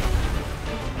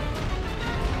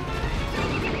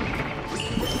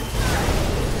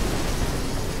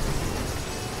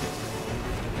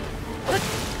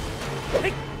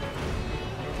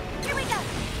 Here we go.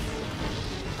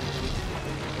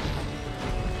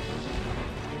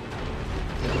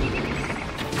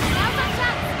 Now's our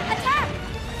chance. Attack.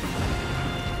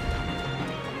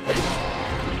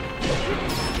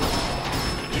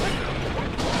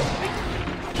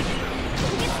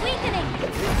 It's weakening.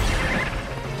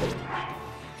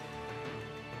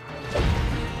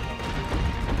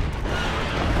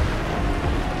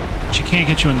 She can't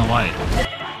get you in the light.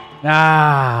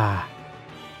 Ah.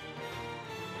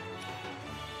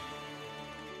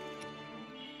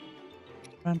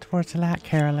 Run towards the light,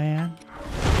 Carol Ann.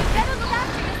 Better look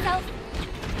after yourself.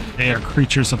 They are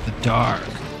creatures of the dark.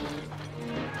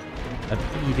 A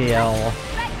evil.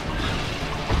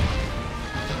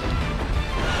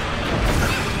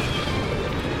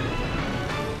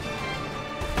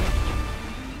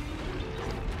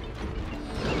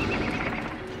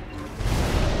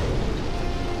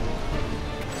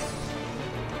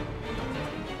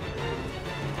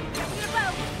 Need a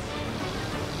rope.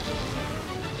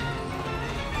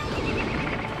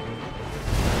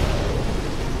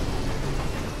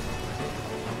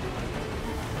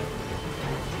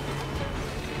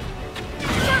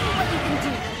 Show me what you can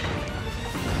do.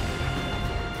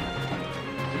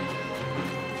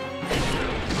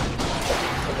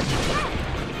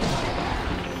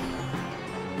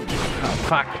 Oh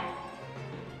fuck!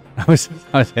 I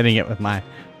was hitting it with my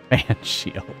fan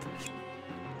shield.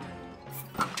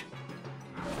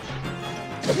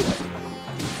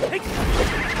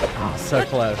 Oh, so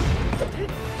close.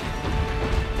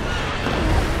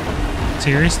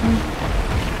 Seriously?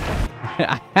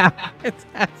 It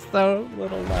has so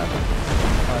little left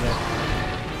on it.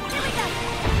 Here we go.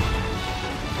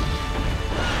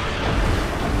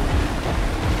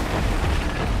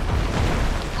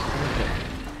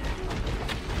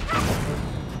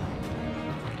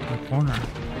 The corner.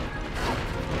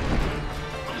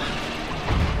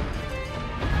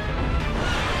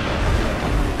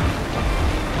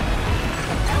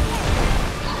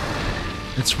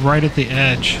 It's right at the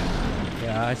edge.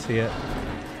 Yeah, I see it.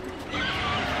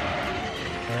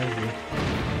 Where is he?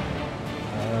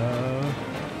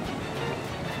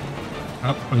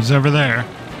 Oh, it was over there.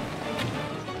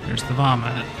 There's the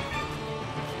vomit.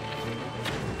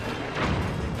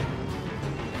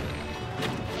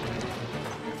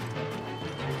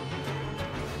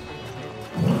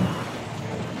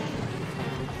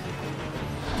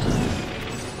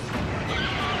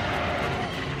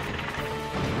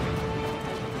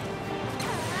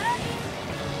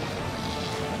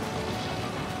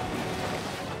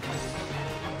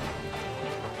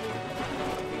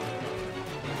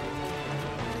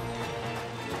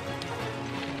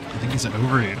 I think he's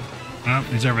over you. Oh,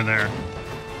 he's over there.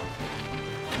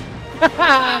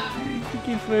 He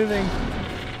keeps moving.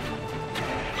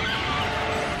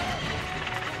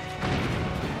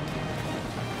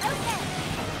 Okay.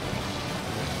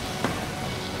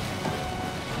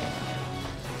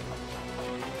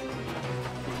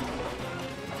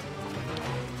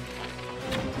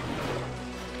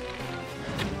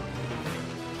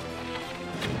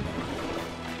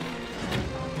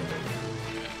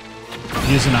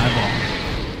 lose an eyeball.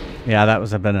 Yeah, that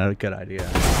would have been a good idea.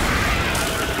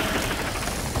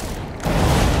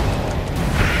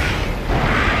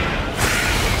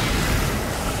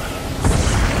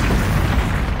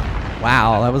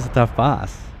 Wow, that was a tough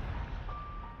boss.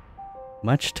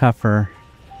 Much tougher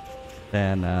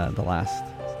than the last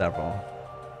several.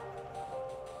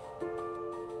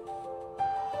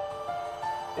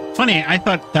 Funny, I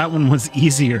thought that one was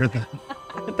easier than...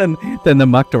 than the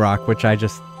Muktarok, which I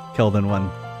just killed in one.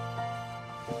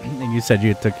 And you said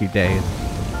it took you days.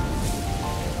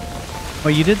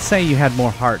 Well, you did say you had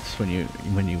more hearts when you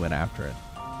went after it.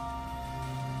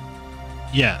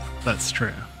 Yeah, that's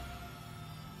true.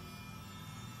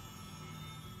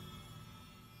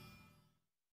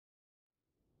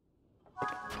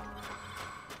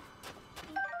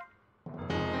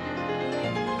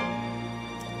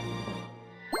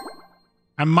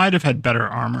 I might have had better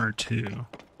armor too.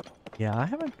 Yeah, I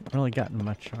haven't really gotten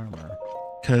much armor.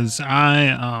 Cause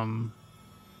I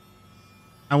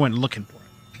went looking for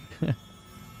it.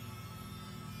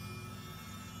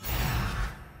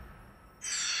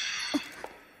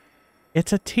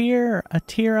 It's a tear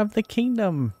of the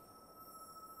kingdom.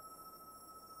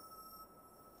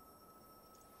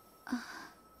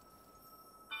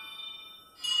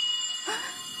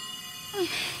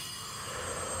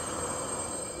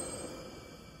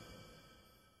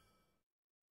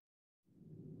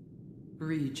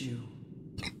 Riju,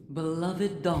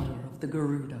 beloved daughter of the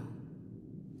Gerudo.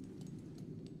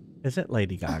 Is it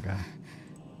Lady Gaga?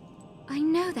 I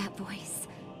know that voice.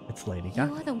 It's Lady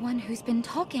Gaga. You're the one who's been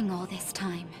talking all this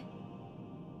time.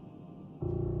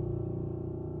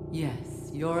 Yes,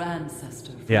 your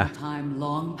ancestor from Yeah. a time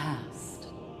long past.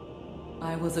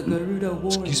 I was a Gerudo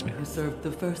Excuse warrior me. who served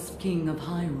the first king of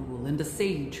Hyrule and a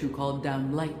sage who called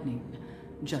down lightning,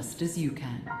 just as you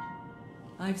can.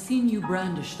 I've seen you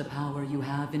brandish the power you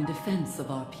have in defense of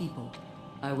our people.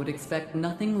 I would expect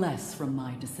nothing less from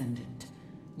my descendant.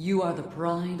 You are the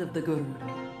pride of the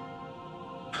Gerudo.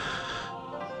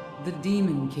 The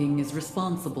Demon King is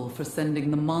responsible for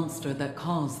sending the monster that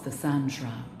caused the Sand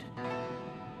Shroud.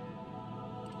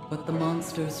 But the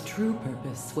monster's true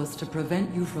purpose was to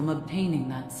prevent you from obtaining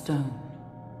that stone.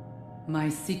 My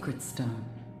secret stone.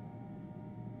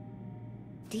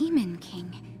 Demon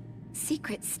King.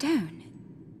 Secret stone.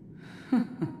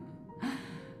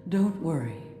 Don't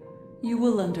worry. You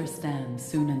will understand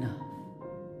soon enough.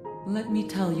 Let me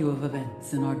tell you of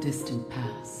events in our distant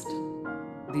past.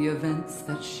 The events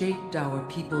that shaped our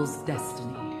people's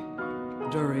destiny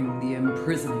during the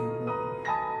imprisoning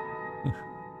war.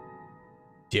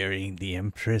 During the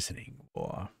imprisoning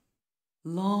war.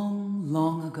 Long,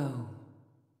 long ago,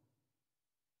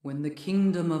 when the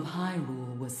kingdom of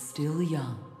Hyrule was still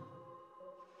young,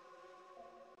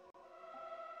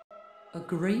 a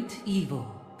great evil,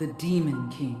 the Demon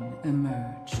King,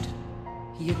 emerged.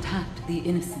 He attacked the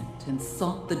innocent and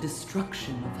sought the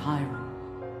destruction of Hyrule.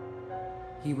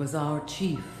 He was our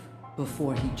chief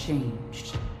before he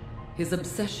changed. His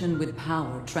obsession with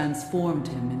power transformed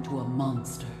him into a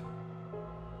monster.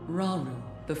 Rauru,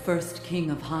 the first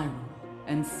king of Hyrule,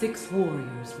 and 6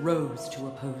 warriors rose to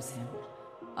oppose him.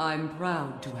 I'm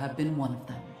proud to have been one of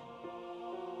them.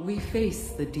 We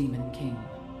faced the Demon King,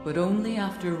 but only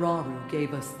after Rauru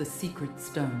gave us the secret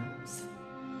stones.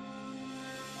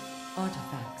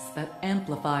 Artifacts that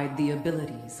amplified the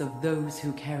abilities of those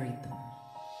who carried them.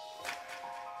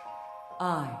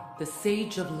 I, the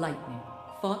Sage of Lightning,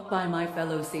 fought by my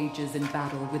fellow sages in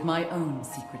battle with my own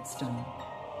secret stone.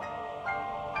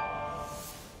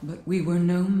 But we were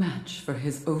no match for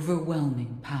his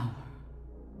overwhelming power.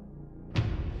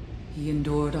 He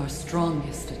endured our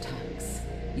strongest attacks,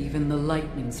 even the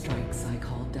lightning strikes I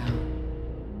called down.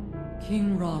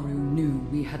 King Rauru knew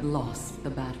we had lost the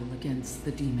battle against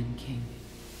the Demon King.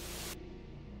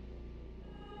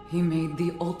 He made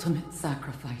the ultimate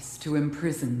sacrifice to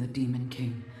imprison the Demon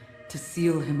King, to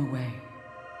seal him away.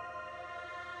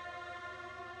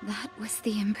 That was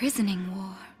the imprisoning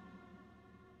war.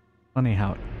 Funny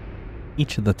how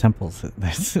each of the temples,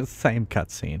 there's the same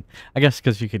cutscene. I guess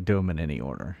because you could do them in any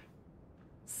order.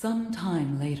 Some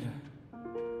time later,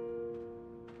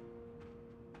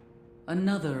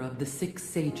 another of the 6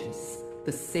 sages,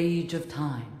 the Sage of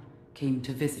Time, came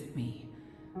to visit me,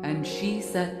 and she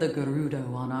set the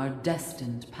Gerudo on our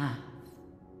destined path.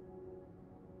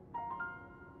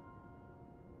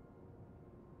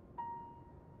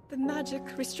 The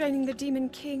magic restraining the Demon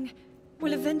King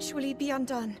will eventually be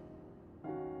undone.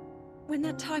 When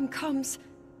that time comes,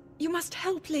 you must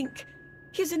help Link.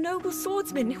 He is a noble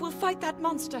swordsman who will fight that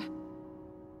monster.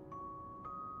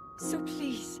 So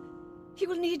please, he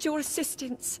will need your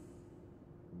assistance.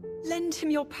 Lend him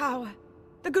your power,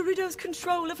 The Gerudo's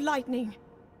control of lightning.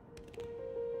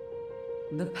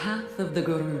 The path of the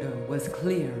Gerudo was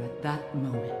clear at that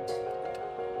moment.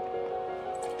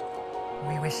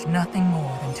 We wish nothing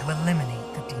more than to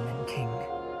eliminate the Demon King.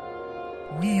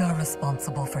 We are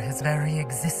responsible for his very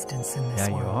existence in this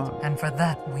world, and for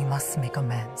that we must make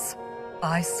amends.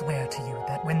 I swear to you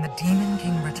that when the Demon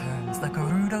King returns, the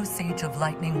Gerudo Sage of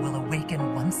Lightning will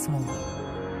awaken once more.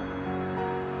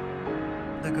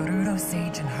 The Gerudo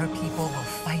Sage and her people will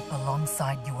fight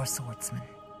alongside your swordsmen.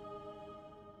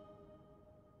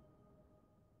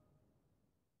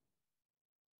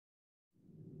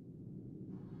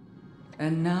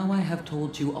 And now I have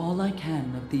told you all I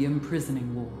can of the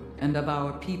imprisoning war and of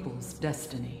our people's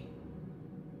destiny.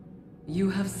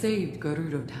 You have saved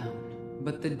Gerudo Town,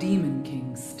 but the Demon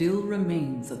King still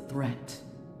remains a threat.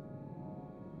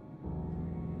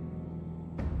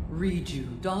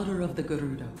 Riju, daughter of the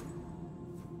Gerudo,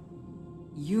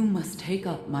 you must take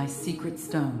up my secret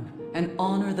stone and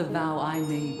honor the vow I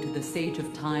made to the Sage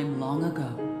of Time long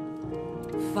ago.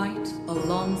 Fight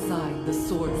alongside the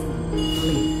swordsman,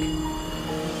 Link.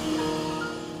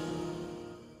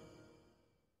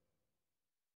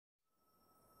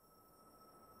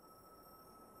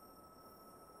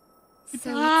 So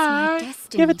it's my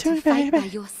destiny Give it to me, fight baby. by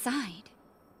your side.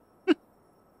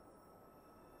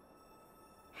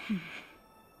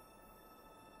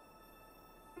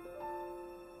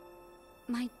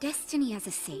 My destiny as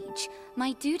a sage,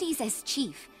 my duties as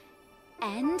chief,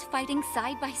 and fighting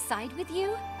side by side with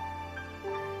you?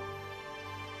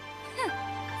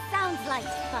 Sounds like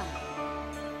fun.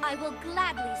 I will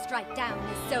gladly strike down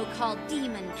this so-called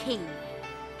Demon King.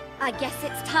 I guess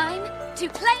it's time to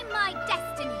claim my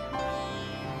destiny.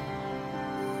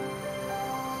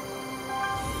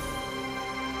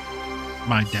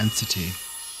 My density.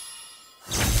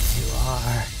 You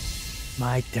are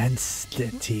my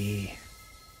density.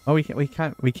 Oh, we keep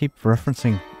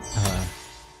referencing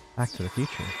Back to the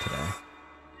Future today.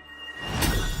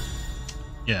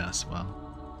 Yes, well,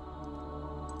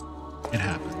 it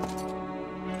happened.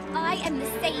 I am the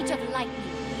Sage of Lightning.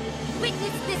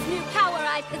 Witness this new power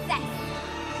I possess.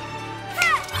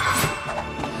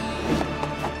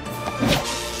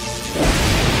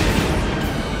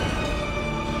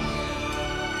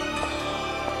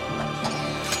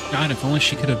 God, if only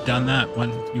she could have done that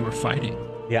when you were fighting.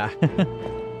 Yeah.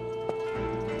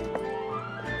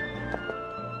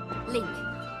 Link,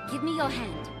 give me your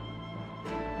hand.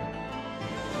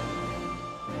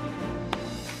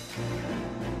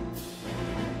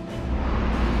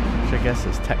 Which I guess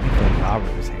is technically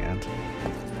Robert's hand.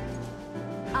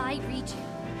 I read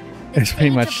you. It's pretty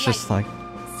much just like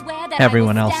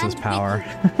everyone else's power.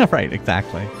 Right,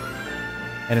 exactly.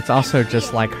 And it's also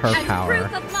just like her power.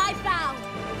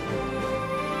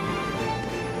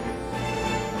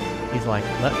 He's like,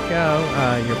 let go,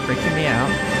 you're freaking me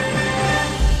out.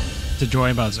 It's a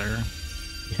joy buzzer.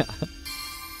 Yeah.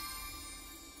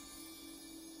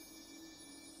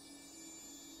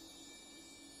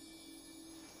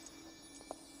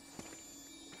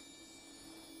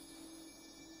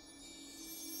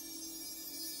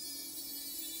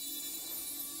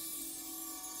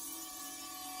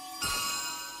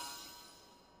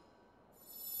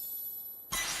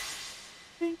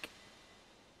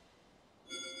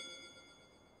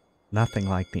 Nothing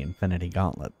like the Infinity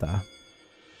Gauntlet, though.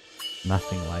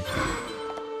 Nothing like it.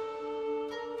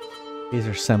 These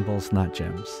are symbols, not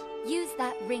gems. Use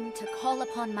that ring to call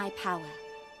upon my power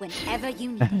whenever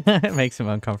you need it. It makes him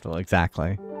uncomfortable,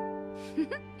 exactly.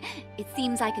 It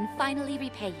seems I can finally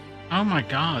repay you. Oh my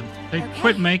God! They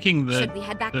quit making the, Should we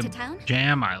head back to town?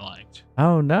 Jam I liked.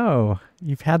 Oh no,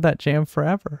 you've had that jam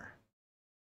forever.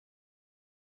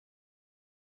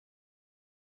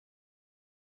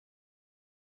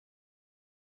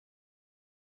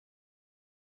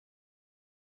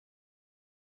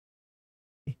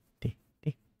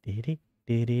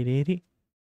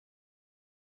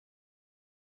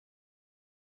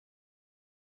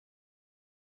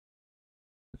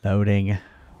 Loading.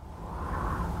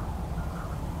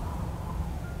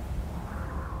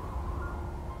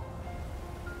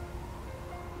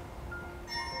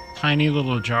 Tiny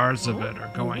little jars of it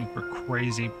are going for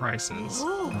crazy prices.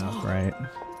 Oh, right.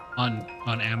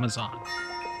 On Amazon.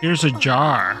 Here's a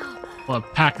jar. Well, a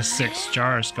pack of 6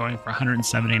 jars going for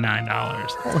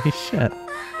 $179. Holy shit.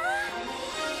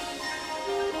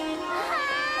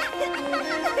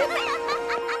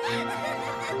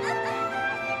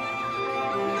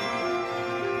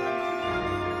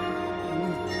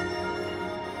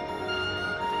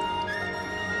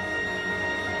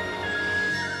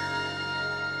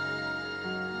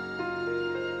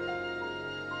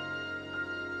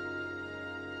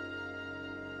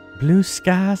 Blue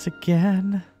skies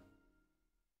again.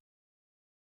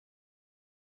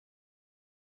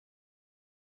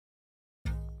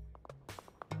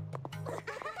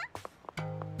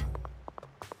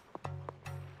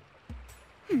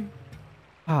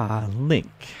 Ah,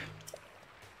 Link.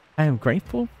 I am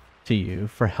grateful to you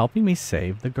for helping me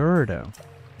save the Gerudo.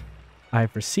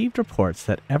 I've received reports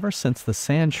that ever since the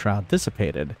sand shroud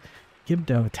dissipated,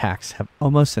 Gibdo attacks have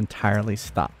almost entirely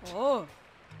stopped. Oh.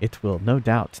 It will no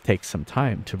doubt take some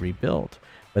time to rebuild,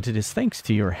 but it is thanks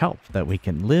to your help that we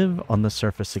can live on the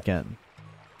surface again.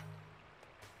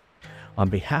 On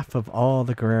behalf of all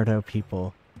the Gerudo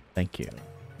people, thank you.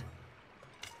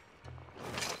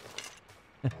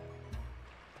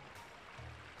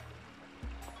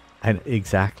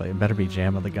 Exactly, it better be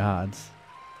Jam of the Gods.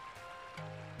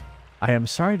 I am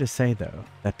sorry to say, though,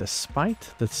 that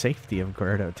despite the safety of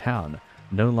Gerudo Town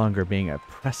no longer being a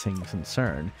pressing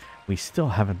concern, we still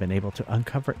haven't been able to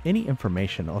uncover any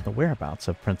information on the whereabouts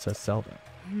of Princess Zelda.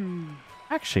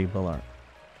 Actually,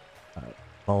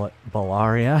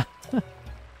 Balaria,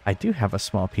 I do have a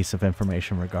small piece of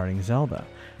information regarding Zelda.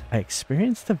 I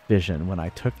experienced a vision when I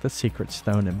took the secret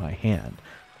stone in my hand.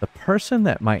 The person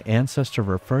that my ancestor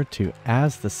referred to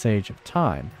as the Sage of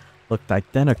Time looked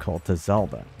identical to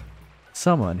Zelda.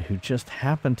 Someone who just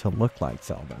happened to look like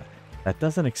Zelda. That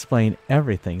doesn't explain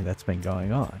everything that's been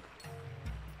going on.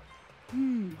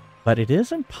 But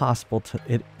it's impossible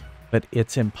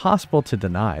to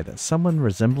deny that someone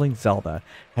resembling Zelda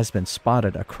has been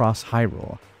spotted across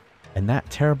Hyrule, and that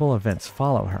terrible events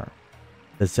follow her.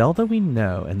 The Zelda we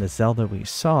know and the Zelda we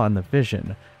saw in the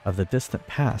vision of the distant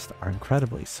past are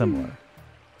incredibly similar.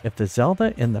 If the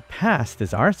Zelda in the past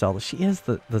is our Zelda, she is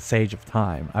the Sage of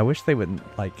Time. I wish they wouldn't,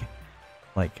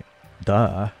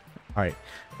 duh. Alright,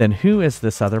 then who is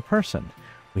this other person?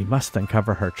 We must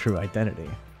uncover her true identity.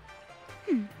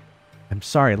 I'm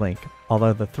sorry, Link.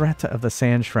 Although the threat of the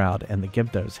Sand Shroud and the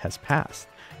Gibdos has passed,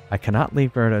 I cannot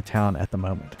leave Gerudo Town at the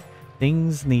moment.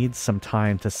 Things need some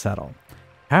time to settle.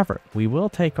 However, we will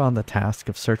take on the task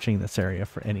of searching this area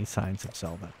for any signs of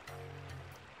Zelda.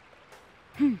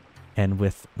 And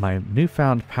with my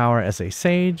newfound power as a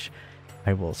sage,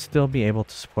 I will still be able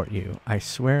to support you. I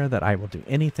swear that I will do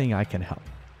anything I can help.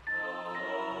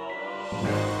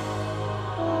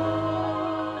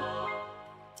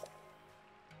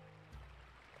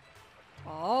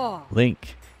 Oh.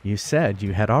 Link, you said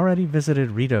you had already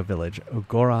visited Rito Village,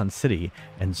 Ogoron City,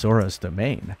 and Zora's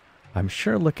Domain. I'm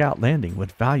sure Lookout Landing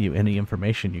would value any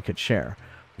information you could share.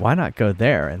 Why not go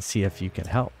there and see if you can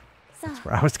help? That's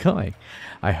where I was going.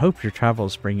 I hope your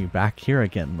travels bring you back here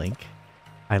again, Link.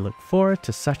 I look forward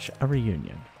to such a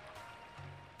reunion.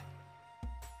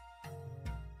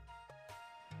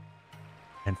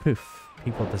 And poof,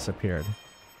 people disappeared.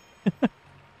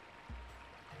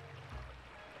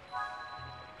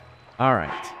 All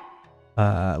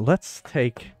right. Let's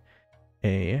take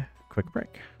a quick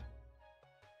break.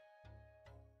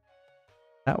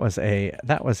 That was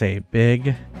a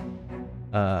big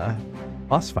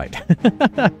boss fight.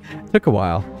 Took a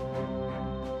while.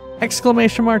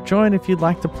 Exclamation mark join if you'd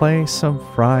like to play some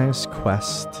Fries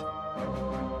Quest.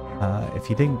 If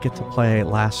you didn't get to play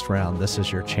last round, this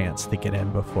is your chance to get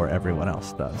in before everyone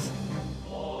else does.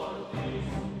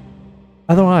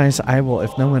 Otherwise,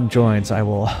 if no one joins, I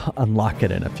will unlock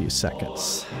it in a few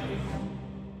seconds.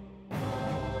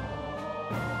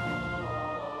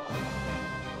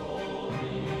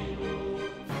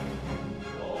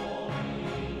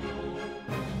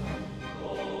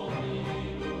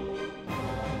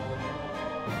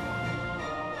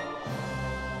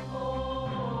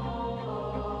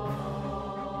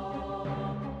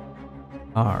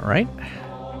 All right.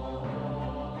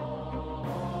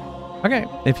 Okay,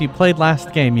 if you played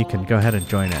last game, you can go ahead and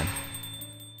join in.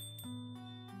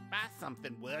 Buy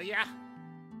something, will ya?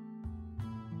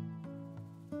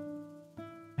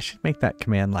 I should make that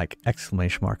command like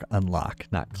exclamation mark unlock,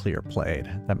 not clear played.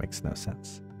 That makes no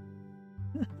sense.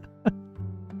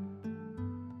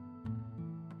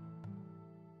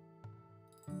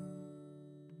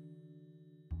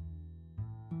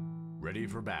 Ready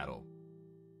for battle.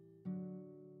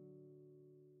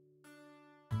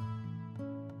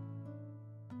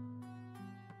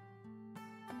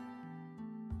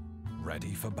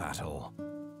 Ready for battle.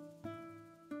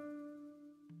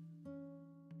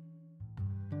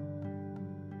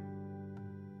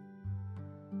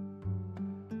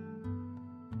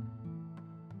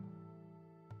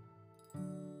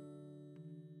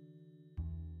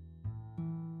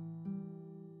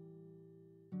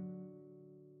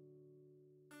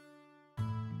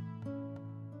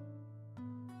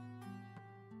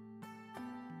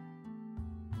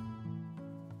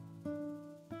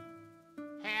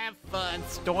 have fun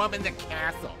storming the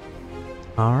castle.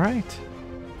 All right.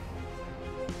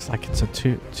 Looks like it's a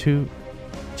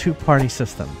two-party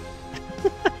system.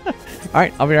 All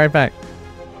right, I'll be right back.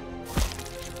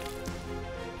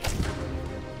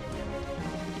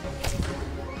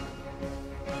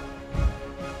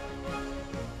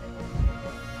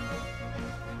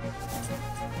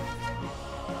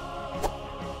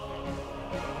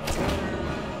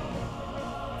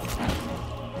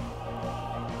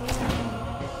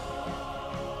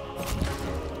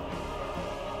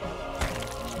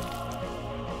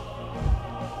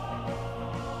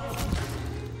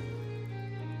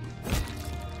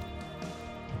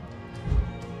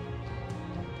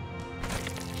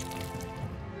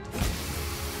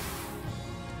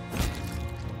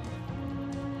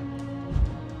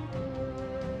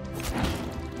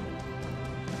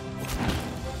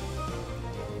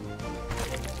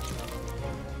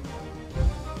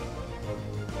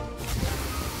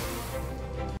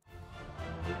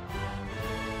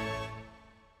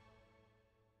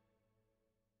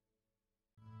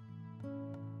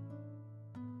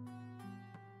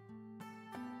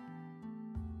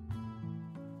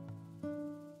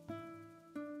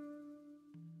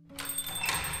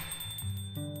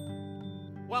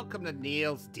 Welcome to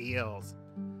Neil's Deals.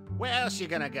 Where else you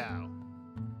gonna go?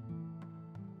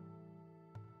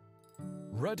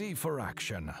 Ready for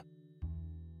action.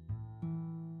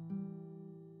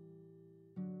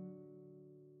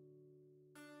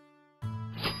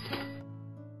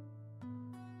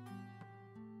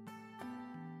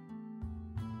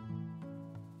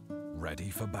 Ready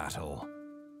for battle.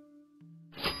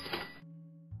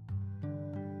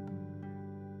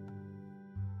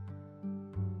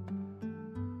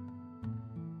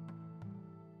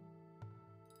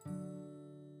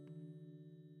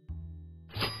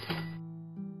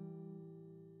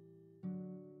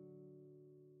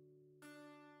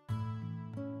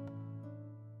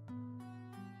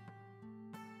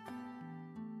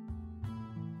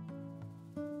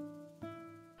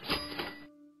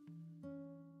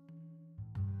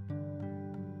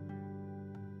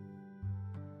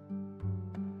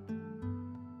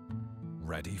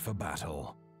 Ready for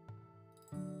battle.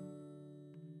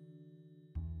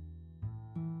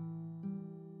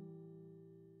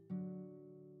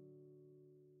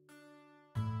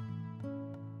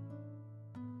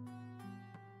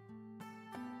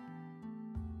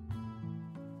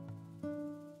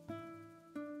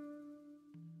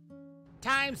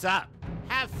 Time's up.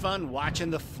 Have fun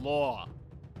watching the floor.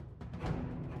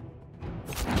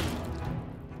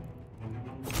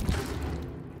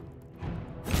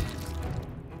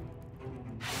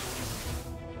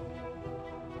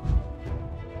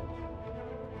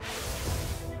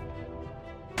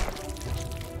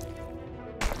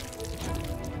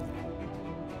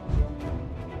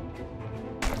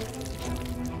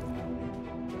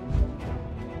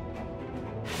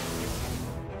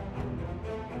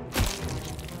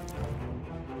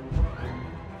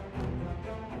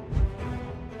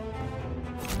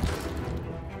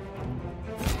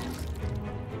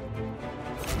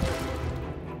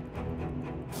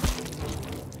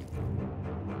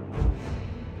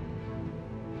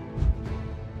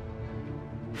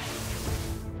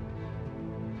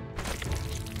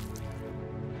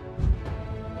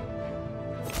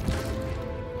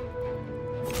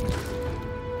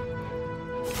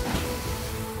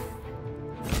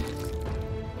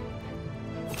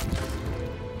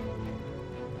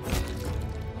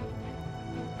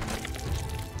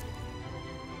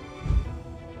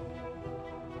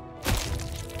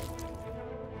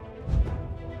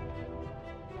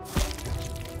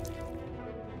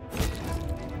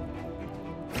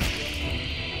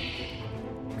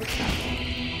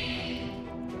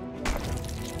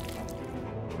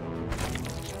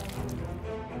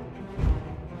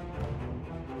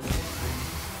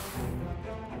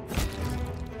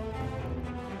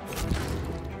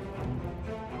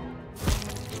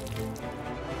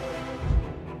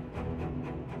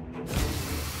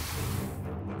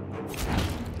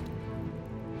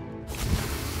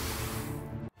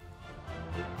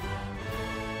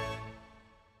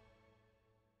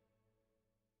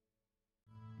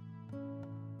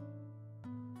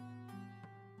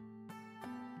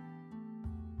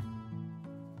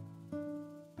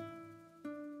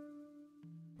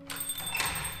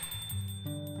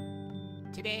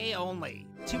 Today only.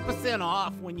 2%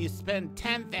 off when you spend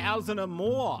 10,000 or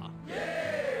more.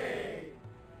 Yay!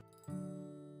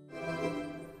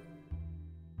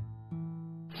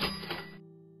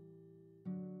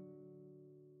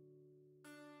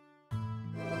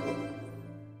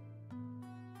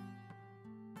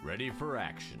 Ready for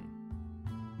action.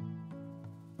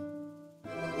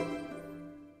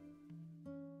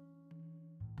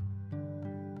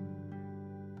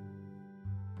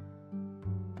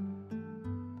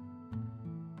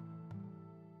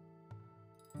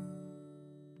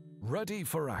 Ready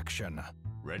for action.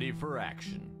 Ready for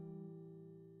action.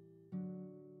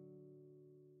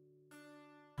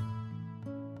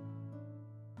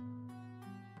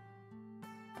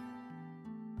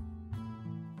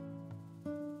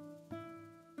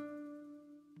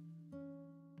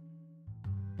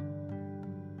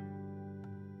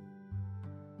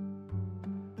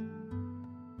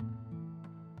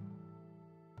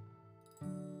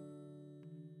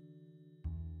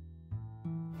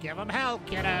 Give him hell,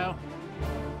 kiddo.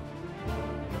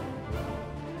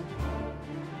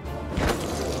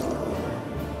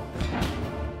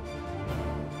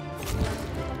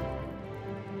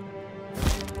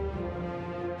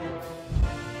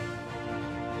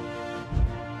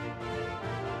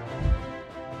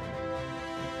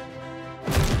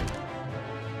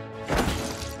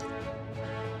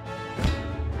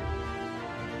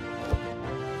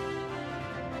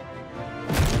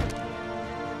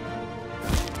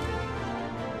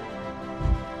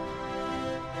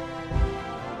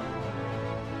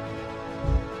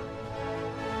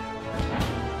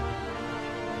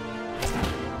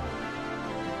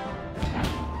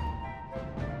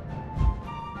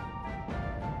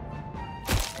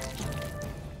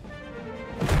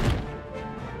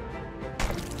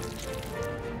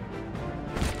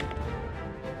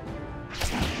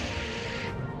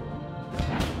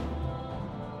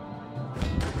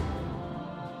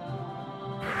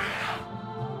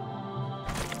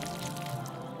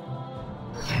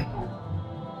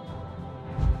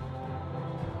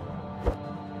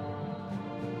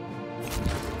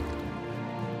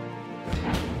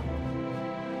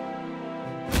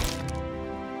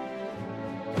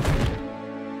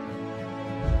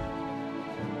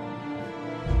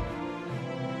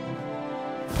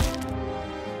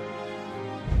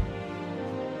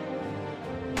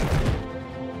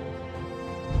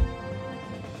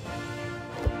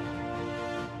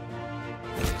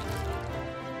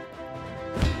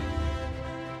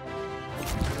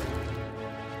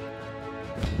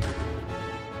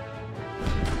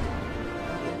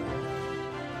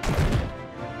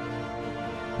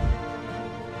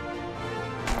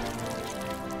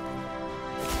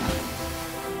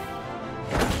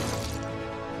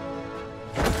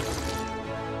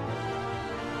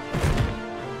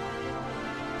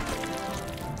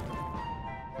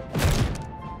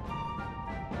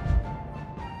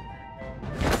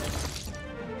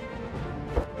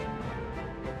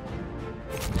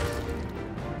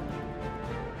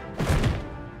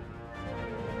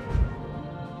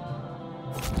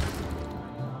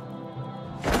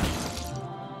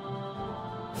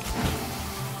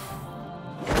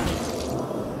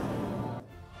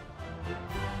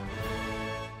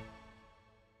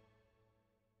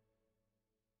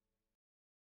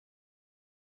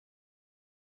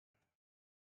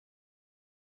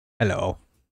 Hello.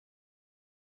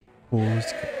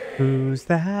 Who's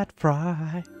that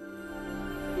fry?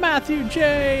 Matthew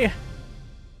J.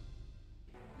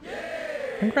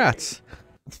 Congrats.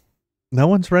 No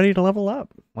one's ready to level up.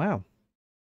 Wow.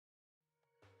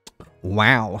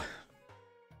 Wow.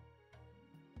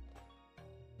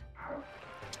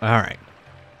 All right.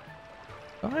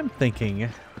 So I'm thinking.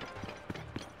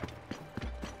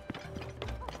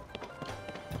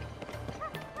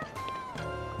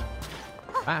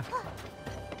 Ah.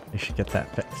 I should get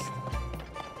that fixed.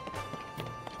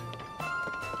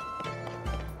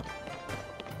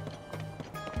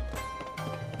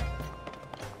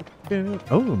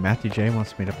 Oh, Matthew J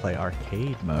wants me to play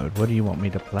arcade mode. What do you want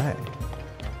me to play?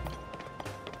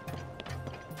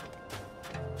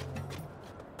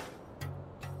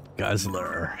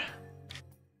 Guzzler.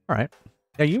 All right.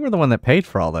 Yeah, you were the one that paid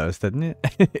for all those, didn't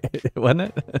it? Wasn't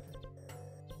it?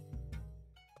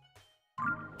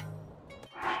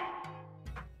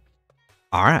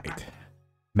 All right.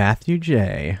 Matthew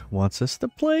J wants us to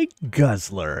play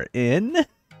Guzzler in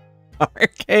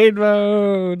arcade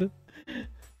mode.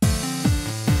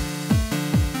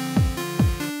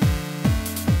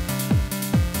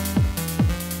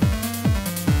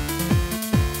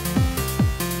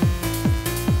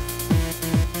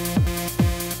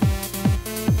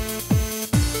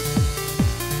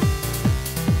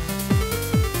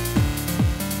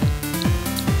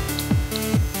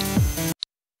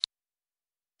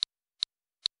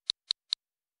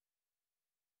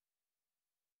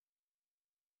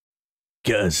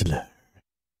 Guzzler.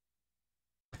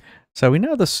 So we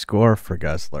know the score for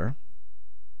Guzzler.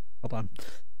 Hold on.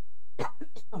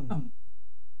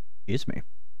 Excuse me.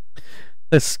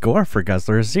 The score for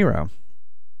Guzzler is 0.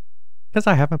 Because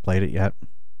I haven't played it yet.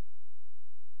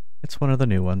 It's one of the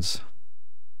new ones.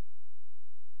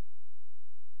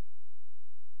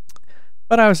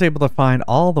 But I was able to find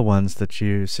all the ones that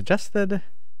you suggested,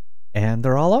 and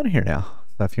they're all on here now.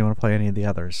 So if you want to play any of the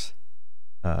others,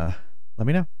 let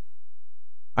me know.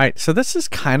 All right, so this is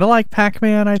kind of like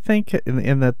Pac-Man, I think,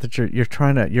 in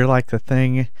that you're like the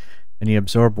thing, and you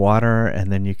absorb water,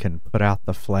 and then you can put out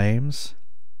the flames,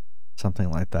 something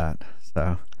like that.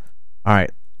 So, all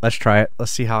right, let's try it.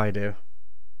 Let's see how I do.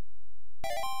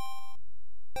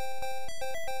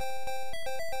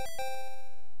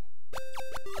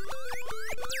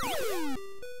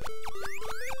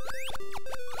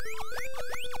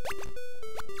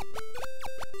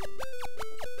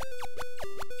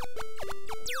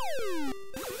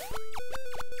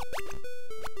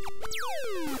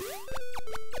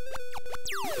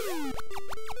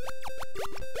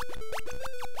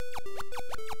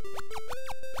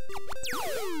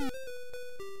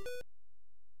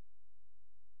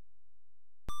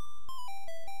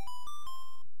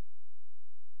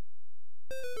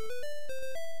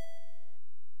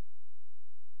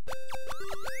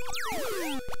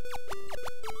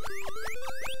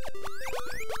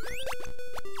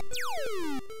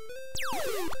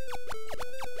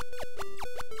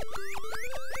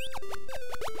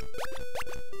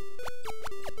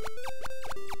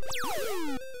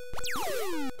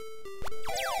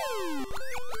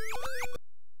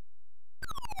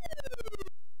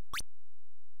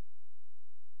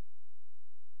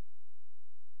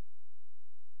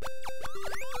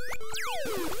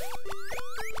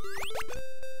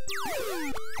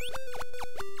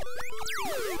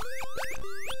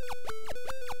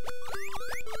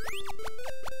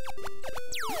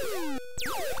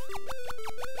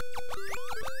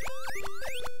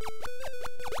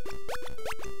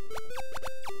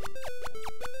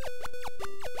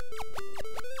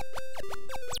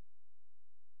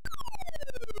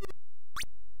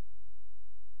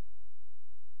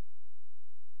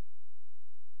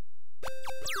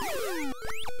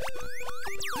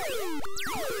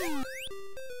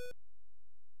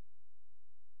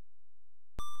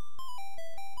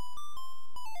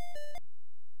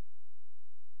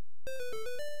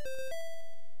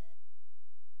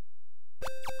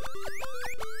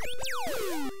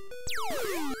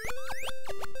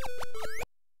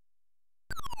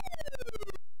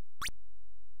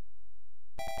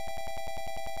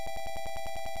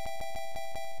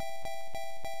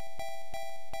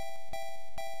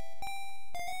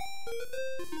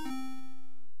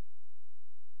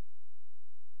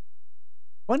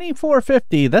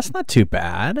 $24.50. That's not too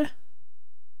bad.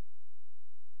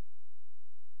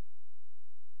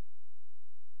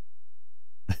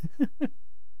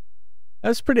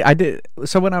 That's pretty.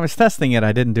 So when I was testing it,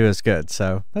 I didn't do as good.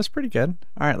 So that's pretty good.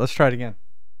 All right, let's try it again.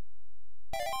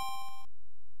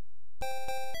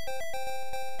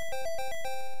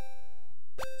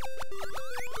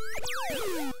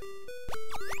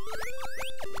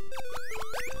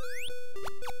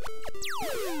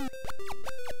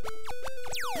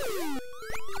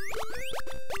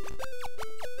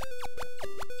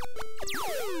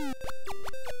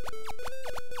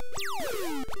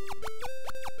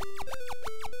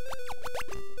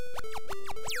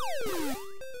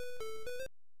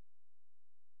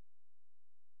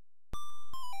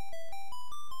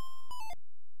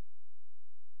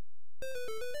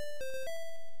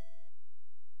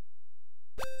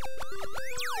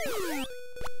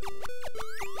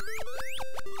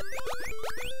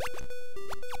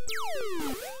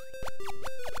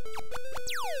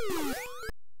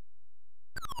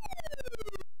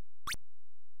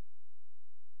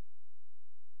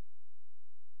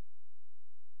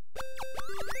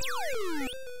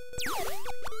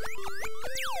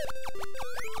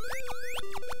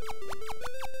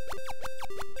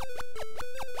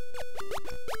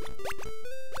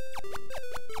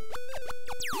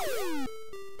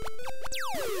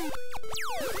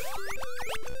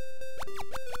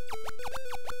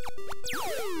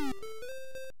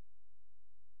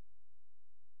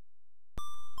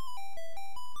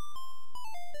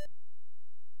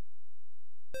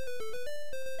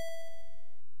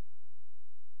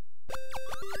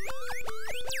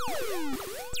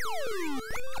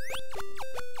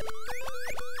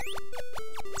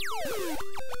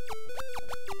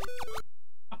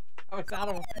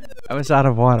 I was out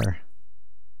of water.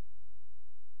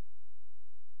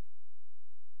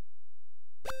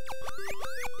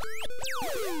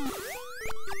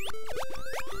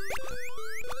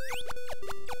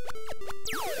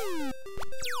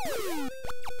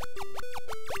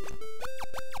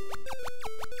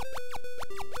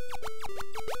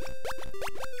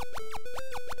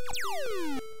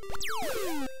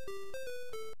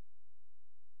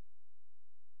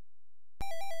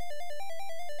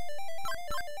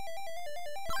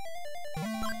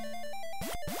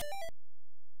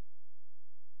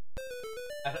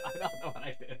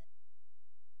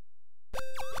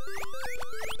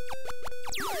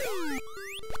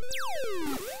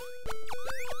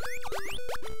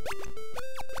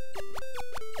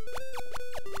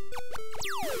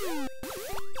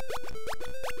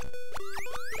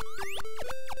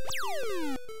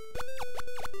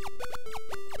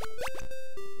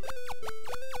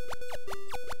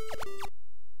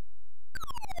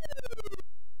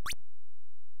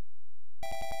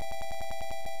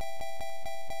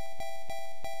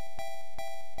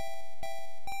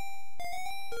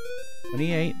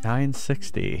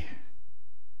 $28,960.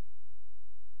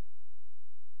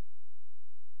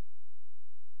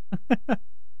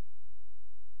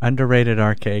 Underrated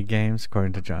arcade games,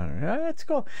 according to John. That's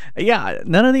cool. Yeah,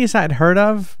 none of these I'd heard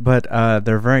of, but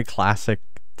they're very classic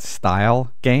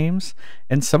style games,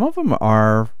 and some of them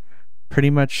are pretty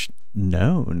much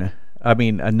known. I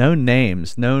mean, known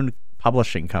names, known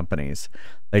publishing companies.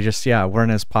 They just,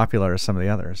 weren't as popular as some of the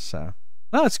others. So,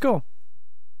 oh, it's cool.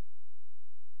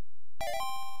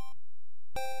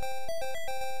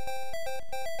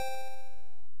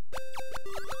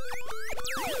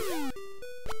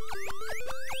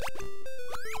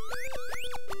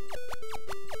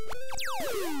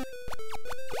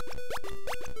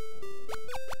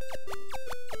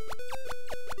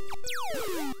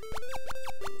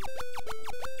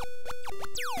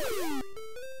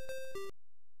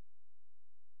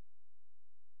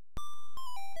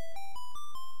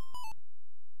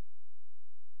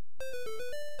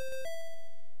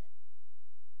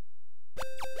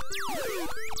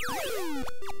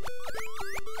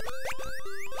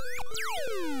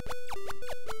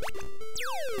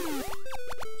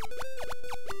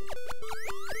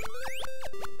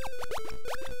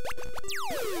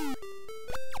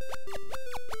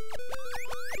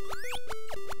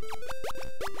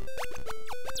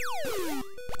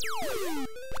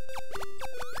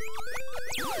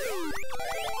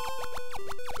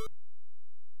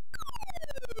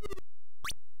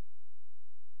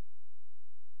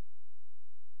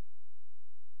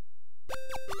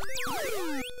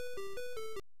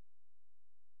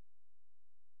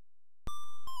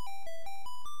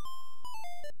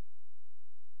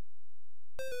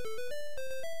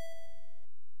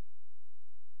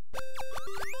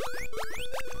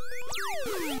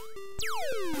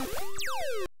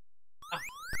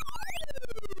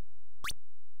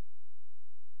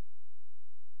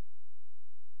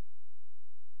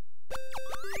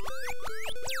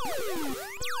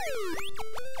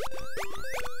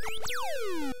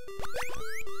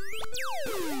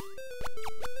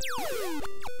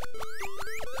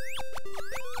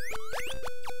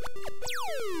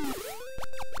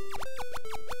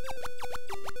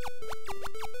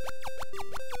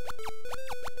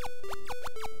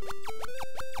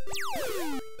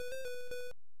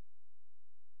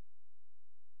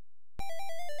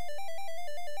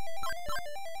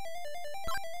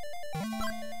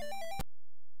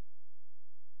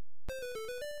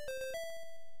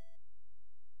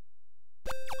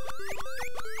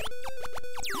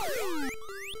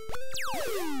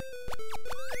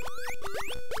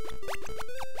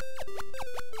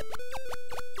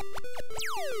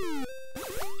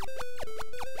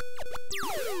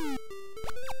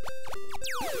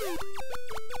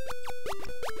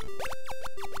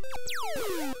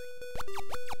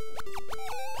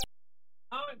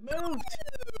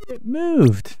 It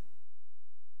moved.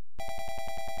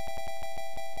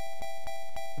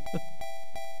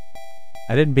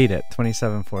 I didn't beat it.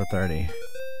 27,430.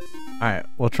 All right,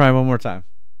 we'll try one more time.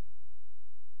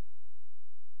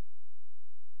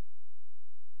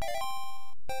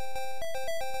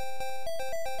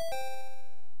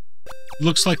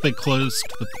 Looks like they closed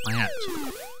the plant.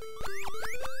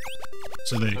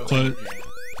 So they closed.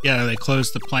 Yeah, they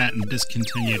closed the plant and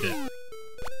discontinued it.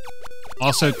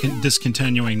 Also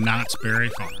discontinuing Knott's Berry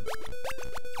Farm.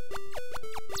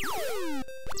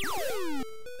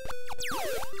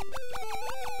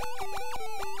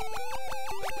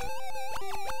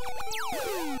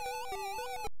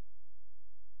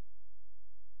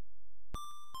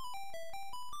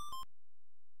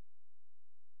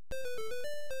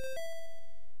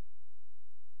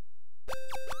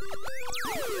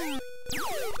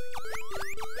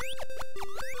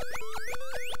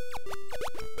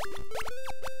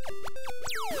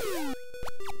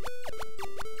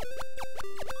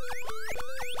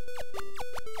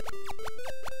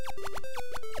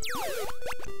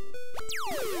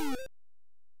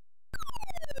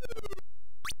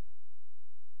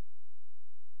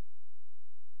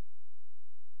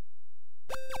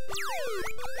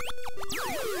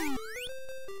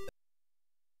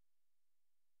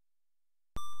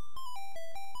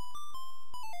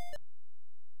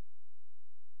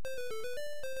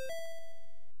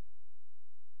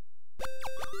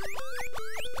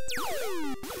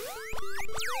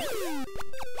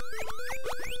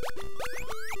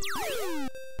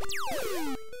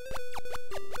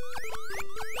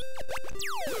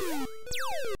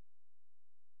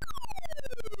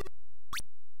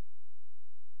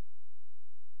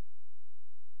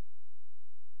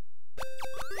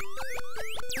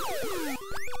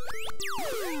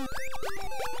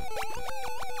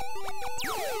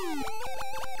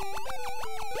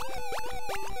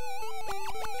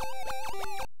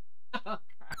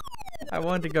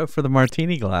 wanted to go for the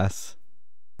martini glass.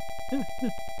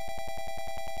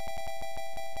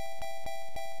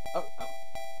 Oh.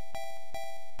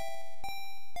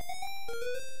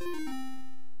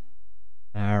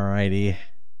 Alrighty.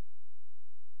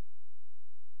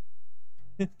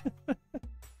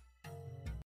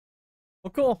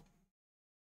 Well, cool.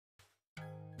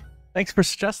 Thanks for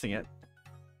suggesting it.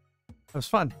 That was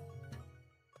fun.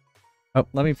 Oh,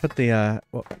 let me put the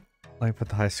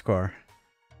high score.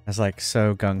 I was like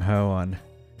so gung-ho on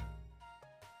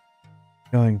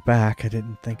going back, I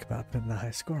didn't think about putting the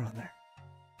high score on there.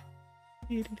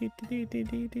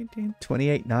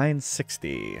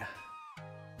 28,960.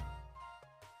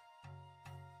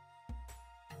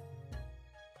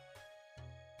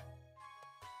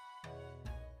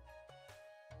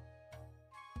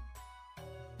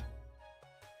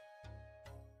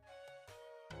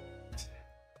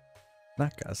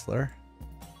 Not Guzzler.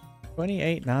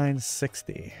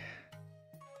 28,960.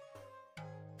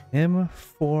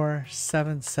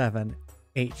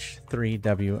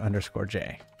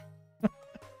 M477H3W_J.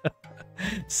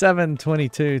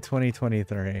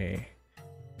 7/22/2023.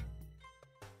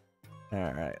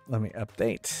 All right, let me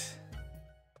update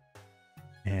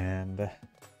and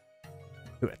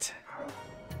do it.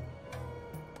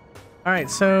 All right,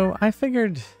 so I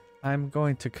figured I'm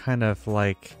going to kind of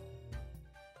like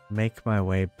make my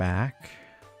way back.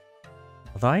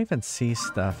 Although I even see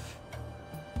stuff.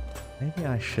 Maybe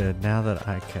I should, now that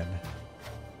I can.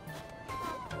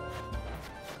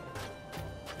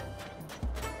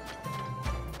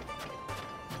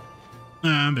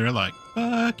 They're like,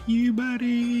 fuck you,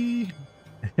 buddy.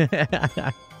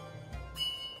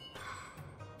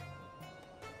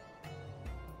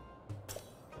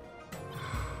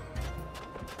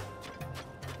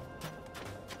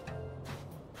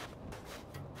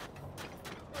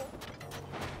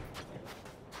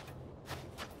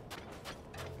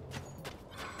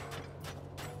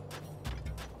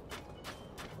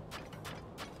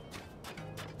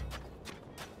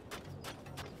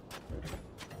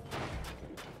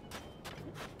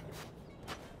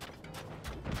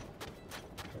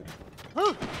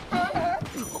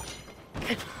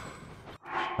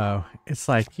 Oh, it's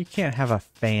like you can't have a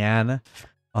fan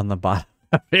on the bottom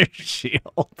of your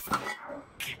shield.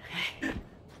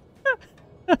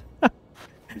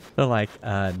 They're like,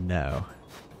 no.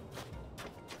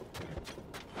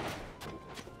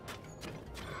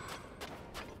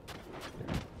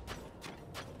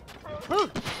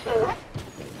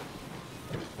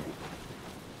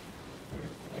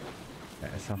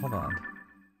 Okay, so hold on.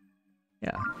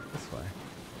 Yeah, this way.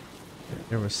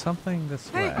 There was something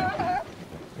this way.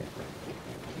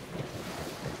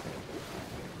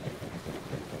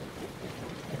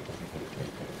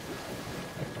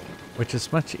 Which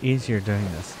is much easier doing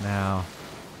this now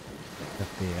that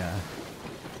the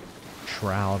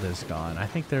shroud is gone. I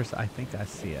think I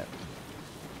see it.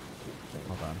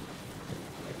 Hold on.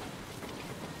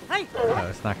 Hey! No,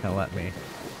 it's not gonna let me.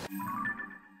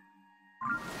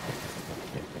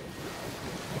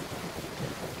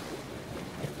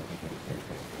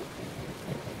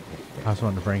 I was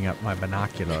wanting to bring up my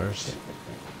binoculars.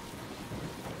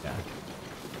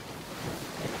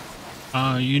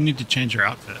 Yeah. You need to change your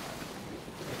outfit.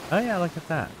 Oh yeah, look at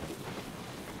that.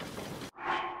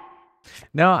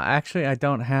 No, actually, I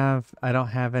don't have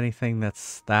anything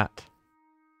that's that.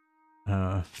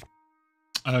 Do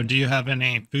you have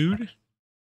any food?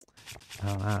 I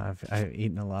don't know. I've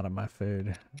eaten a lot of my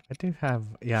food. I do have.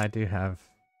 Yeah, I do have.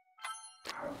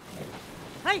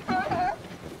 Hey!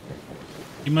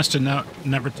 You must have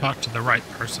never talked to the right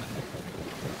person.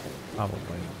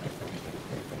 Probably.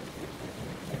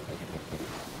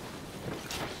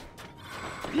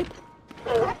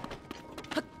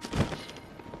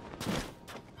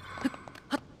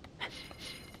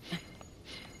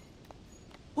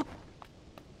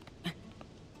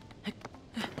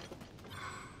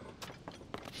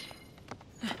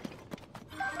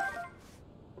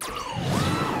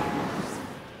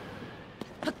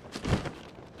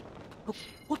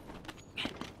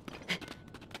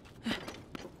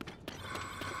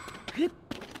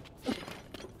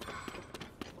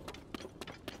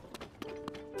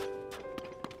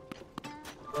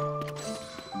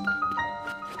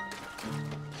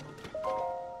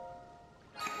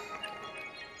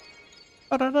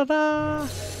 Da-da-da-da.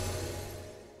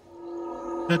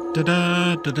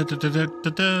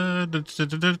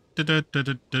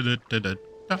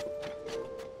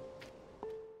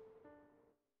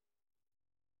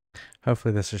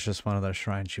 Hopefully this is just one of those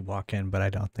shrines you walk in, but I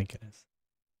don't think it is.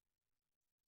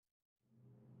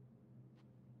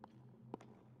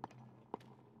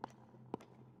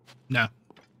 No.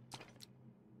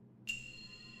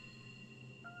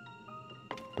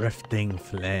 Rifting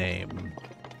flame.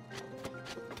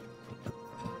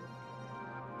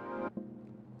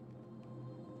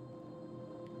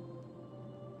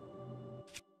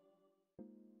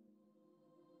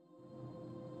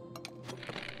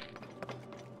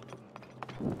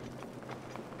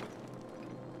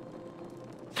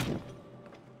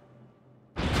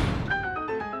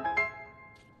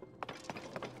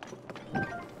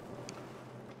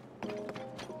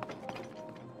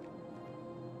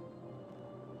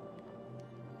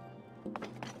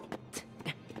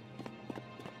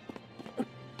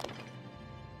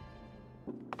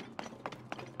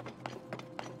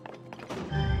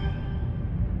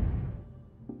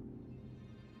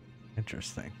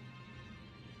 Interesting.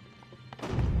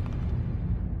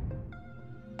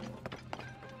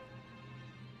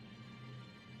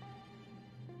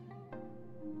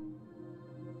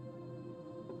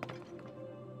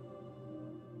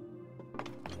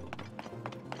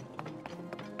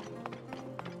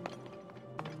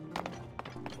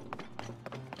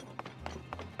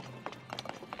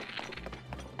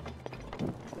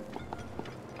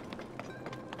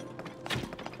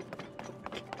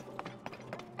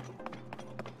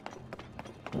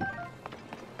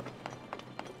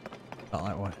 All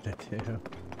I wanted to do.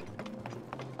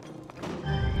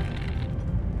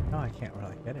 No, I can't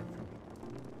really get it from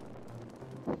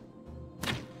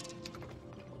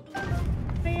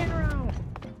here. Zero.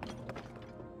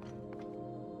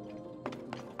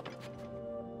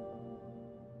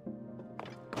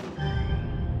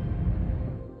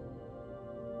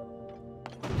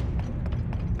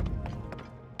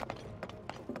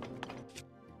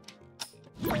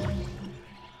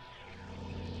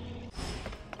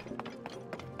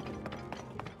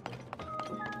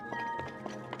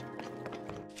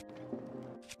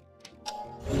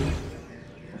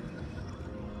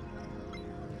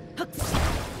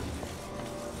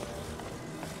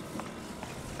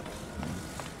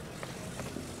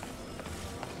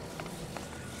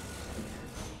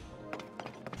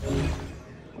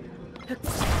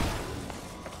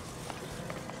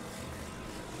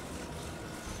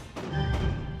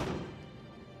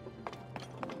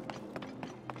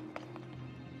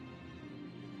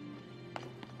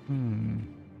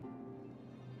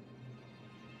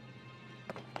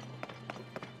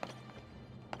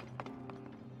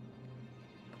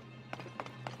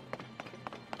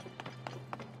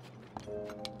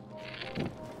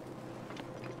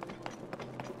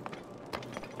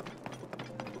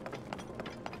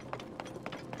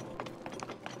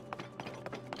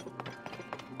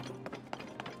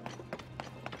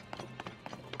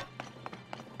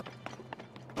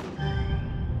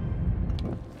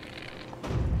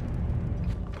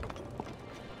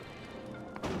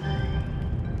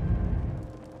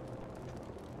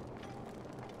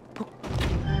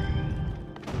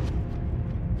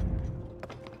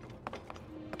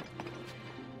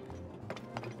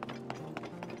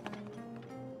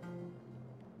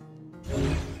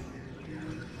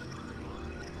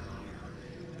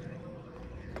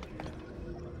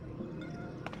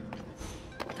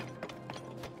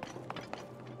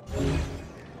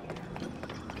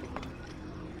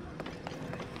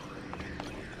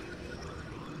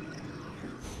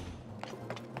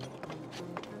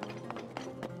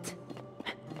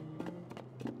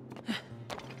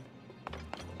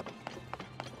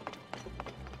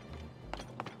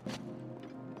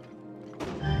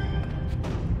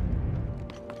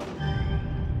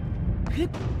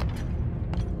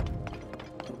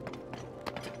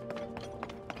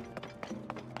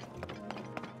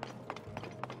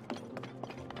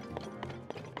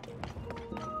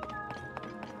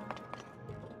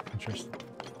 Interesting.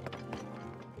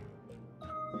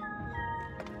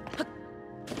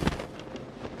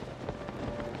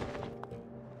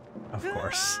 Of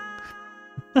course.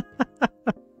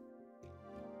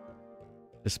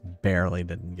 Just barely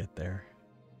didn't get there.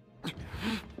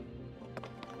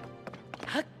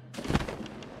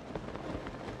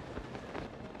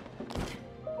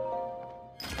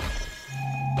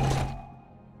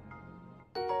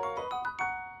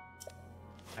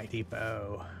 Mighty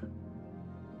bow.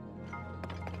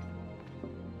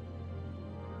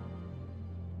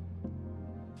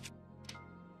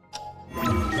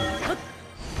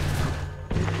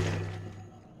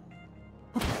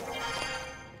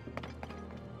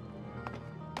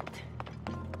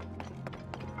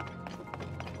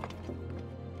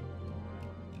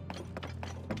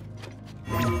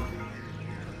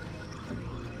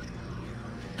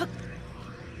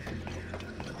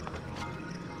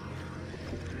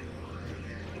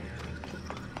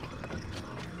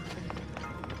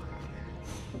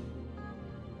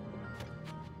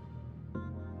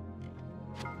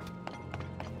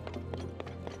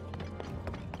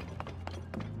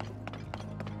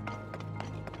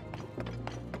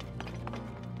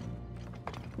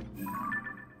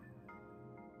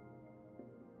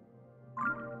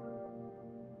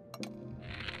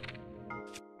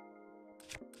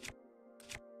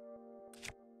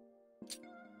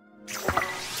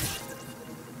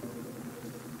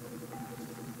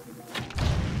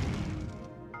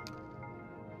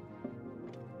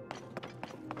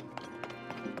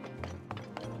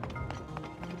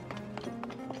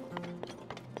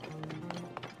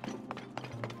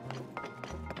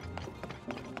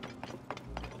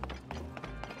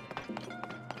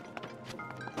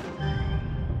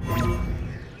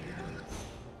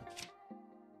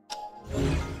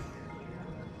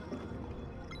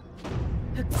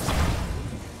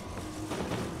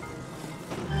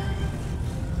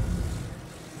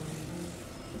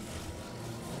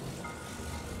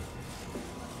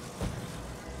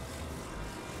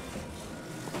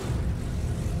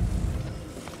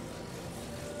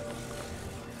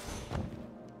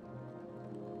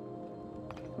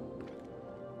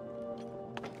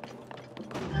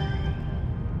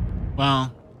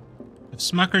 Well, if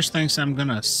Smuckers thinks I'm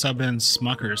gonna sub in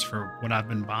Smuckers for what I've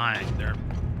been buying, they're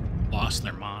lost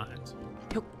their minds.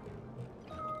 Oh,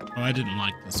 I didn't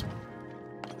like this one.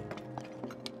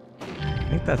 I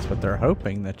think that's what they're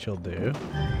hoping that you'll do.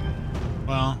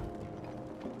 Well,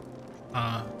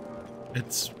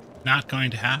 it's not going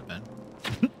to happen.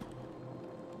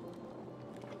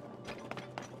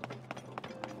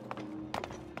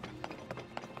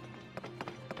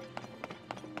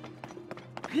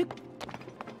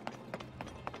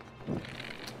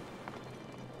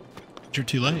 You're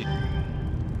too late.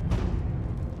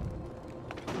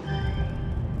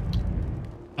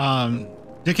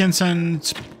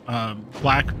 Dickinson's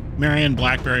Marion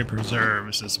Blackberry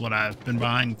Preserves is what I've been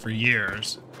buying for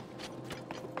years.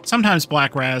 Sometimes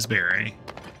Black Raspberry.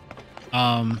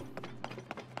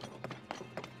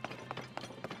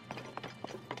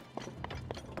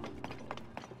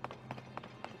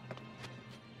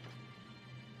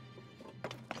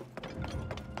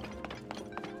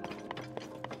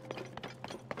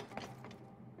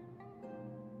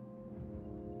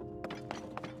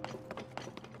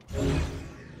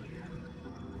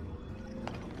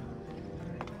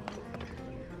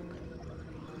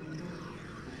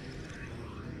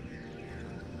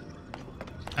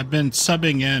 I've been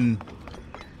subbing in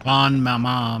Bon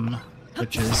Mamam,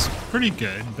 which is pretty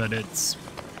good, but it's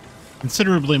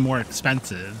considerably more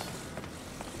expensive.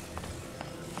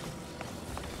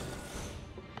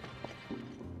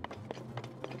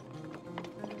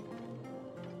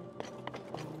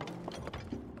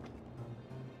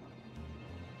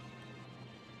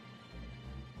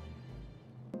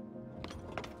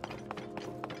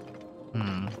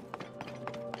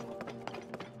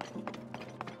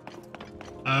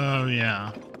 Oh,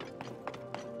 yeah.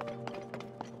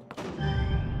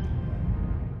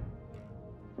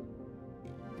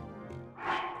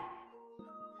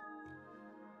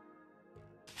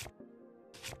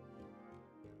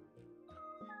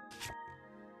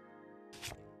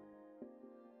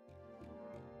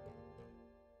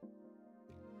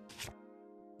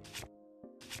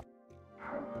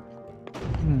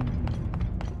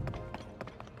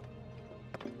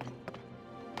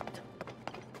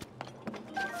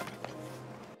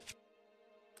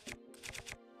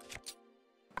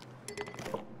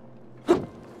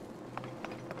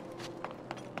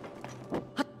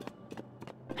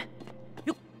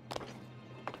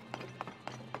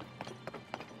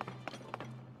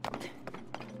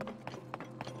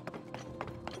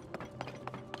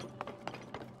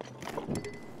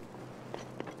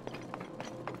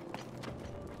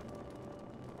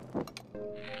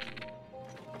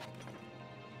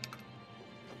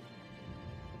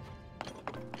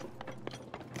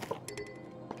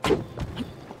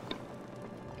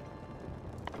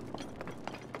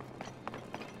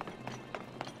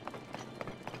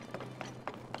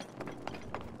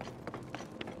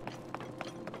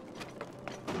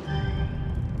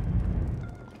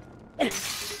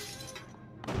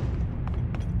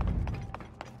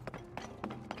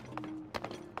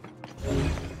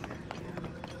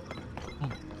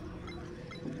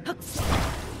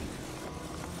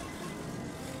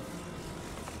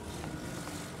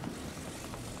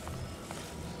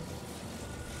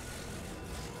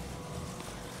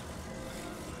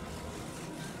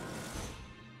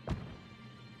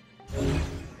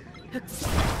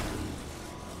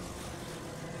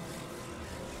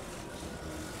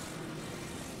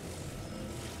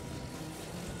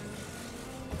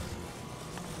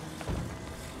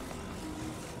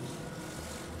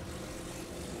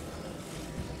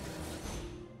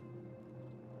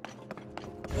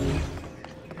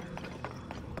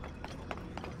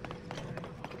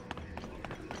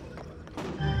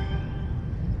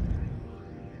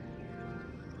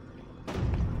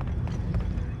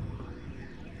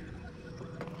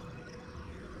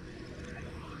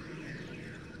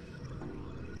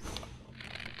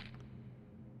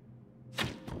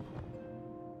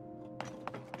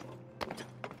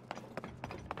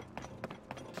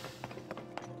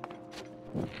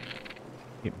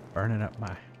 Keep burning up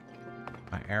my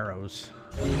arrows.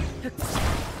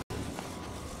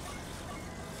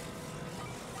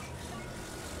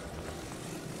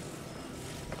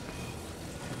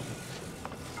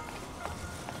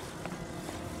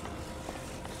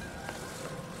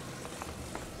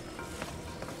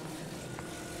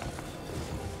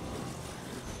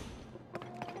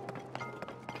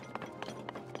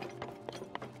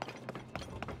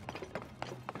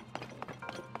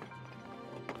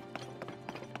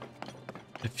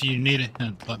 If you need a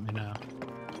hint, let me know.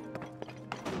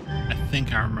 I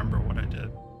think I remember what I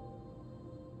did.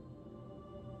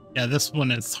 Yeah, this one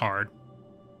is hard.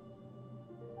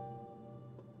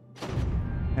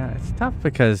 It's tough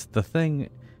because the thing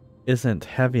isn't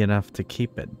heavy enough to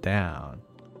keep it down.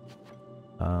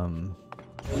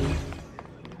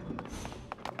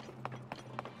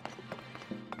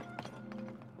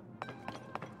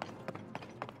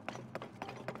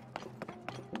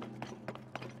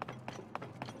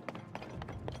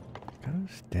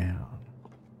 Goes down.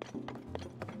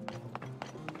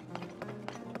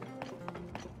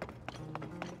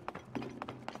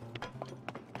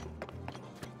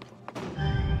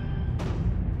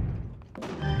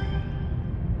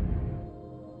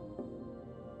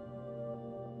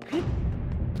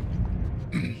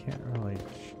 Can't really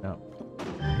jump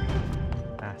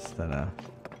fast enough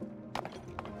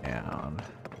down.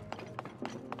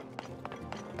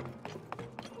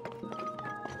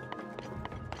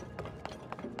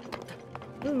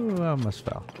 Ooh, I almost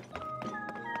fell.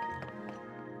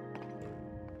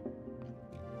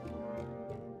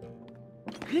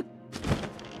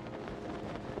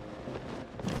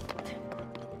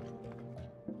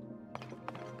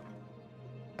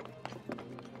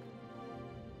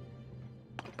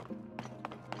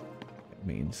 It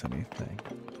means anything.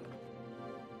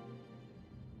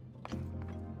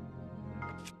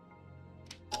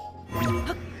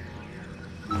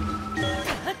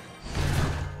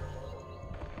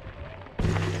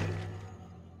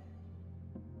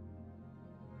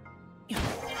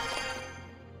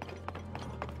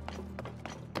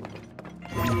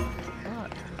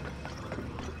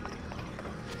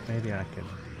 Maybe I could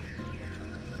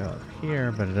go up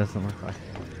here, but it doesn't look like it.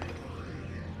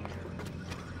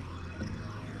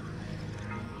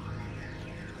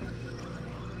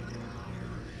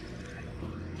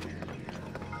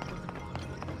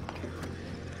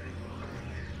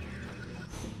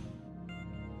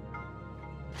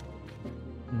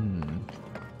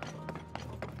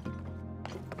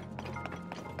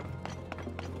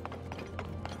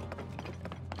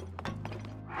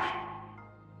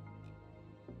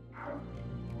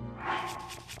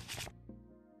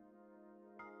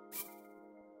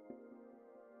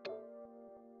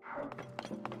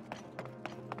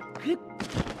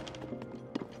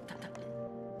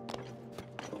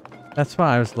 That's what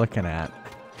I was looking at.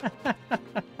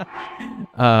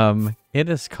 It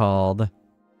is called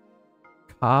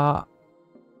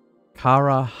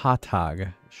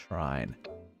Karahatag Shrine.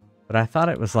 But I thought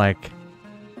it was like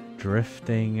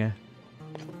drifting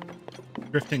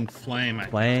flame.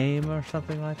 Flame or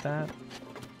something like that.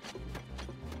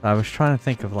 I was trying to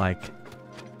think of like,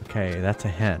 okay, that's a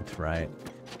hint, right?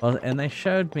 Well, and they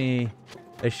showed me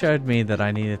that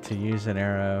I needed to use an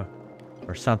arrow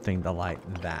or something to light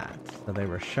that. So they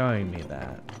were showing me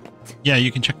that. Yeah,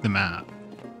 you can check the map.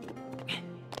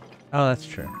 Oh, that's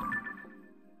true.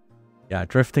 Yeah,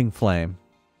 drifting flame.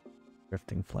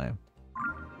 Drifting flame.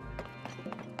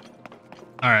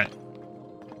 All right.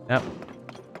 Yep.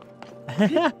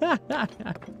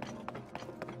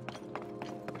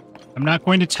 I'm not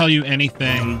going to tell you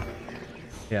anything.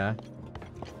 Yeah.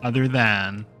 Other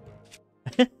than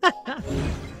it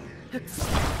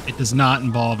does not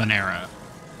involve an arrow.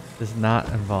 Does not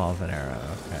involve an arrow.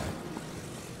 Okay.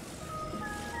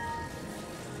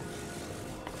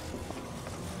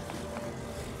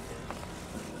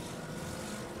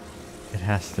 It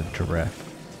has to drift.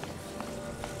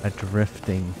 A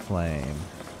drifting flame.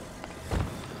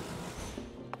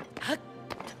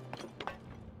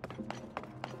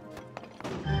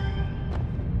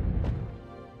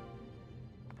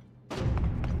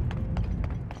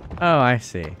 Oh, I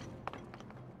see.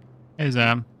 Hey,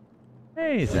 Zab.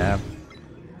 Hey, Zab.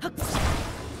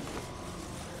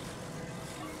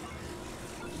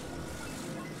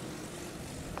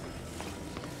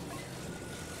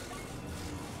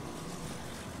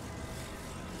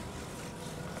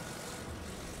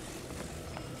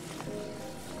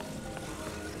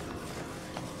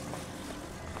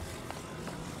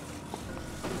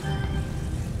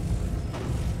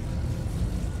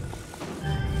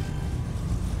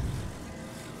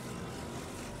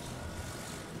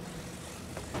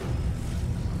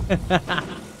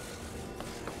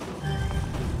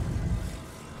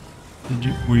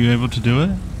 Were you able to do it?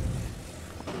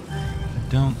 I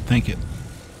don't think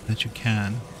that you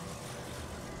can.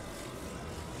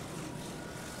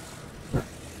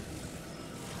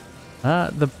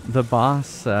 The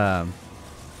boss,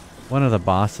 one of the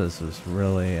bosses was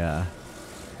really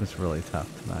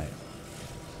tough tonight.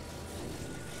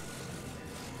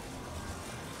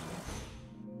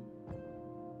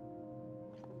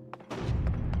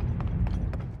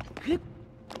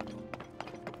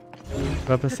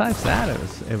 But besides that,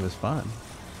 it was fun.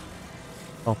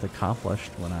 Felt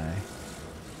accomplished when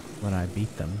I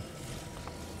beat them.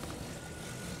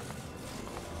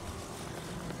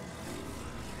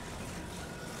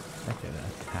 I could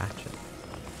attach it.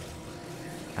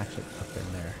 Attach it up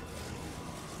in there.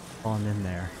 On in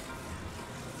there.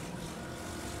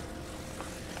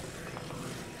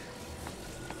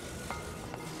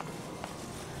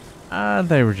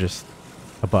 They were just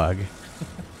a bug.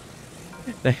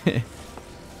 they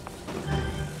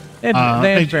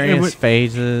had various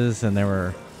phases, and there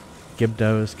were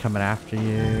Gibdos coming after you,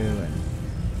 and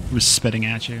it was spitting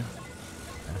at you.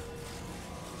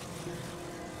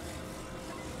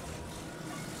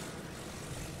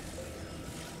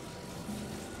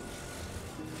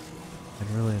 I'd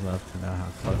really love to know how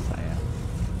close I am.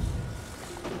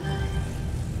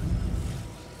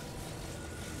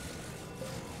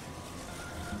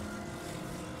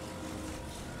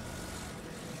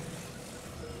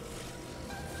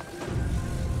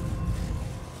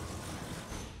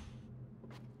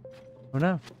 Oh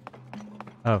no.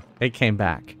 Oh, it came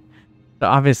back. So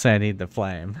obviously I need the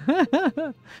flame.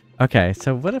 Okay,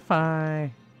 so what if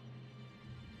I...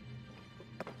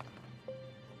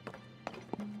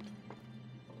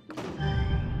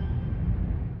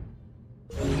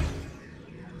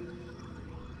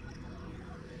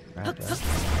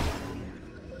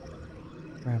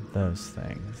 Grab those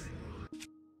things.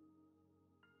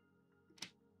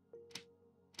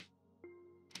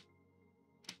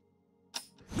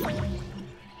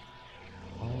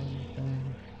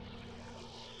 Anything?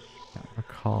 Can't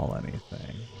recall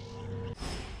anything.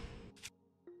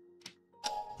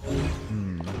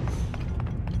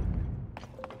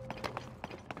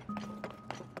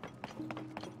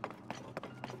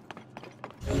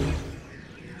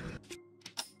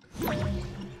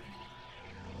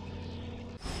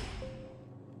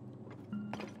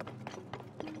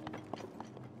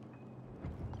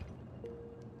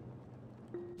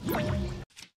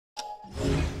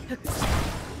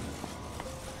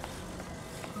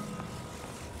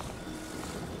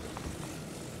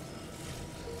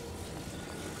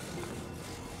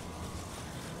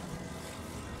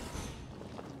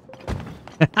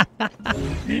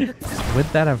 Would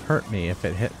that have hurt me if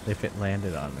it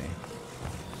landed on me?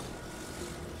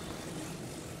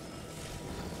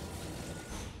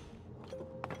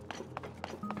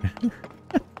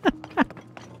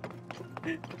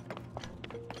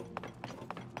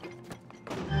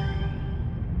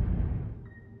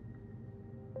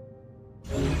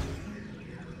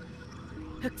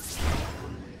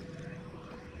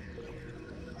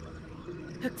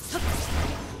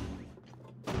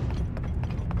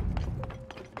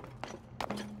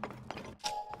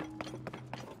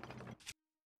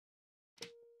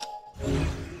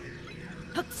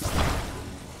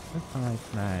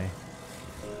 Nah.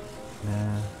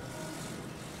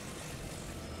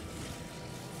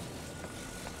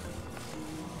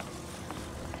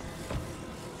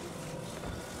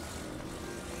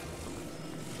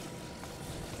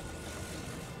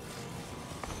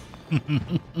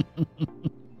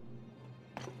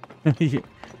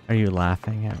 Are you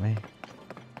laughing at me?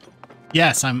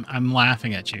 Yes, I'm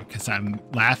laughing at you because I'm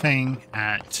laughing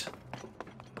at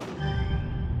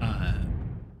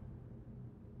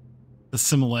the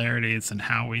similarities and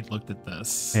how we looked at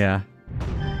this. Yeah.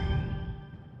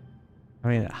 I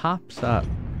mean, it hops up.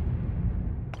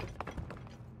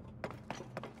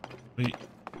 Wait.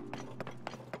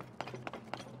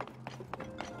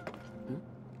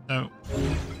 Oh.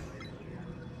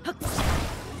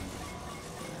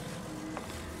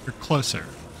 You're closer.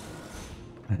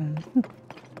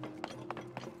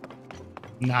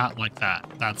 Not like that.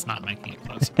 That's not making it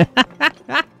closer.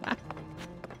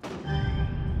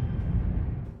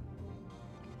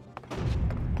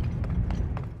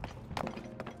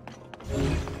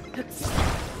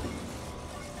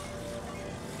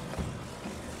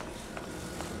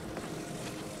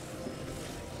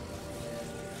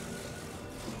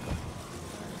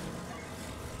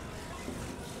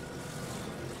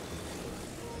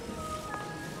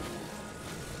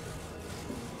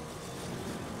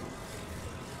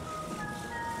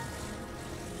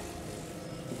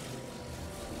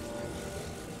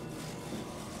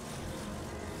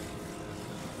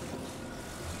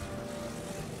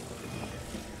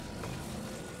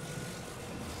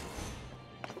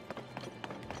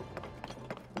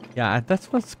 Yeah, that's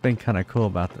what's been kind of cool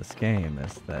about this game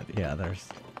is that, yeah, there's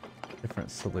different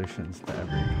solutions to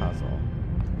every puzzle.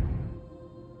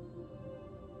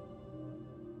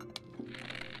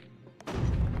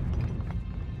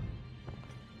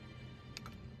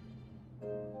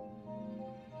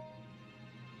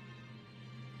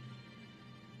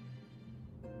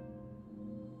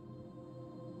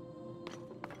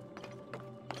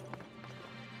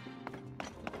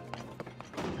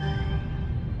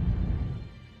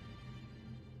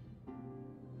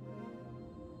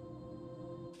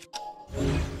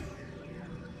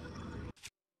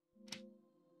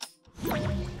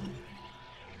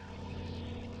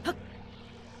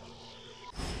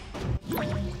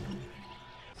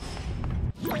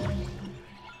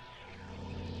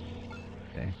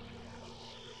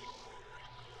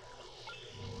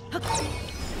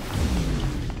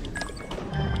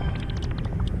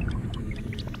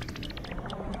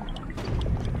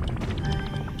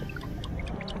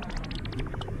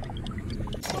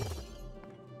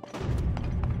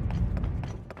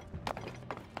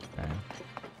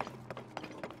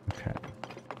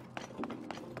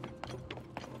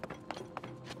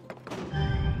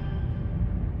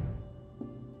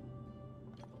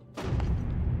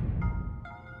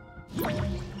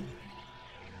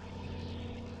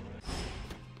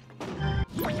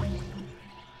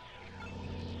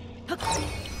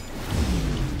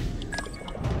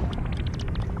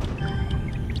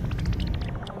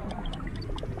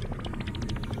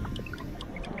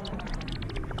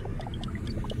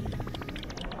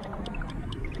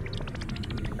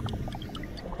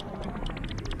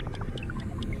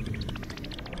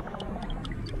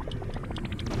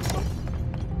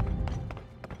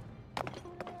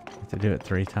 To do it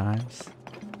 3 times?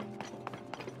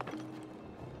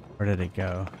 Where did it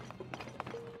go?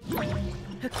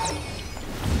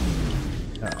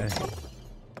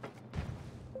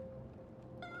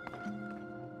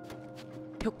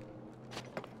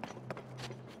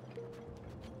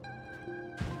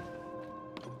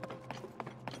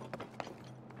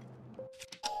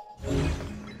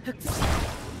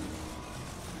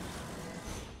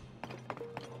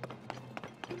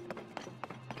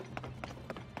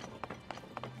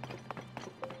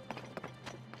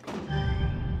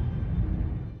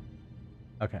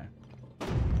 Okay.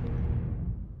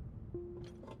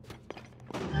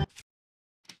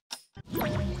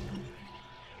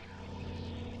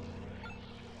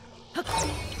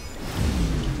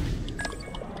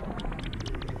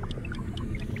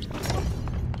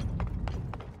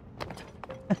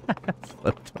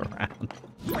 Slipped around.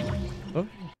 Oh.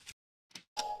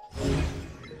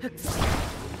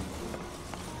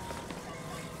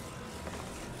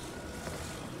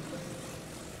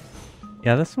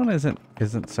 Yeah, this one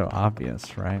isn't so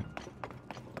obvious, right?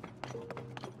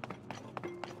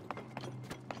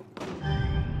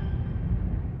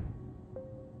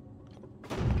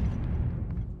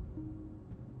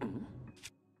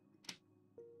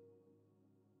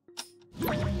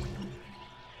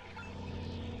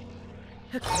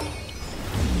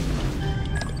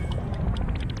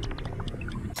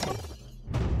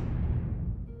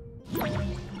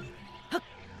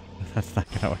 That's not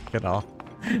gonna work at all.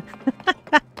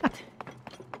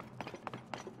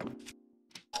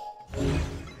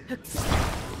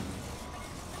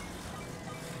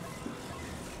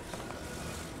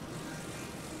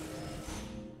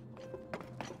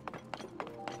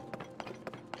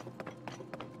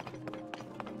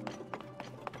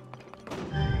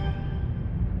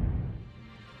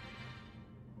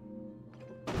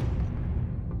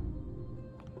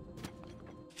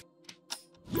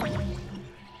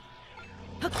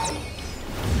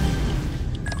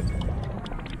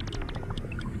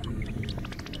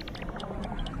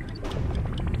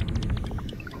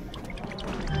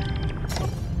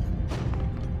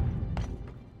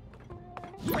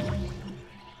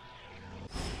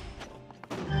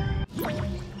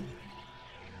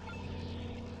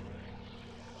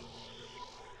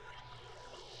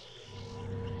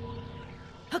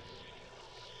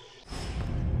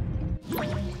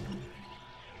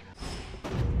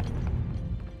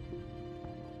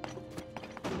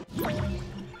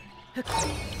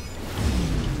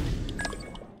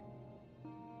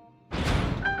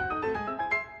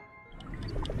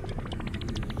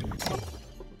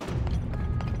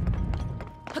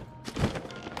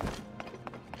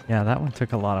 Yeah, that one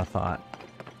took a lot of thought.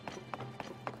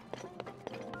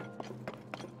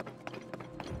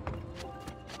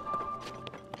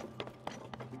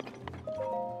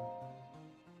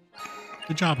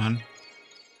 Good job, hon.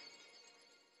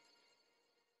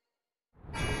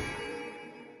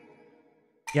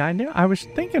 Yeah, I was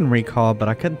thinking recall, but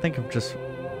I couldn't think of just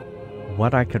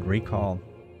what I could recall.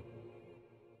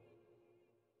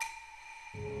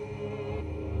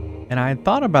 And I had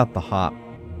thought about the hop,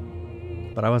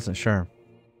 but I wasn't sure.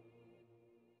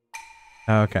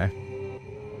 Oh, okay.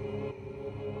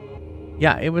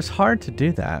 Yeah, it was hard to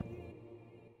do that.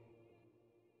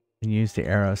 And use the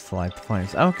arrows to light the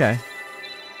flames. Okay.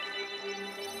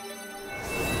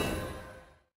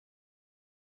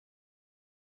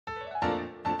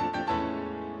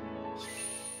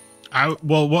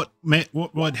 Well,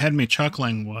 what had me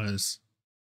chuckling was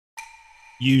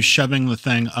you shoving the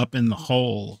thing up in the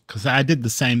hole, because I did the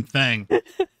same thing.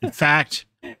 In fact,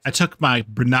 I took my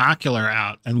binocular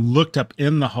out and looked up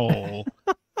in the hole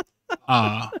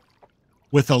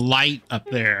with a light up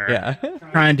there, yeah,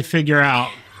 trying to figure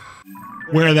out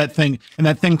where that thing, and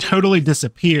that thing totally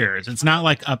disappears. It's not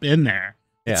like up in there.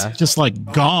 Yeah. It's just like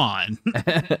gone.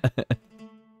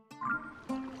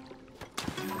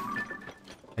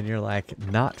 And you're like,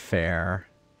 not fair.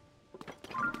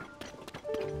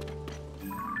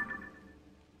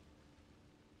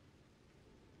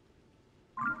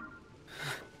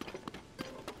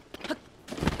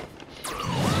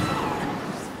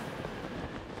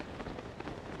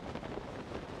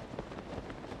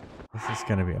 This is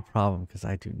going to be a problem because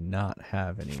I do not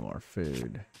have any more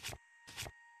food.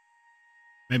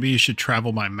 Maybe you should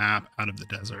travel by map out of the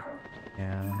desert.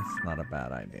 Yeah, that's not a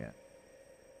bad idea.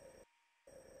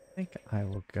 I think I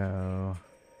will go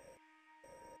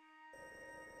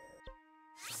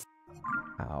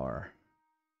power.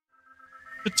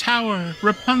 The tower,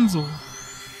 Rapunzel.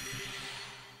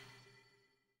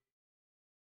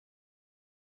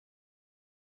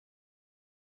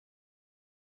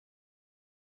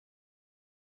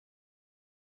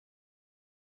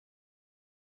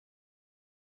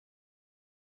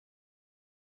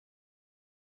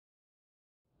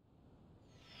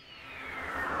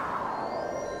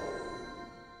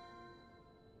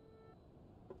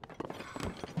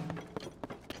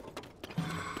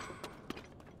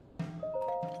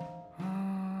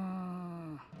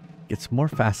 It's more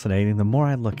fascinating the more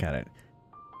I look at it.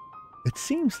 It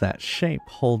seems that shape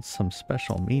holds some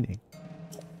special meaning.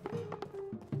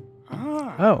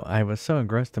 Oh, I was so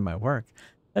engrossed in my work,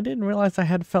 I didn't realize I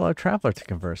had a fellow traveler to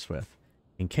converse with.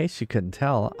 In case you couldn't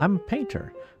tell, I'm a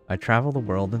painter. I travel the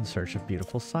world in search of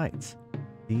beautiful sights.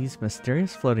 These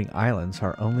mysterious floating islands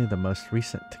are only the most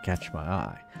recent to catch my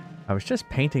eye. I was just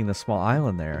painting the small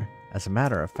island there, as a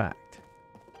matter of fact.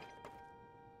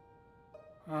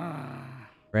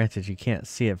 Granted, you can't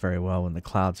see it very well when the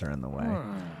clouds are in the way.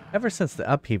 Ever since the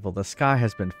upheaval, the sky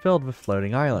has been filled with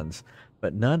floating islands,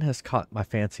 but none has caught my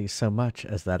fancy so much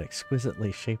as that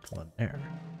exquisitely shaped one there.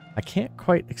 I can't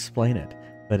quite explain it,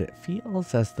 but it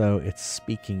feels as though it's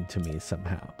speaking to me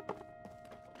somehow.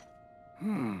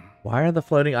 Why are the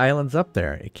floating islands up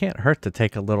there? It can't hurt to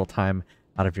take a little time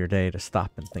out of your day to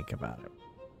stop and think about it.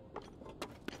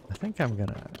 I think I'm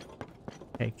gonna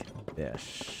take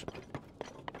this.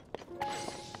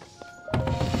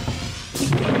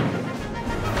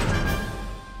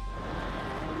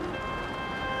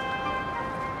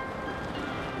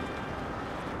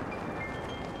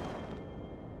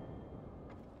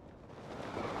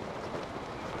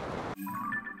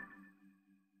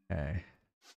 Okay.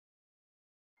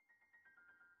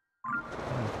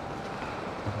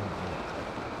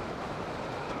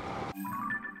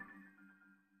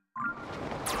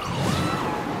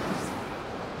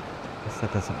 Guess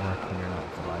that doesn't work when you're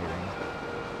not gliding.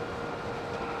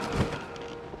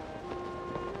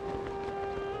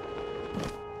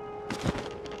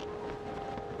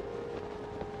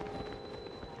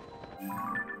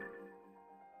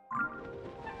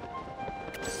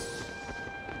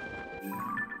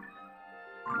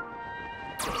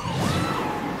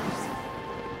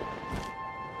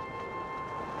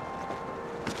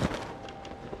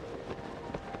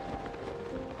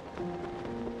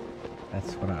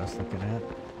 That's what I was looking at.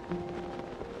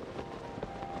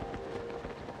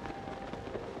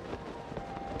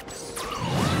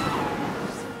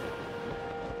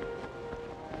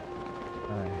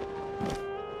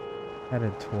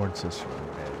 Headed towards this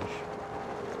ridge.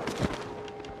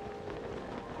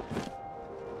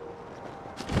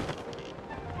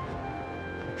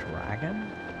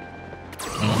 Dragon?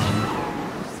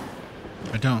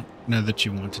 I don't know that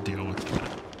you want to deal with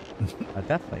that. I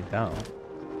definitely don't.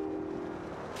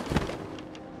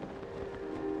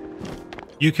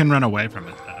 You can run away from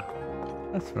it, though.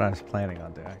 That's what I was planning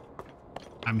on doing.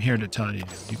 I'm here to tell you,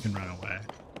 you can run away.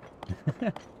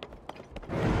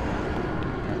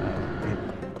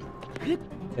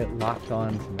 It locked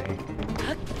on to me.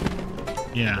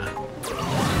 Yeah.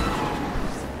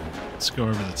 Let's go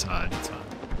over the side. It's fine.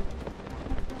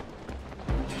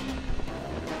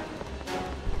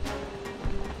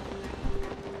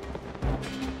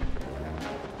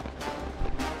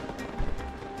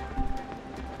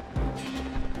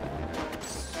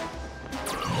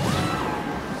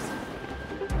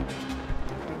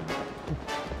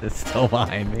 It's still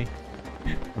behind me.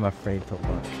 I'm afraid to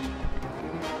look.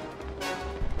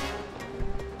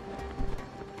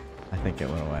 I think it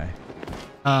went away.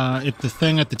 The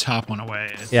thing at the top went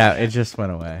away. Yeah, it just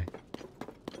went away.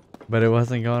 But it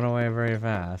wasn't going away very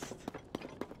fast.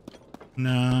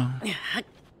 No. It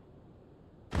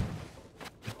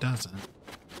doesn't.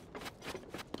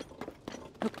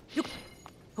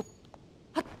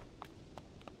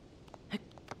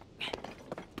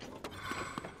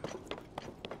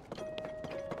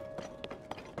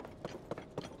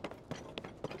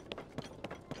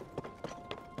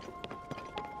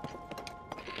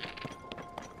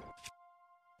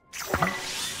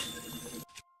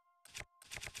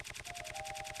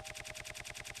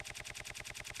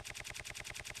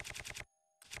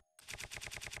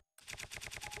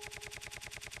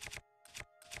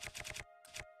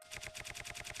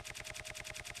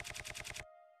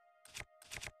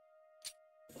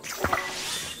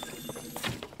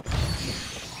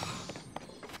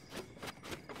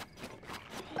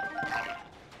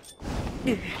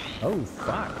 Oh,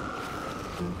 fuck.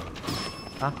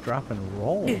 Stop, drop, and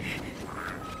roll. You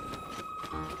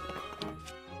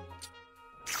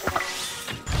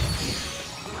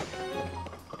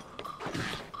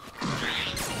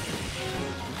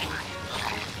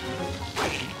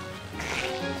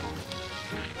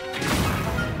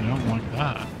don't want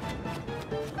that.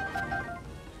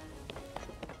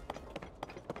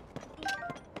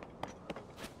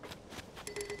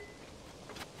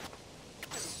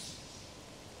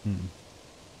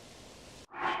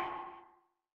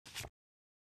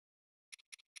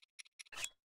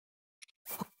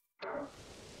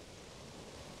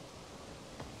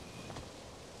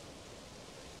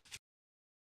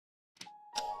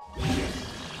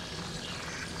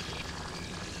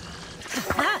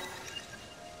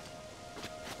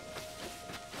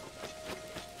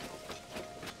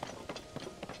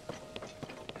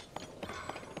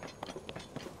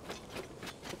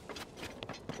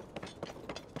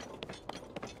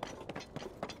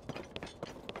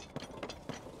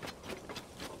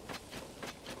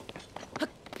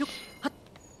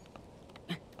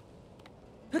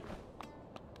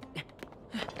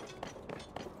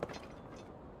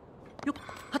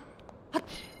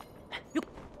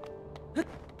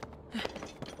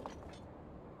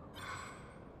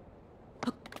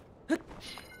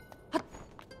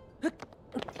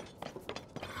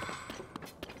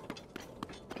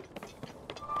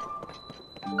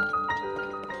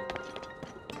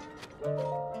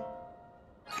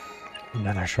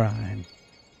 Another shrine.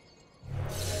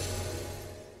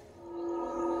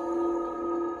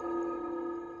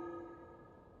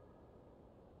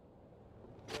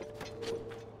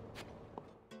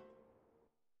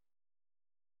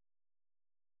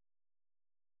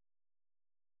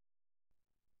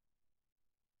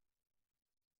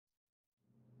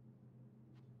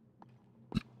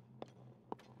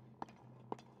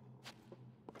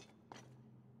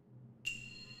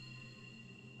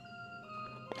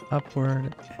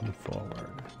 Upward and forward.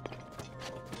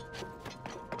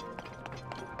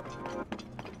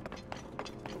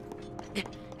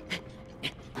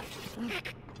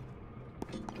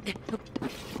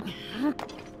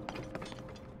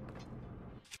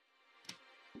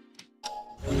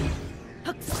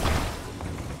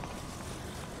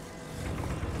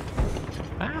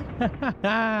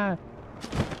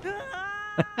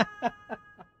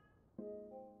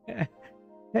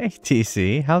 Hey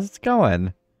TC, how's it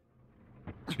going?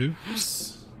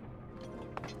 Oops.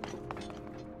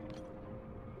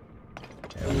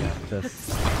 Okay, we got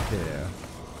this too.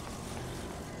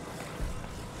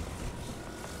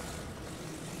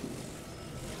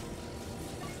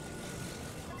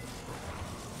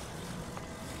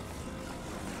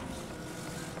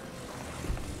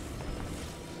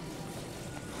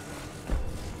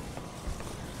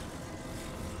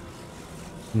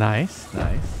 Nice,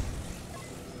 nice.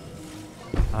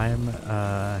 I'm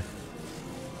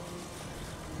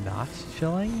not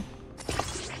chilling.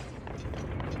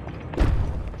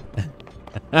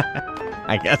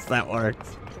 I guess that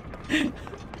works.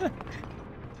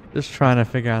 Just trying to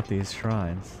figure out these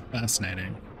shrines.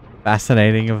 Fascinating.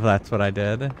 Fascinating if that's what I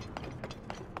did.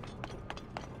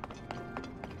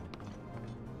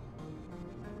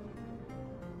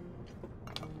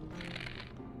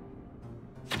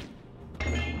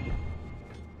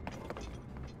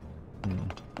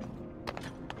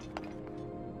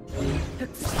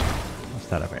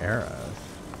 Must out of arrows.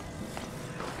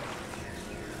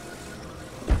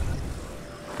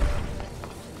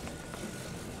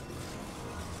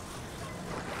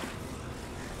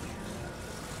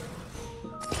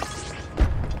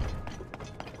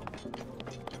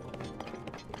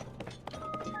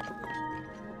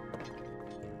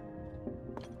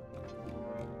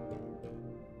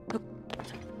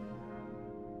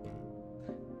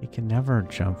 You can never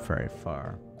jump very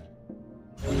far.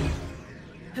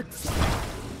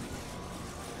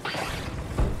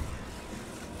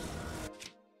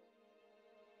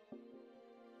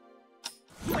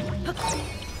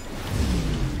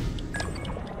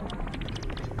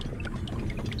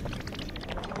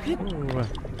 Ooh.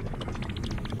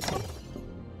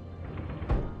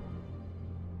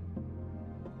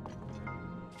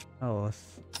 Oh,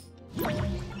 let's...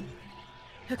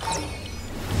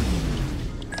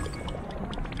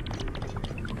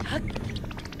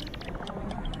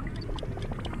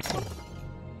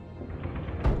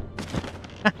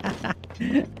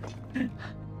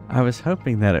 I was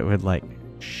hoping that it would like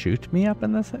shoot me up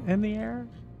in the air.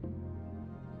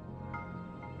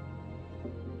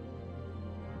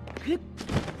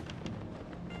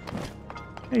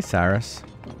 Hey, Cyrus.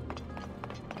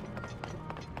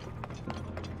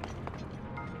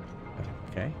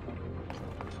 Okay.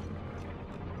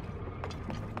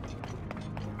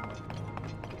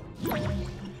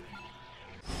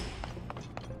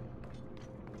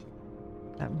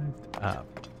 That moved up.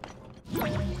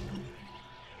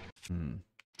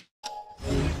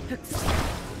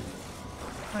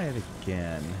 Try it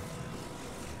again.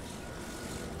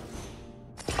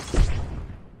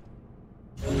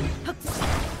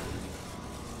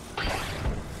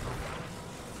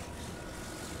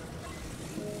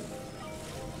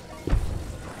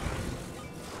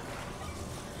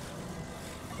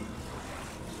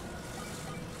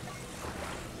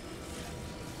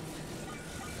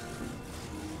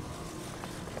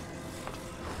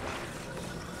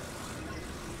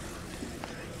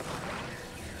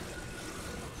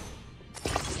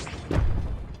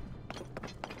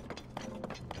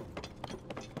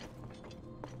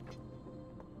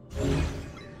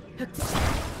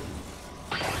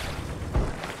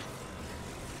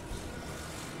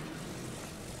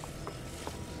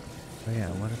 Oh yeah,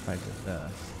 what if I did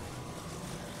this?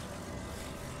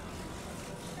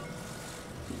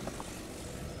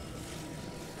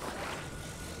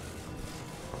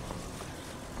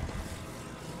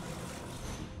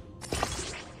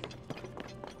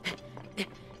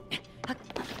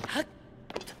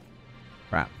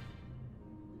 Crap.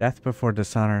 Death before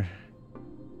dishonor.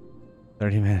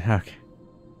 30 minutes. Okay.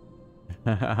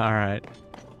 Alright.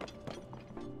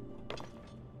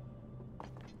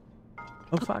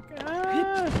 Oh fuck.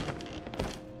 Ah!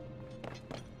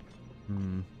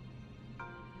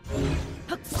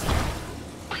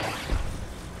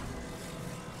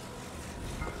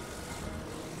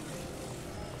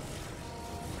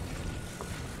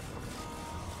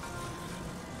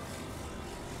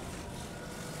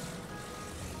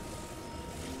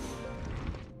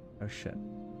 Oh shit.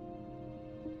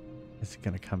 Is it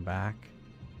gonna come back?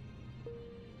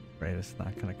 Right, it's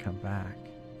not gonna come back.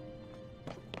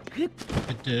 It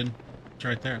did. It's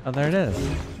right there. Oh, there it is.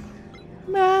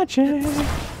 Magic!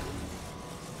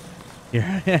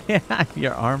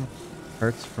 Your arm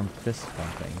hurts from fist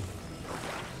bumping.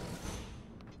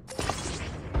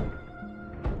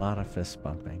 A lot of fist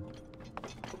bumping.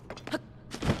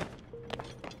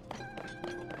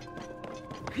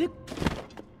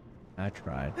 I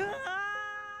tried.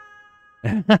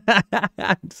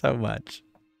 So much.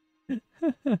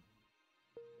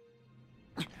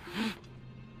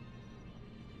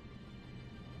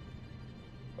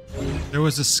 There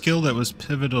was a skill that was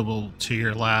pivotal to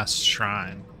your last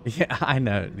shrine. Yeah, I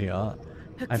know, Neil.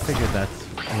 I figured that's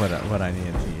what I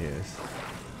needed to use.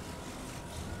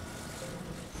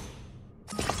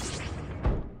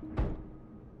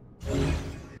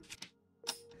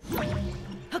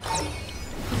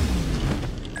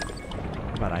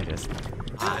 But I just...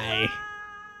 Die!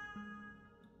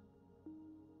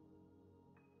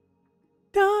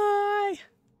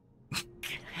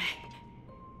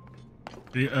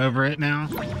 Are you over it now?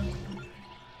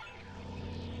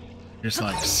 You're just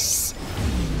like,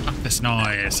 fuck this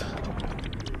noise.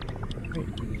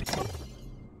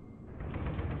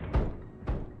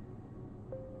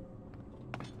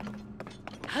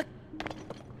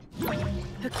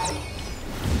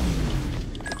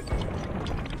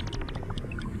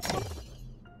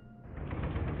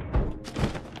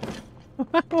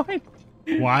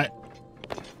 What?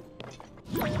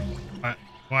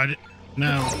 Why did...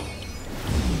 No.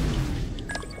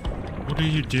 What are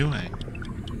you doing?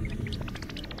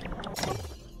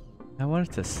 I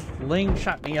wanted to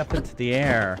slingshot me up into the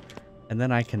air, and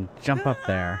then I can jump up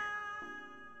there.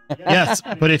 Yes,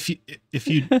 but if you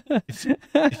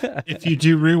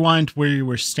do rewind where you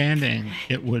were standing,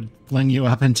 it would fling you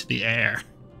up into the air.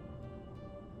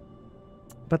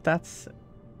 But that's...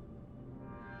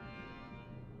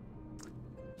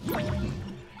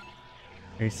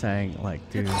 Are you saying, like,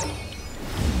 do...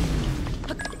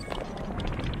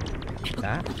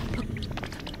 that?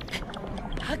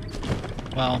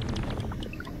 Well...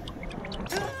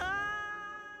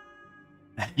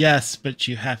 Yes, but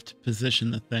you have to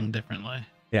position the thing differently.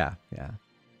 Yeah, yeah.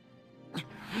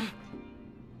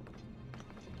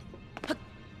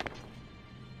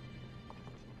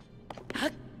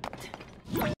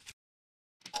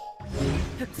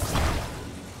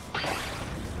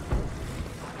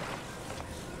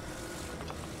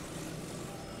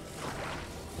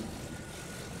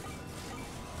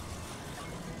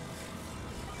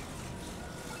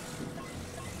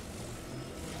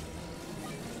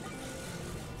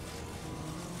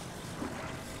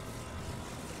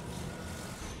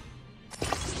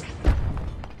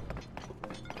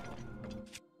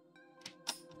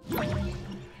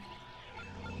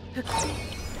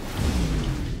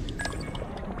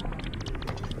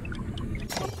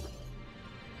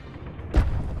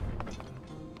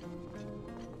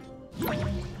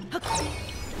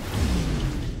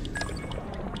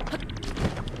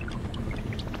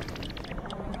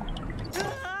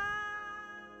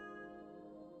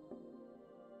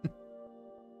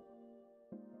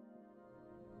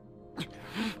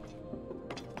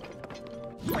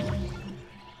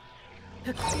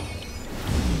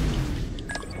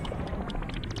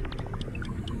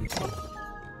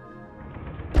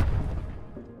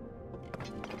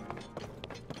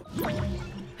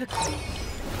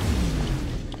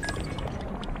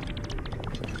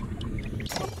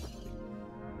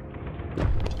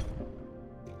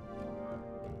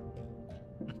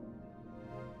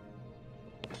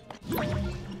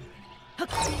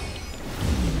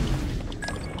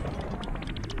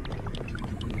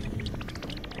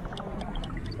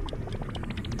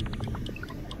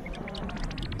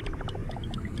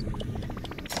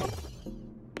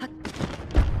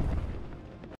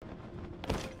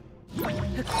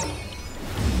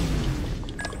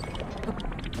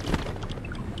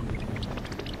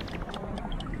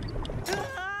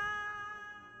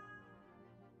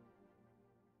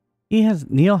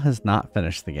 Neil has not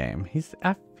finished the game.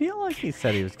 I feel like he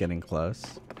said he was getting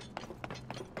close.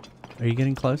 Are you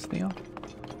getting close, Neil?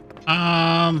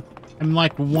 I'm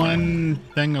like one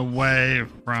thing away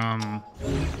from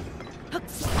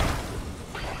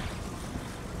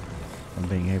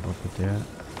being able to do it.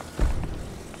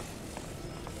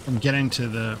 From getting to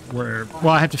the well,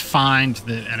 I have to find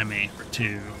the enemy for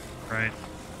 2, right?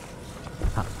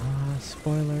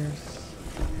 Spoilers.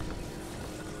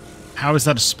 How is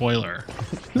that a spoiler?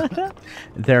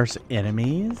 There's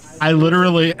enemies. I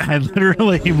literally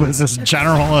was as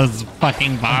general as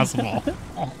fucking possible.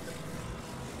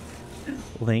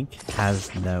 Link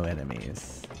has no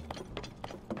enemies.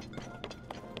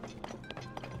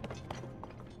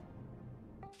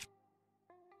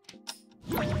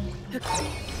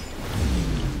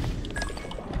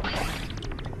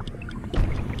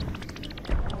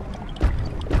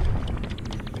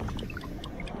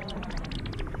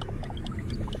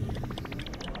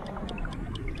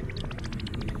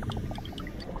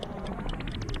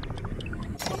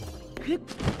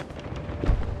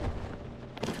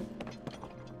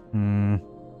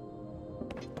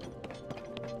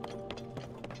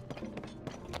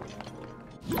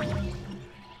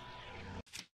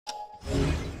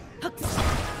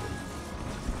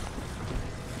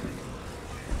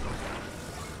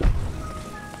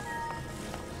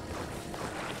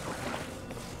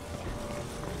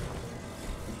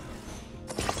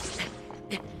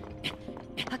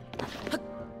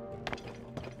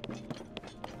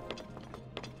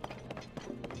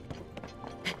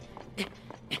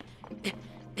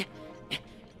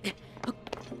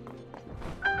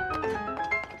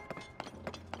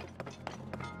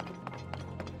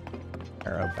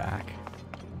 Arrow back.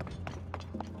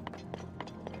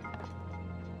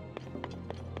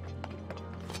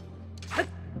 I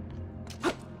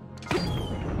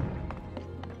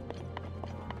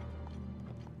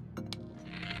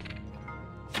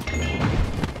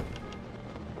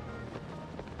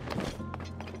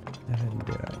didn't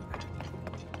do it.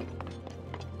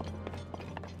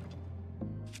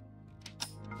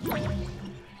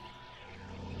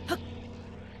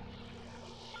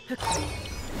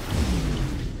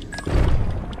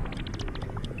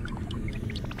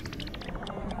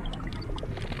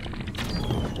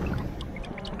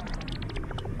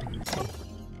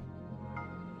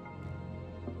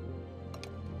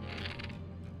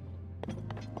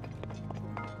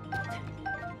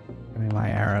 Give me my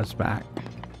arrows back.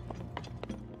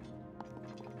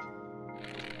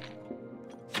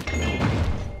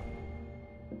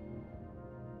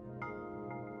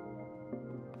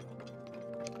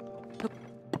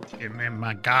 Give me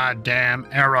my goddamn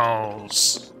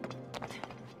arrows.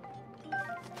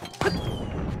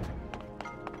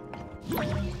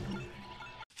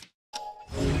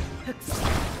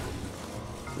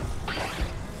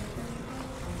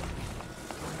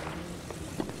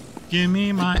 Give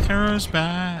me my arrows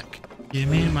back. Give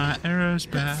me my arrows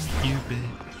back, you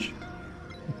bitch.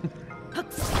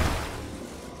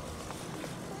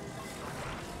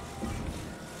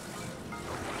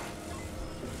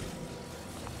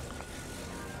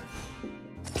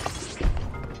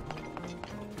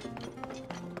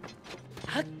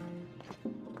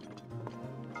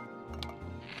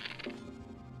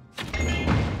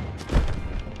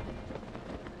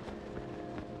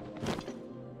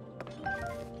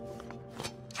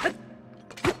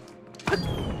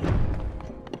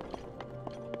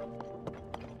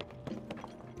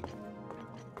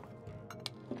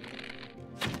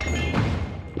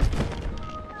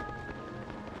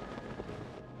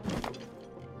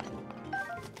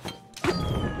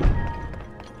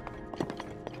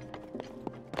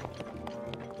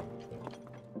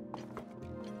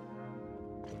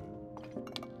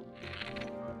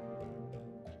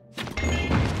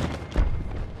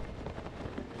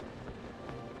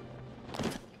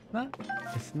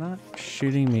 It's not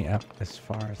shooting me up as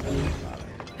far as I thought.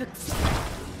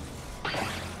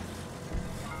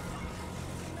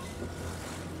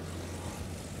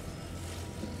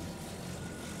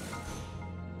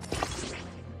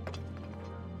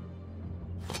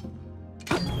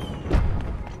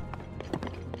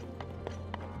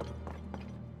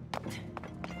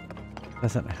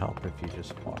 Doesn't help if you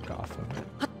just walk off of it.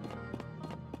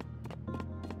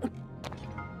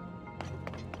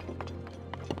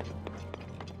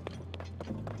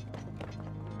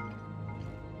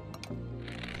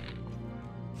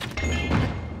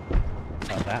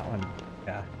 Oh, that one,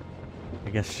 yeah. I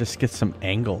guess just get some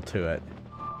angle to it.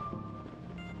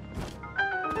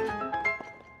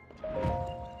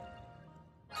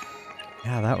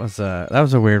 Yeah, that was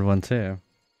a weird one too.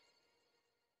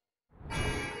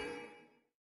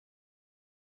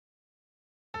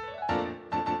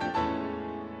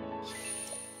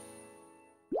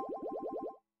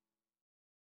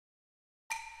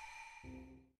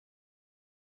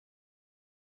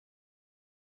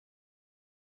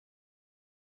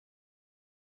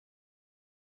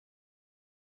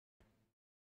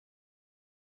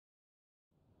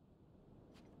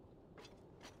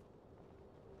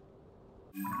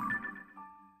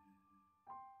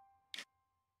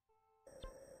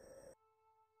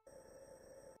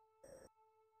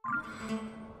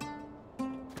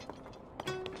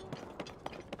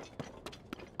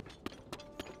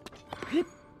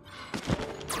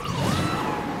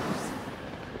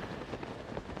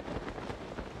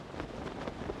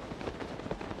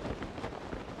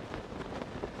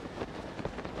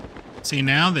 See,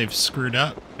 now they've screwed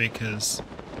up because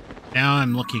now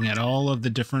I'm looking at all of the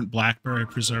different blackberry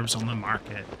preserves on the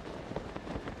market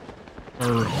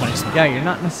for replacement. Yeah, you're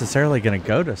not necessarily going to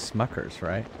go to Smucker's,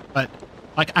 right? But,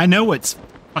 like, I know what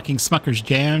fucking Smucker's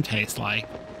jam tastes like.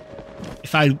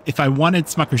 If I wanted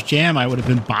Smucker's jam, I would have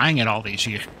been buying it all these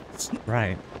years.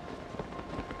 Right.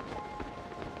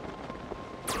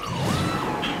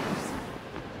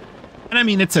 And I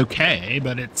mean, it's okay,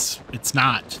 but it's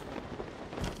not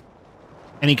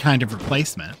any kind of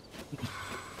replacement.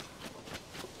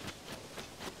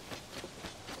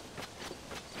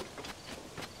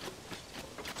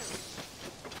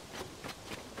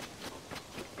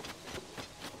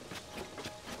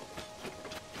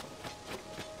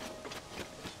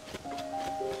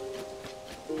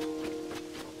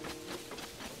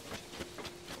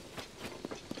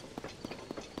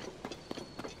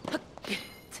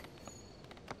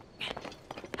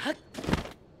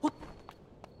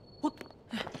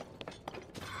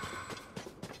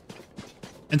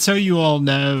 And so you all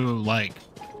know, like,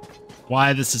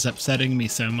 why this is upsetting me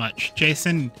so much.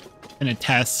 Jason can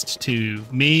attest to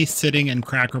me sitting in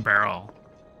Cracker Barrel.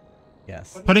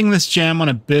 Yes. Putting this jam on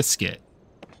a biscuit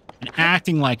and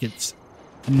acting like it's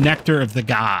nectar of the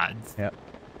gods. Yep.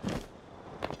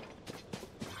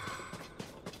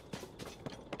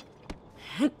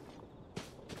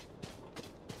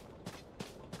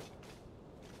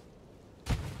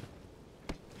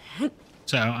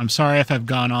 So I'm sorry if I've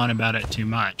gone on about it too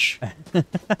much. And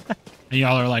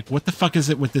y'all are like, what the fuck is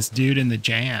it with this dude in the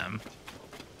jam?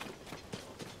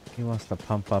 He wants to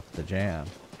pump up the jam.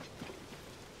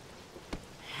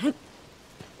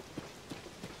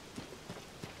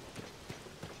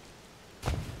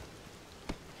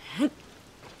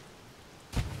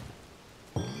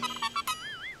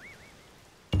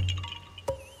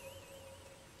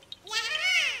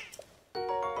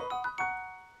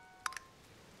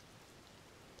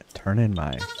 Turn in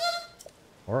my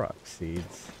Auroch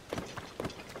seeds.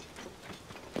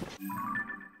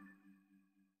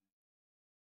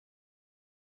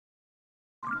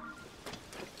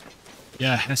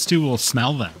 Yeah, S2 will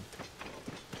smell them.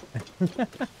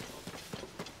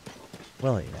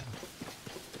 Will he now?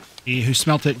 He who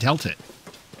smelt it dealt it.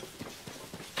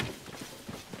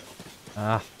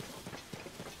 Ah.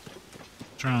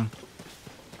 What's wrong?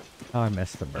 Oh, I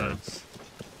missed the birds.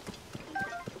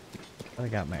 I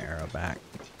got my arrow back.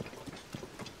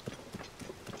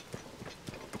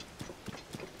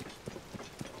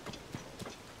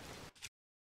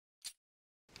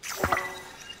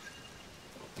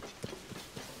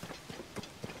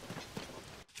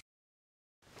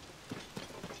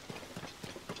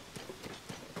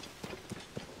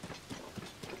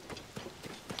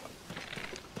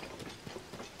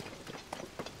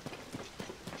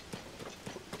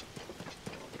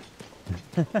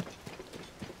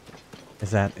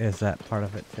 Is that part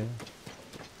of it too?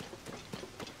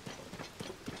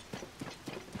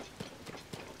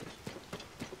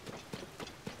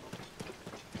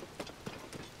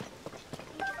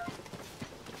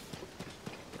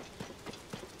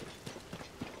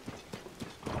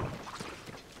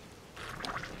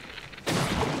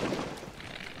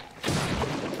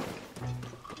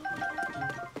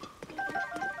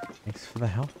 the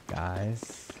help,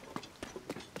 guys.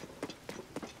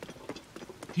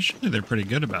 Usually they're pretty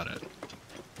good about it.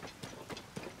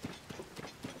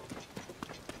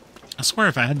 I swear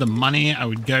if I had the money, I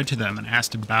would go to them and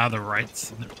ask to buy the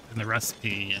rights in the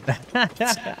recipe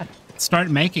and start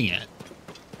making it.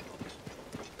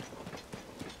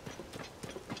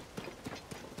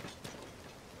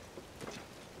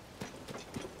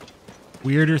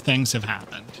 Weirder things have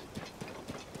happened.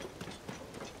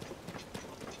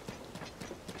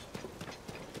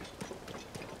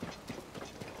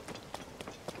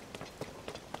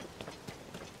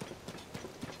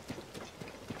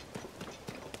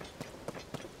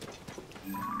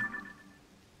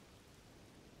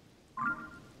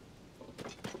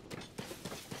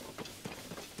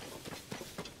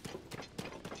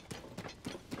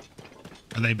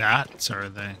 Are they bats or are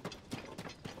they?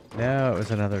 No, it was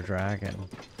another dragon.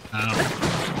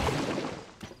 Oh.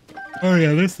 Oh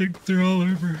yeah, those things are all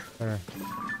over. They're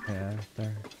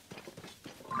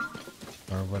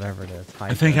or whatever it is.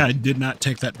 I think I did not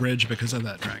take that bridge because of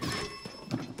that dragon.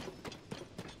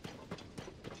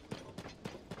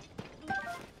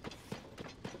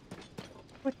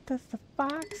 What does the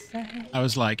fox say? I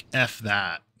was like, F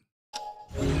that.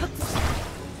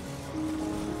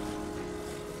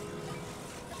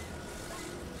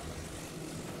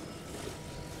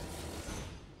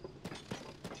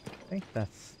 I think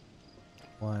that's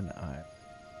one I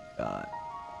got.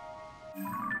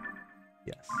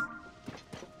 Yes.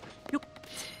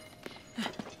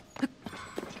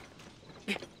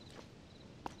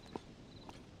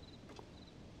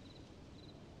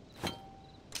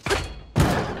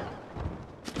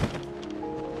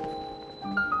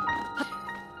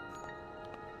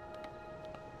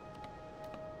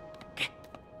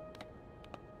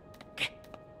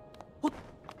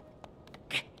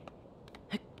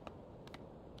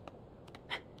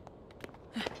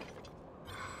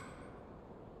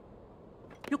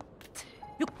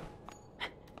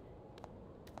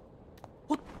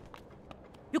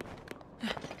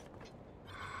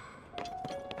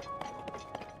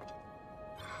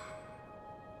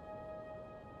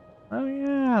 Oh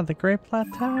yeah, the Great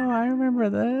Plateau. I remember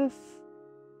this.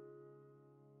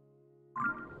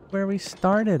 Where we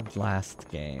started last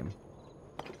game.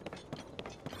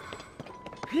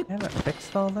 You haven't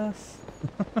fixed all this?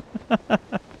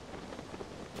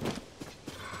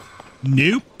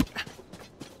 Nope.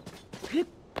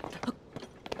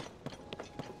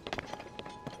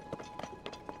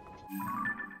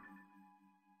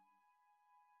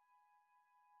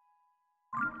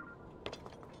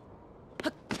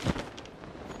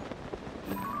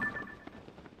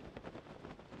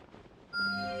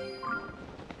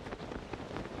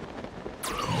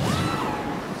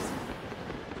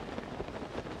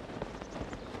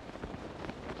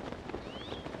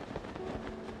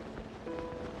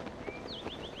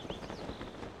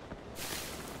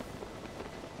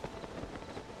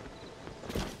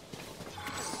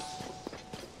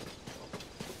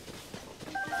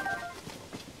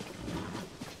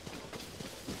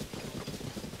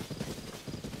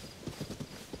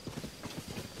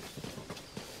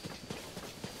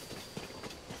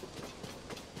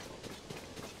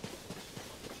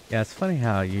 Yeah, it's funny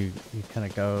how you kind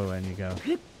of go and you go,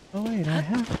 oh wait, I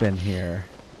have been here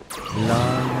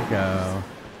long ago.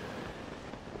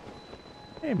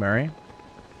 Hey Murray,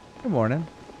 good morning.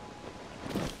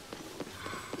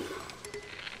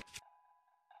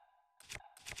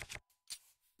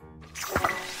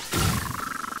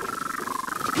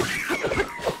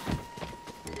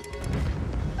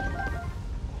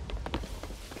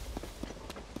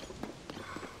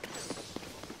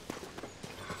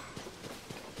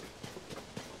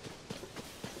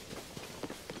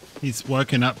 He's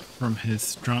woken up from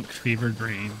his drunk fever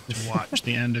dream to watch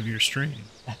the end of your stream.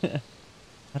 I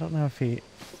don't know if he...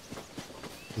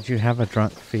 Did you have a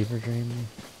drunk fever dream,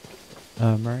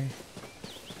 Murray?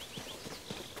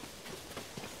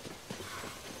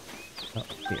 Oh,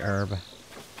 the herb.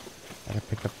 Gotta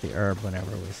pick up the herb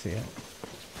whenever we see it.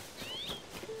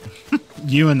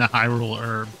 You and the Hyrule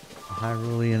herb. The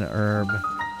Hyrulean herb.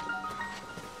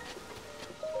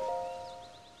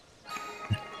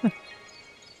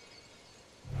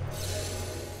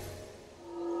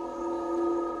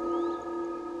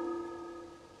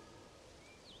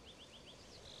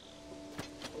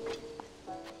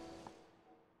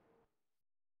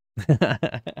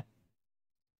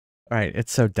 Alright,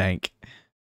 it's so dank.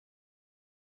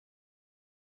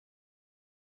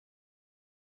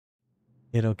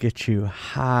 It'll get you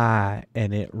high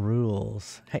and it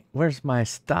rules. Hey, where's my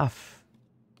stuff?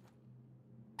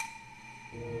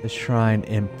 The shrine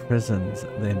imprisons,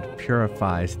 then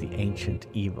purifies the ancient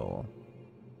evil.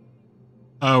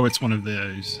 Oh, it's one of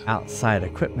those. Outside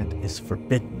equipment is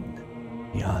forbidden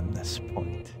beyond this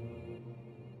point.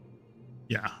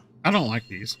 Yeah, I don't like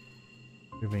these.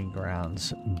 Proving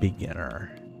grounds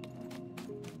beginner.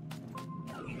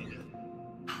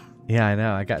 Yeah, I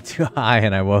know. I got too high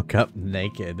and I woke up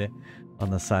naked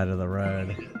on the side of the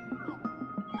road.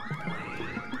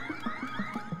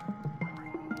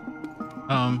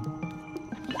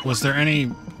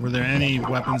 Were there any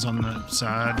weapons on the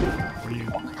side?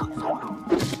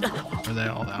 Are they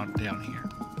all out down here?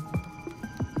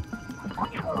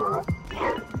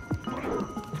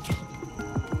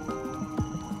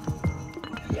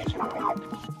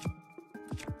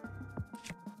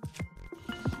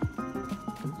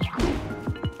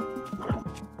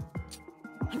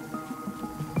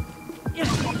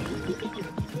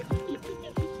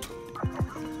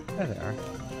 There they are.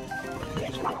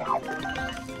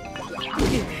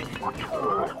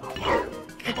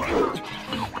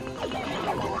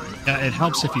 Yeah, it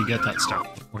helps if you get that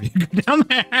stuff before you go down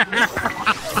there.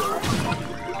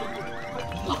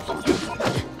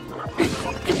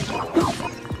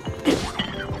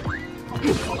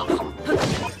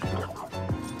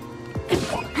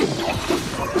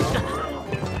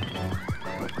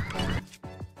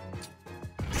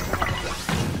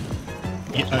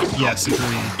 Yes, agree.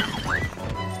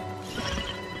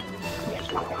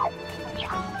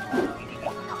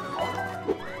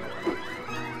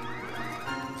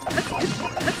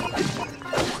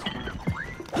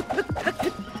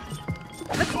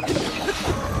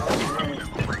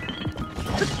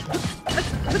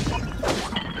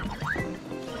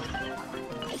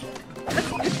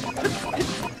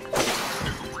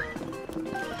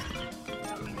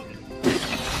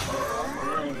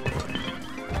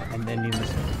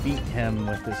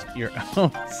 Your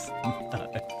own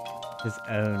his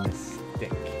own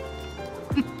stick.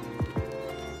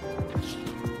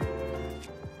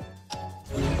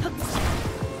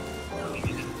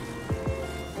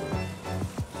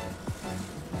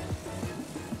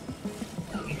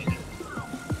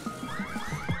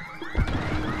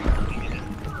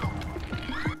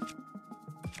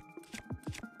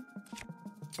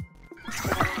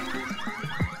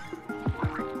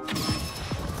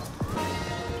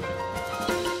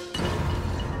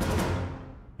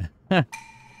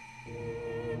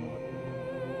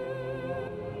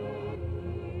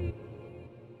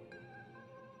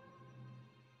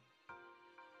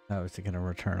 I was gonna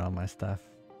return all my stuff.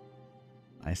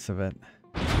 Nice of it.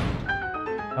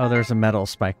 Oh, there's a metal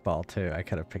spike ball too. I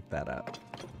could have picked that up.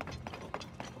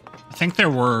 I think there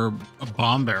were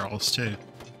bomb barrels too.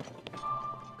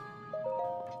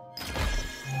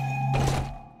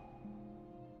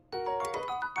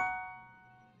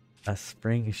 A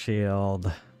spring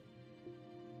shield.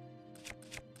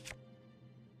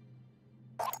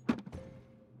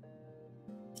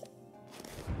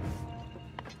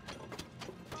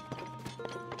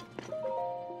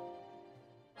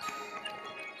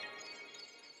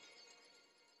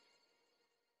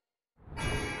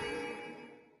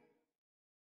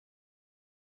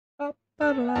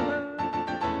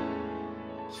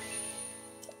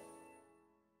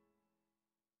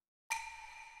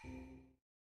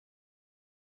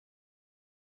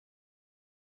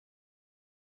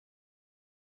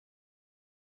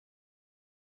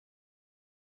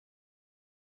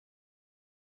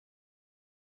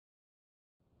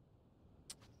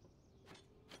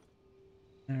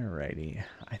 Alrighty,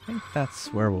 I think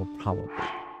that's where we'll probably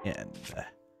end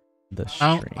the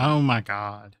stream. Oh my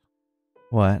god.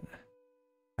 What?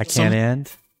 I can't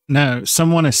end? No,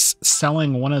 someone is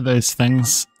selling one of those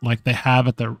things like they have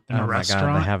at the restaurant.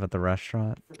 God, they have at the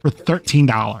restaurant for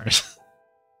 $13.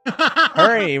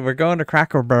 Hurry, we're going to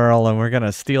Cracker Barrel and we're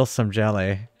gonna steal some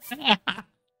jelly.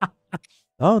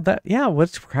 Oh,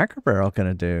 what's Cracker Barrel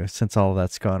gonna do since all of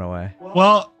that's gone away?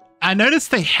 Well, I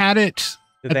noticed they had it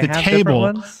at the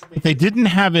table, but they didn't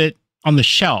have it on the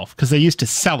shelf because they used to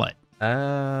sell it.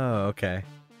 Oh, okay.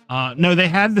 No, they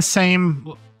had the same.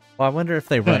 Well, I wonder if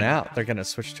they run out, they're gonna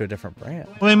switch to a different brand.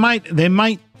 Well,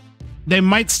 they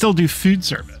might still do food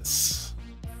service.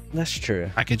 That's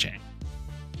true. Packaging.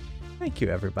 Thank you,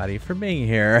 everybody, for being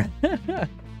here.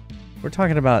 We're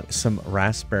talking about some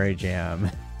raspberry jam.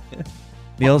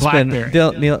 Neil's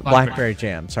blackberry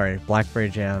jam. Sorry, blackberry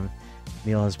jam.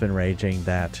 Neil has been raging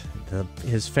that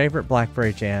his favorite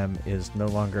blackberry jam is no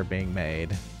longer being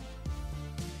made.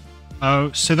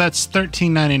 Oh, so that's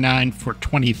 $13.99 for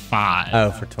 25.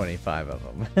 Oh, for 25 of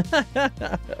them.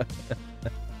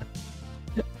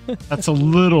 That's a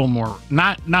little more.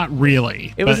 Not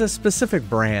really. It was a specific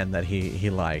brand that he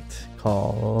liked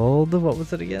called, what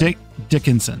was it again?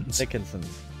 Dickinson's.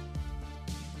 Dickinson's.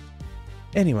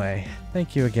 Anyway,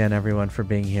 thank you again, everyone, for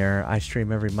being here. I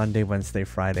stream every Monday, Wednesday,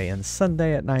 Friday, and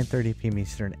Sunday at 9:30 p.m.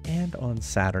 Eastern, and on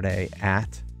Saturday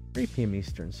at 3 p.m.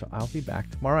 Eastern. So I'll be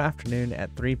back tomorrow afternoon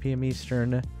at 3 p.m.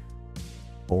 Eastern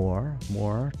for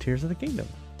more Tears of the Kingdom.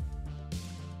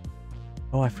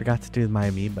 Oh, I forgot to do my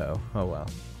amiibo. Oh, well.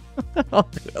 I'll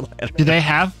do it later. Do they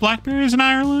have blackberries in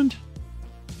Ireland?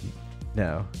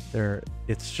 No,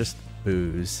 it's just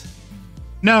booze.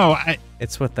 No,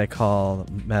 it's what they call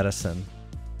medicine.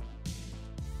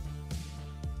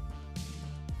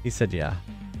 He said, yeah.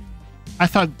 I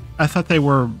thought they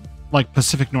were like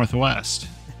Pacific Northwest.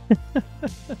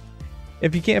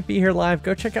 If you can't be here live,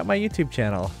 go check out my YouTube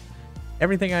channel.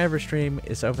 Everything I ever stream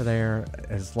is over there.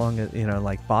 As long as, you know,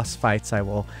 like boss fights, I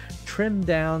will trim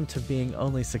down to being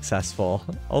only successful.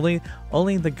 Only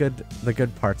the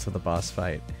good parts of the boss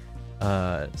fight.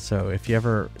 So if you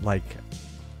ever like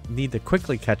need to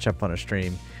quickly catch up on a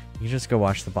stream, you can just go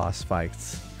watch the boss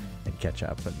fights and catch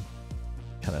up and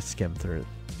kind of skim through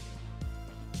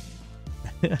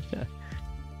it.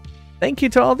 Thank you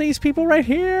to all these people right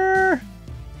here.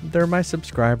 They're my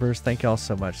subscribers. Thank you all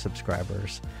so much,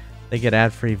 subscribers. They get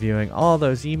ad-free viewing. All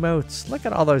those emotes. Look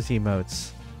at all those emotes.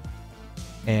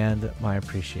 And my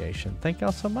appreciation. Thank you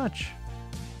all so much.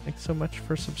 Thanks so much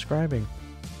for subscribing.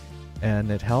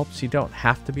 And it helps. You don't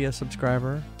have to be a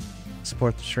subscriber.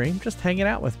 Support the stream. Just hanging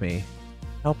out with me.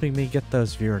 Helping me get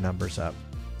those viewer numbers up.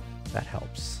 That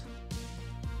helps.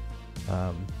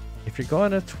 If you're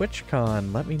going to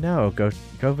TwitchCon, let me know. Go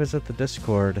visit the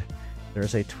Discord.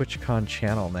 There's a TwitchCon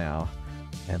channel now.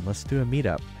 And let's do a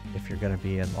meetup if you're going to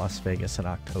be in Las Vegas in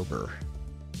October.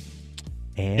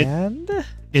 And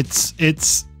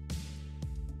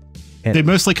they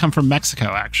mostly come from Mexico,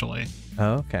 actually.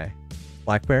 Oh, okay.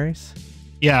 Blackberries?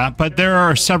 Yeah, but there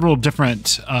are several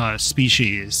different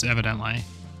species, evidently.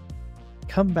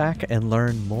 Come back and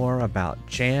learn more about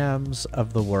jams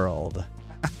of the world.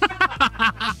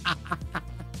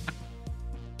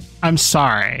 I'm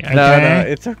sorry. Okay? No,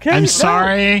 it's okay. I'm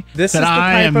sorry. This that is the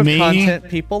I type am of me. content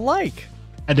people like.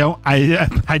 I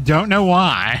don't know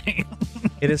why.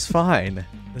 It is fine.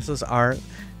 This is art.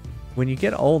 When you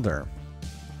get older,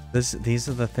 these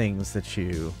are the things that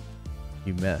you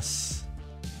miss,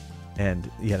 and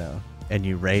and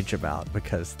you rage about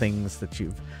because things that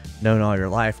you've known all your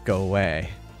life go away.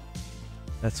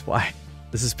 That's why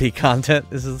this is peak content.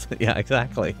 This is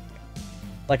exactly.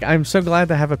 Like, I'm so glad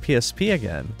to have a PSP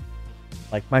again.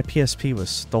 Like, my PSP was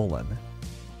stolen,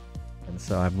 and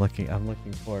so I'm looking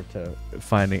forward to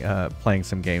playing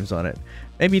some games on it.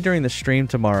 Maybe during the stream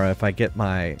tomorrow, if I get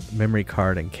my memory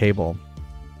card and cable,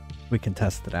 we can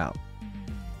test it out.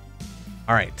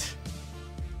 All right.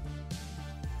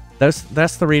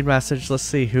 That's the read message. Let's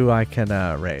see who I can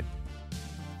raid.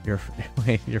 Your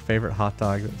favorite hot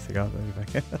dog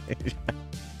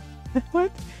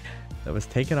what? That was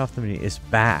taken off the menu is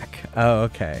back. Oh,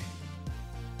 okay.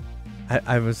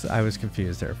 I was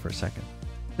confused there for a second.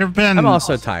 I'm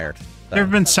also tired. There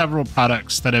have been several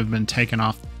products that have been taken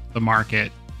off the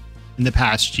market in the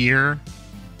past year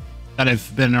that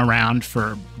have been around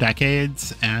for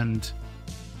decades, and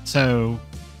so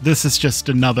this is just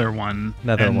another one.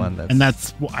 And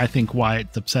that's I think why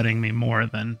it's upsetting me more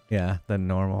than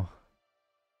normal.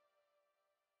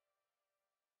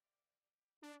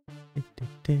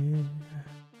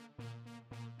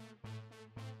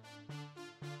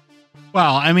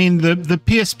 Well, I mean, the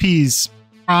PSP's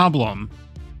problem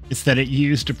is that it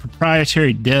used a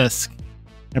proprietary disc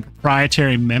and a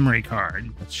proprietary memory card.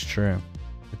 That's true.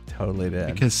 It totally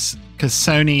did. Because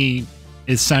Sony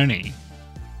is Sony.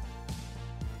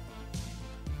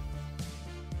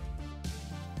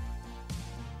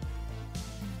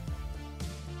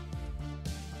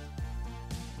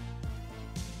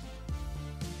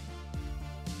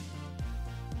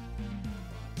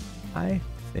 I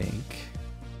think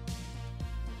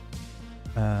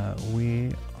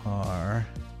we are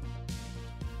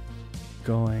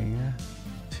going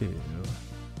to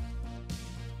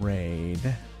raid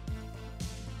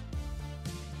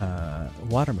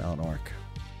Watermelon Orc.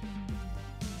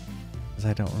 Because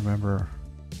I don't remember.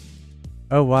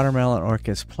 Oh, Watermelon Orc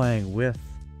is playing with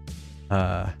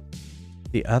the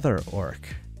other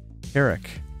orc, Eric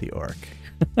the Orc.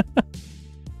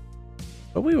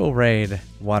 But we will raid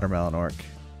Watermelon Orc.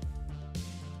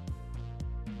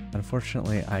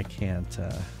 Unfortunately, I can't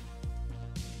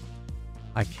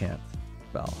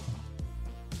spell.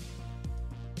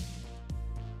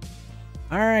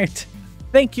 Alright.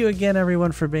 Thank you again,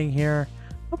 everyone, for being here.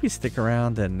 Hope you stick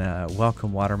around and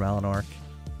welcome Watermelon Orc.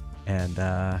 And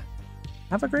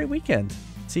have a great weekend.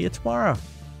 See you tomorrow.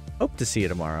 Hope to see you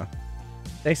tomorrow.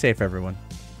 Stay safe, everyone.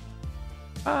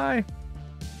 Bye.